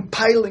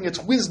 compiling its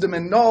wisdom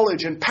and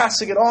knowledge and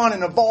passing it on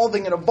and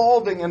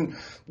evolving and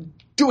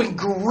doing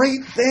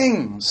great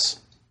things.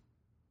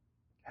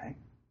 Okay?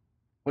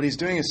 What he's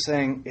doing is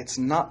saying it's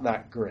not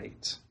that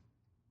great.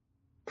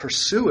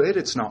 Pursue it,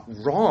 it's not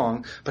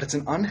wrong, but it's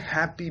an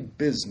unhappy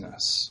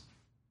business.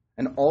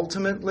 And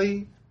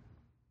ultimately,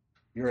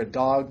 you're a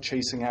dog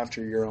chasing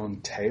after your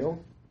own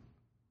tail.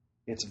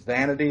 It's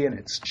vanity and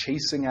it's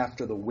chasing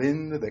after the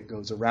wind that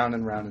goes around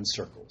and round in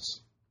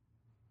circles.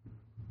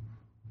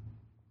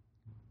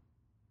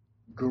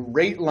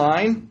 Great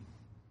line.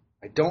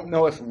 I don't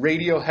know if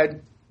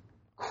Radiohead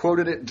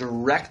quoted it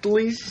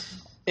directly,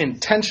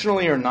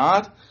 intentionally or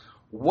not.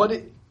 What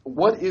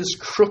is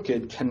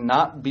crooked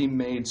cannot be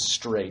made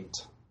straight.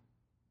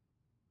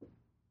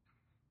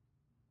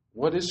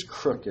 What is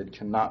crooked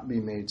cannot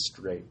be made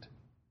straight.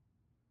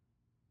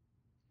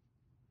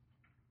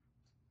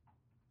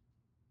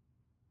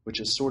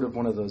 Which is sort of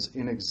one of those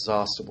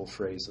inexhaustible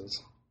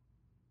phrases.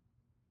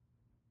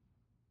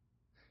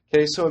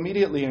 Okay, so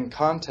immediately in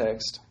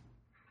context,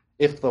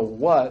 if the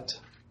what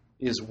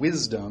is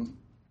wisdom,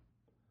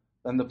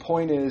 then the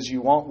point is you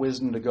want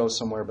wisdom to go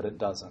somewhere, but it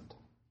doesn't.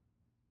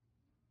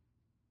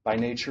 By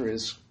nature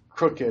is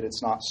crooked,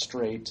 it's not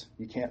straight.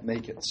 You can't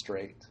make it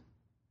straight.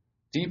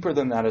 Deeper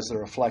than that is the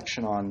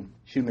reflection on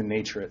human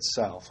nature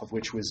itself, of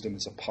which wisdom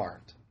is a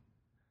part.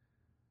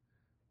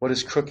 What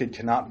is crooked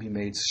cannot be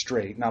made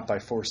straight, not by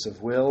force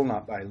of will,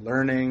 not by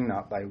learning,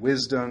 not by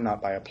wisdom,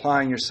 not by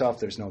applying yourself.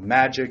 There's no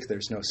magic,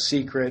 there's no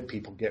secret.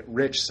 People get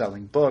rich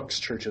selling books.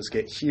 Churches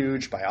get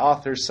huge by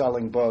authors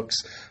selling books.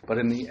 But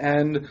in the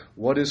end,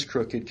 what is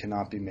crooked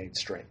cannot be made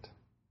straight.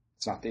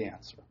 It's not the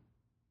answer.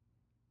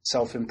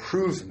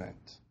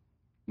 Self-improvement,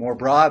 more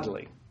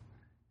broadly,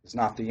 is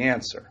not the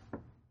answer.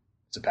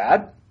 Is it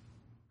bad?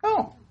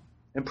 No.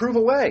 Improve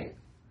away.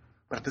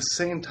 But at the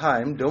same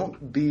time,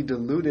 don't be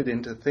deluded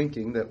into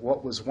thinking that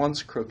what was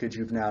once crooked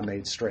you've now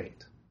made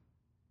straight.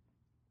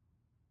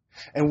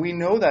 And we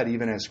know that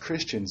even as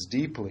Christians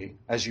deeply,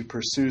 as you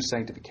pursue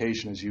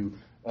sanctification, as you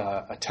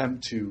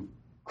attempt to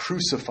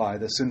crucify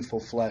the sinful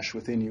flesh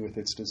within you with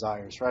its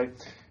desires, right?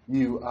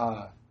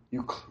 The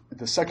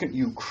second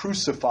you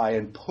crucify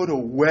and put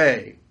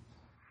away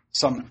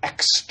some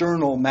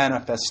external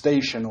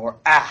manifestation or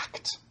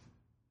act,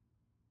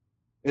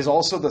 is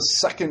also the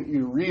second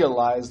you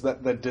realize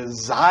that the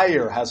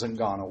desire hasn't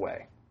gone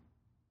away.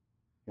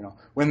 You know,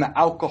 when the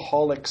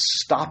alcoholic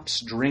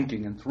stops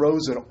drinking and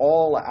throws it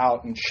all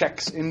out and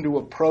checks into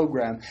a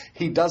program,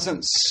 he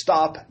doesn't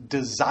stop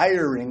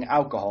desiring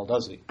alcohol,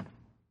 does he?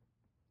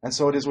 And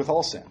so it is with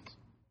all sins.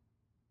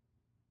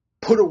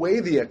 Put away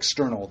the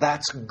external.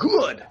 That's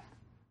good.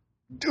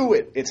 Do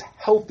it. It's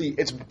healthy.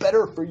 It's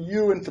better for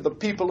you and for the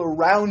people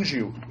around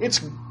you.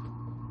 It's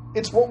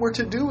what we're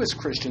to do as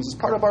Christians.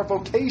 It's part of our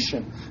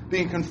vocation,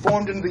 being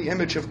conformed into the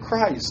image of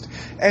Christ.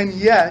 And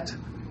yet,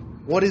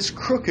 what is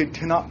crooked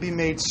cannot be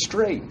made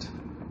straight.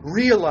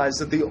 Realize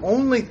that the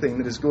only thing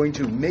that is going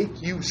to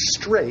make you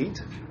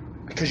straight,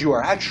 because you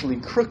are actually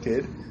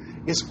crooked,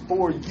 is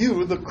for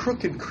you, the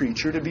crooked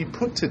creature, to be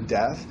put to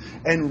death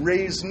and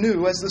raised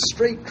new as the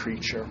straight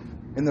creature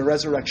in the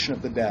resurrection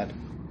of the dead.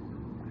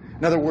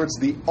 In other words,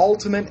 the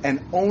ultimate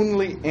and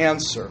only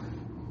answer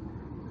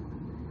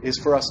is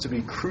for us to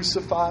be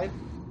crucified,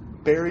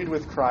 buried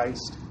with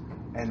Christ,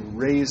 and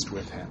raised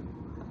with Him.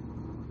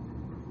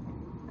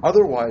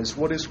 Otherwise,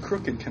 what is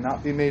crooked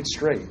cannot be made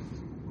straight.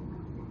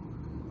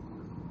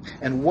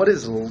 And what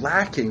is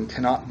lacking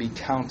cannot be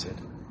counted.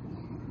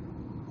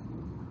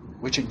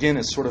 Which again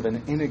is sort of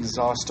an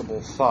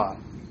inexhaustible thought.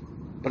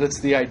 But it's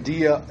the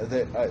idea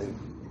that,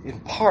 in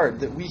part,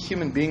 that we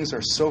human beings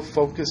are so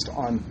focused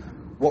on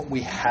what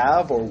we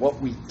have or what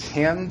we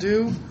can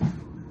do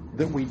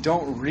that we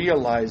don't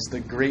realize the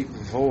great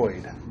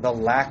void, the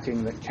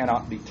lacking that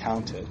cannot be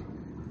counted.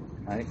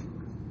 Right?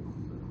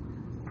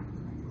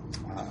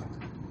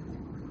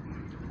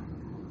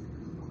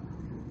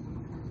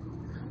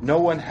 No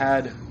one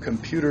had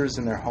computers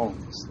in their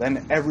homes.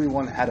 Then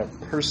everyone had a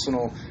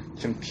personal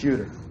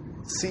computer.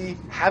 See,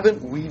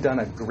 haven't we done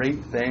a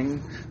great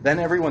thing? Then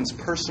everyone's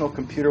personal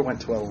computer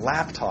went to a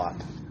laptop.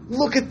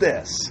 Look at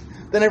this.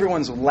 Then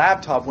everyone's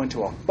laptop went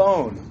to a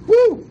phone.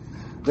 Woo!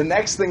 The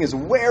next thing is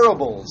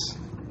wearables.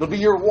 It'll be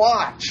your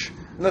watch.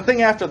 And the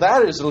thing after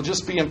that is it'll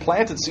just be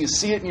implanted so you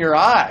see it in your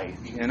eye,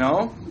 you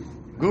know?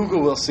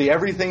 Google will see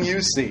everything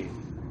you see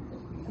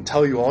and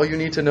tell you all you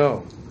need to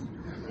know.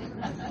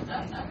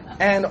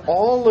 And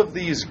all of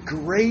these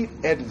great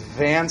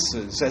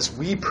advances as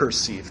we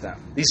perceive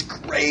them, these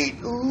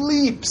great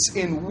leaps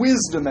in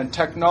wisdom and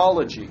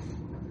technology,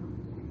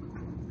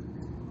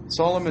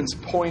 Solomon's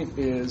point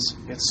is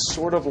it's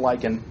sort of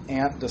like an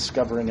ant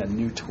discovering a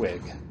new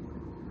twig.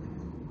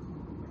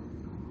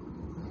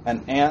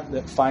 An ant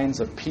that finds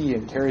a pea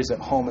and carries it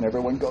home and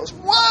everyone goes,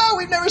 "Whoa,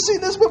 we've never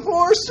seen this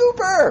before,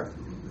 super!"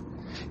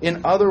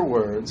 In other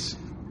words,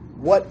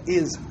 what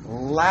is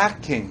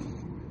lacking,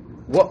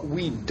 what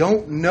we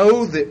don't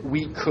know that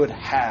we could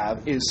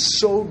have, is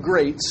so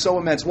great, so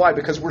immense. Why?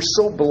 Because we're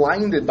so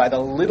blinded by the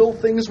little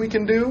things we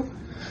can do,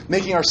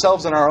 making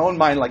ourselves in our own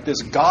mind like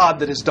this God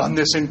that has done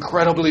this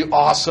incredibly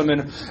awesome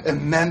and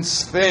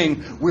immense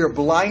thing. We're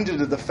blinded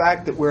to the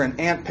fact that we're an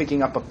ant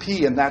picking up a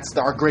pea, and that's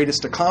our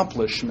greatest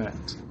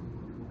accomplishment.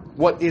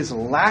 What is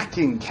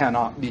lacking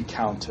cannot be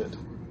counted.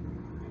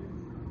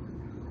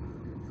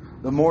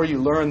 The more you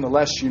learn, the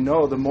less you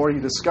know. The more you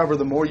discover,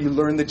 the more you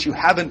learn that you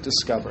haven't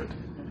discovered.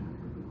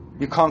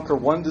 You conquer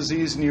one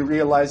disease and you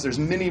realize there's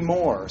many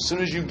more. As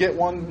soon as you get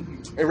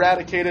one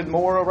eradicated,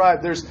 more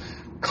arrive. There's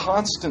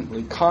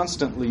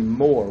constantly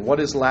more. What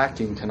is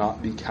lacking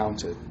cannot be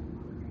counted.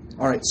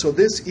 All right, so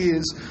this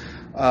is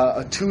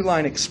a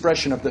two-line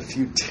expression of the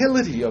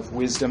futility of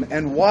wisdom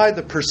and why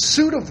the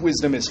pursuit of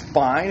wisdom is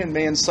fine and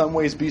may in some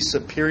ways be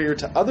superior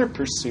to other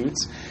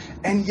pursuits,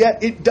 and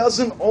yet it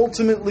doesn't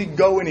ultimately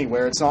go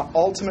anywhere. It's not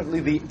ultimately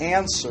the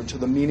answer to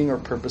the meaning or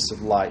purpose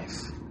of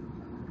life.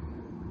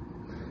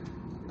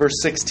 Verse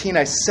 16,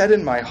 I said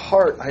in my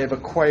heart, I have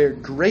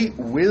acquired great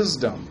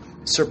wisdom,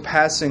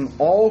 surpassing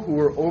all who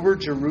were over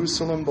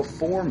Jerusalem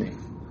before me.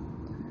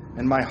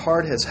 And my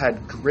heart has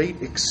had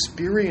great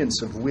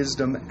experience of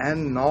wisdom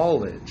and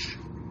knowledge.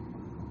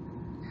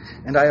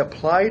 And I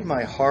applied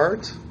my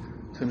heart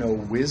to know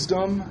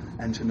wisdom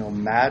and to know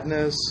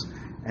madness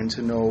and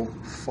to know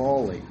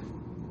folly.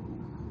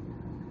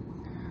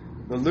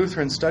 The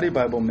Lutheran Study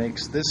Bible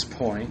makes this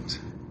point,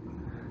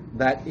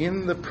 that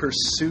in the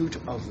pursuit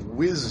of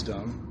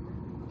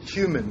wisdom,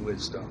 human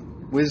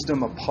wisdom,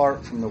 wisdom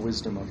apart from the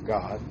wisdom of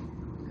God,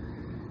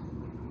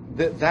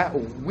 that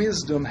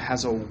wisdom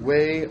has a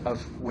way of,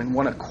 when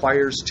one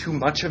acquires too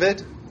much of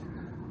it,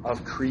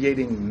 of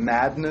creating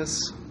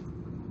madness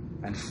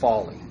and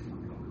folly.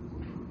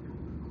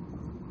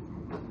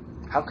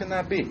 How can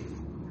that be?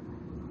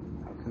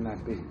 How can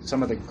that be?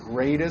 Some of the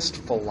greatest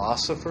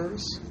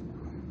philosophers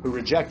who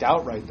reject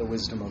outright the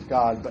wisdom of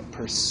God, but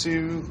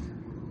pursue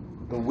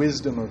the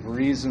wisdom of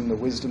reason, the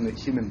wisdom that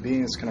human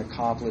beings can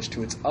accomplish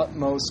to its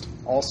utmost,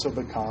 also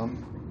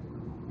become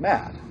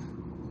mad.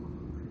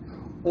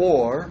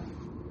 Or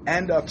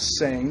end up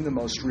saying the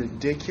most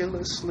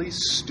ridiculously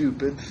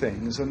stupid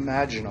things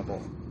imaginable.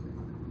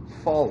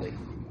 Folly.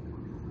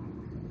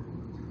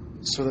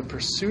 So the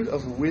pursuit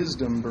of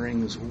wisdom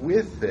brings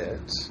with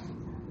it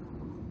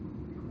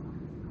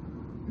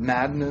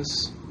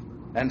madness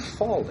and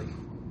folly,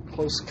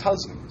 close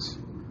cousins.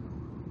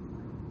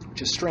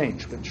 Which is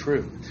strange, but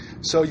true.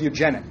 So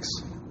eugenics,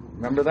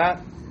 remember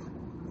that?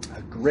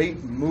 A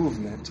great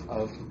movement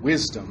of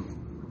wisdom.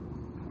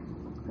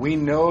 We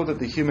know that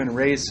the human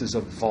race is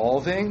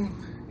evolving.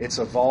 It's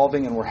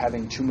evolving and we're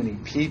having too many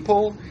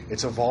people.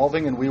 It's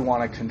evolving and we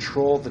want to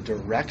control the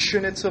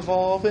direction it's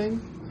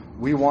evolving.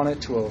 We want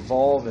it to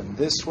evolve in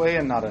this way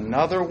and not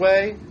another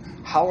way.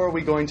 How are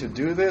we going to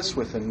do this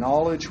with the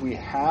knowledge we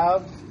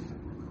have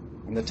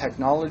and the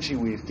technology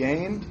we've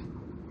gained?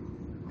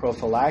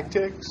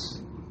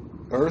 Prophylactics,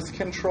 birth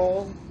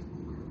control,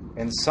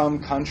 in some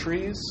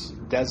countries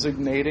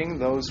designating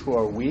those who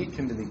are weak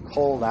and to be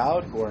culled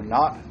out, who are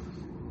not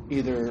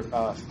either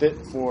fit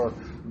for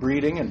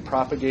breeding and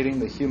propagating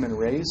the human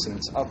race in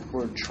its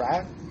upward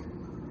track,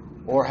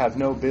 or have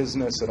no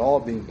business at all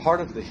being part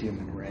of the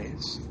human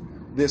race.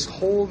 This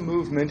whole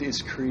movement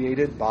is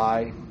created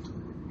by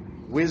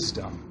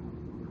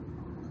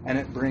wisdom, and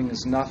it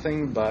brings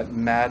nothing but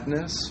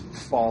madness,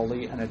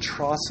 folly, and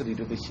atrocity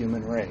to the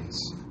human race.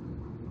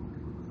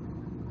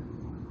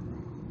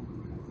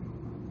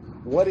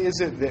 What is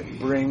it that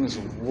brings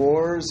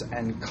wars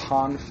and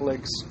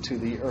conflicts to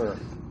the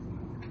earth?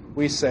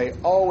 We say,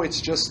 oh,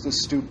 it's just the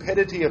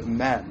stupidity of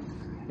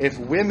men. If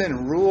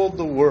women ruled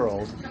the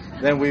world,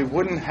 then we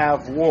wouldn't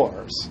have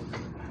wars.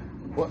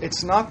 Well,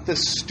 it's not the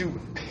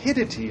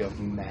stupidity of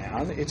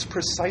man. It's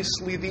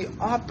precisely the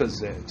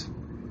opposite.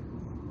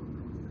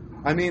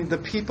 I mean, the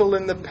people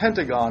in the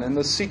Pentagon, in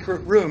the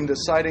secret room,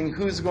 deciding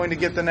who's going to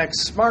get the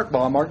next smart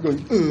bomb aren't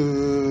going,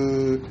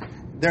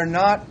 They're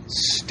not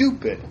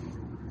stupid.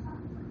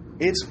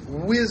 It's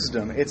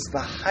wisdom. It's the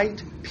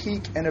height,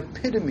 peak, and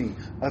epitome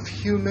of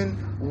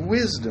human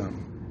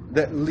wisdom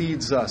that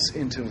leads us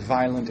into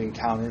violent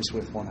encounters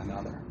with one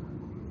another,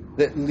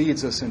 that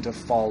leads us into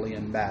folly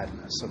and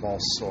madness of all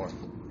sorts.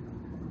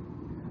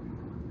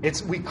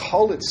 We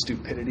call it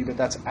stupidity, but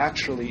that's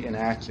actually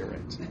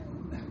inaccurate.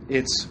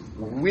 It's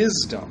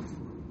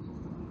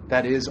wisdom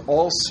that is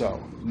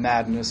also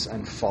madness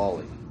and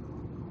folly.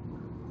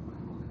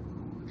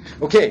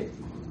 Okay,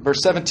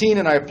 verse 17,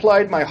 and I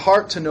applied my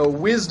heart to know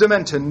wisdom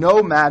and to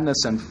know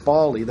madness and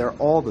folly. They're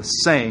all the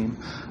same.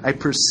 I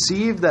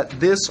perceive that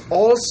this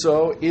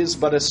also is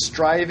but a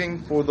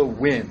striving for the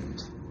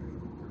wind.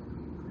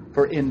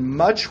 For in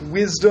much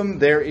wisdom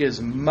there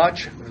is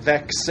much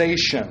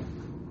vexation.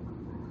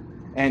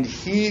 And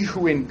he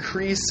who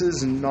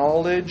increases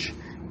knowledge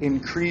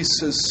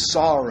increases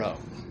sorrow.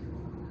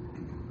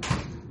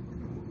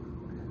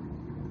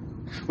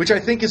 Which I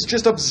think is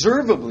just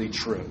observably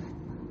true.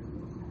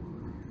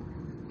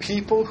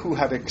 People who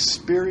have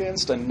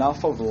experienced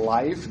enough of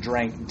life,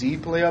 drank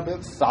deeply of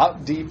it,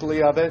 thought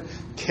deeply of it,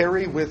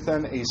 carry with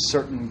them a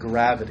certain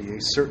gravity,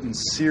 a certain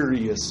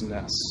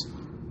seriousness.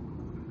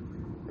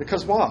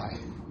 Because why?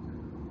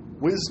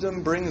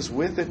 Wisdom brings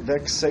with it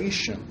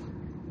vexation.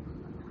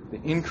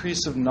 The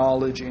increase of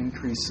knowledge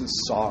increases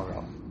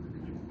sorrow.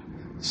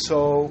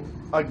 So,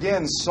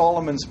 again,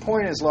 Solomon's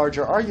point, his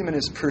larger argument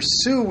is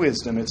pursue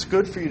wisdom. It's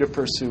good for you to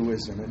pursue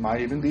wisdom. It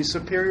might even be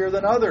superior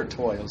than other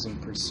toils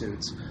and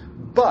pursuits.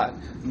 But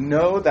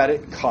know that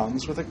it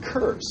comes with a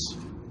curse.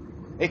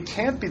 It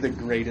can't be the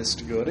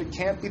greatest good. It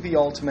can't be the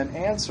ultimate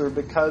answer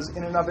because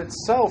in and of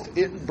itself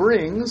it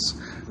brings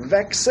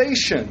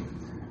vexation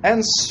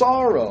and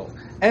sorrow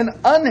and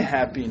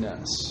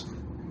unhappiness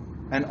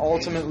and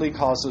ultimately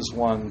causes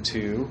one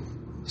to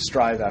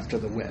strive after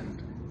the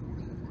wind,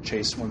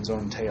 chase one's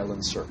own tail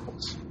in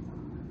circles.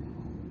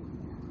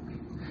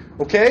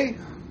 Okay?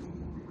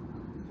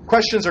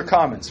 Questions or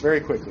comments?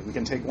 Very quickly. We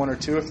can take one or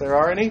two if there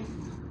are any.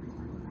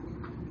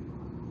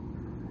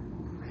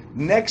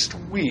 Next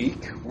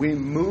week, we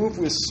move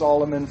with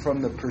Solomon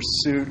from the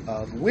pursuit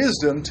of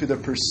wisdom to the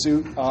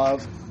pursuit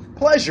of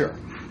pleasure.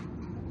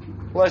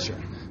 Pleasure.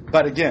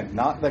 But again,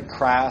 not the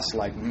crass,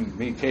 like,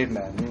 me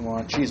caveman, we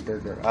want a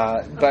cheeseburger.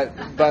 But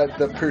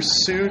the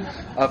pursuit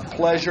of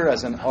pleasure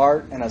as an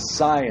art and a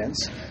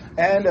science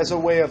and as a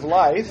way of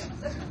life.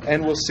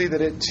 And we'll see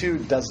that it, too,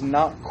 does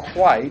not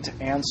quite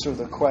answer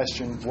the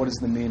question, what is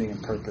the meaning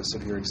and purpose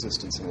of your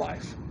existence in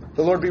life?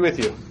 The Lord be with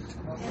you.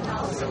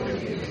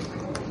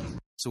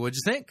 So what'd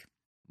you think?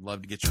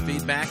 Love to get your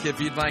feedback.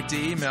 If you'd like to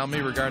email me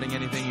regarding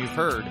anything you've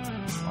heard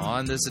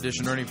on this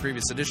edition or any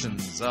previous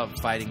editions of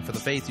Fighting for the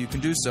Faith, you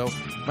can do so.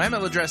 My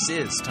email address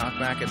is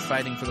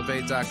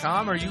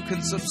talkback@fightingforthefaith.com, or you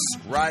can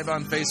subscribe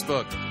on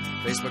Facebook,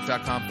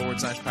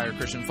 facebook.com/Pirate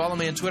Christian. Follow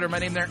me on Twitter. My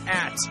name there,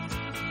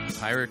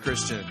 @Pirate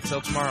Christian. Until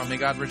tomorrow, may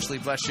God richly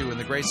bless you in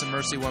the grace and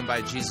mercy won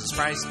by Jesus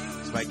Christ,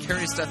 his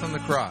vicarious death on the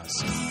cross,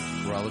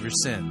 for all of your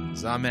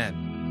sins.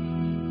 Amen.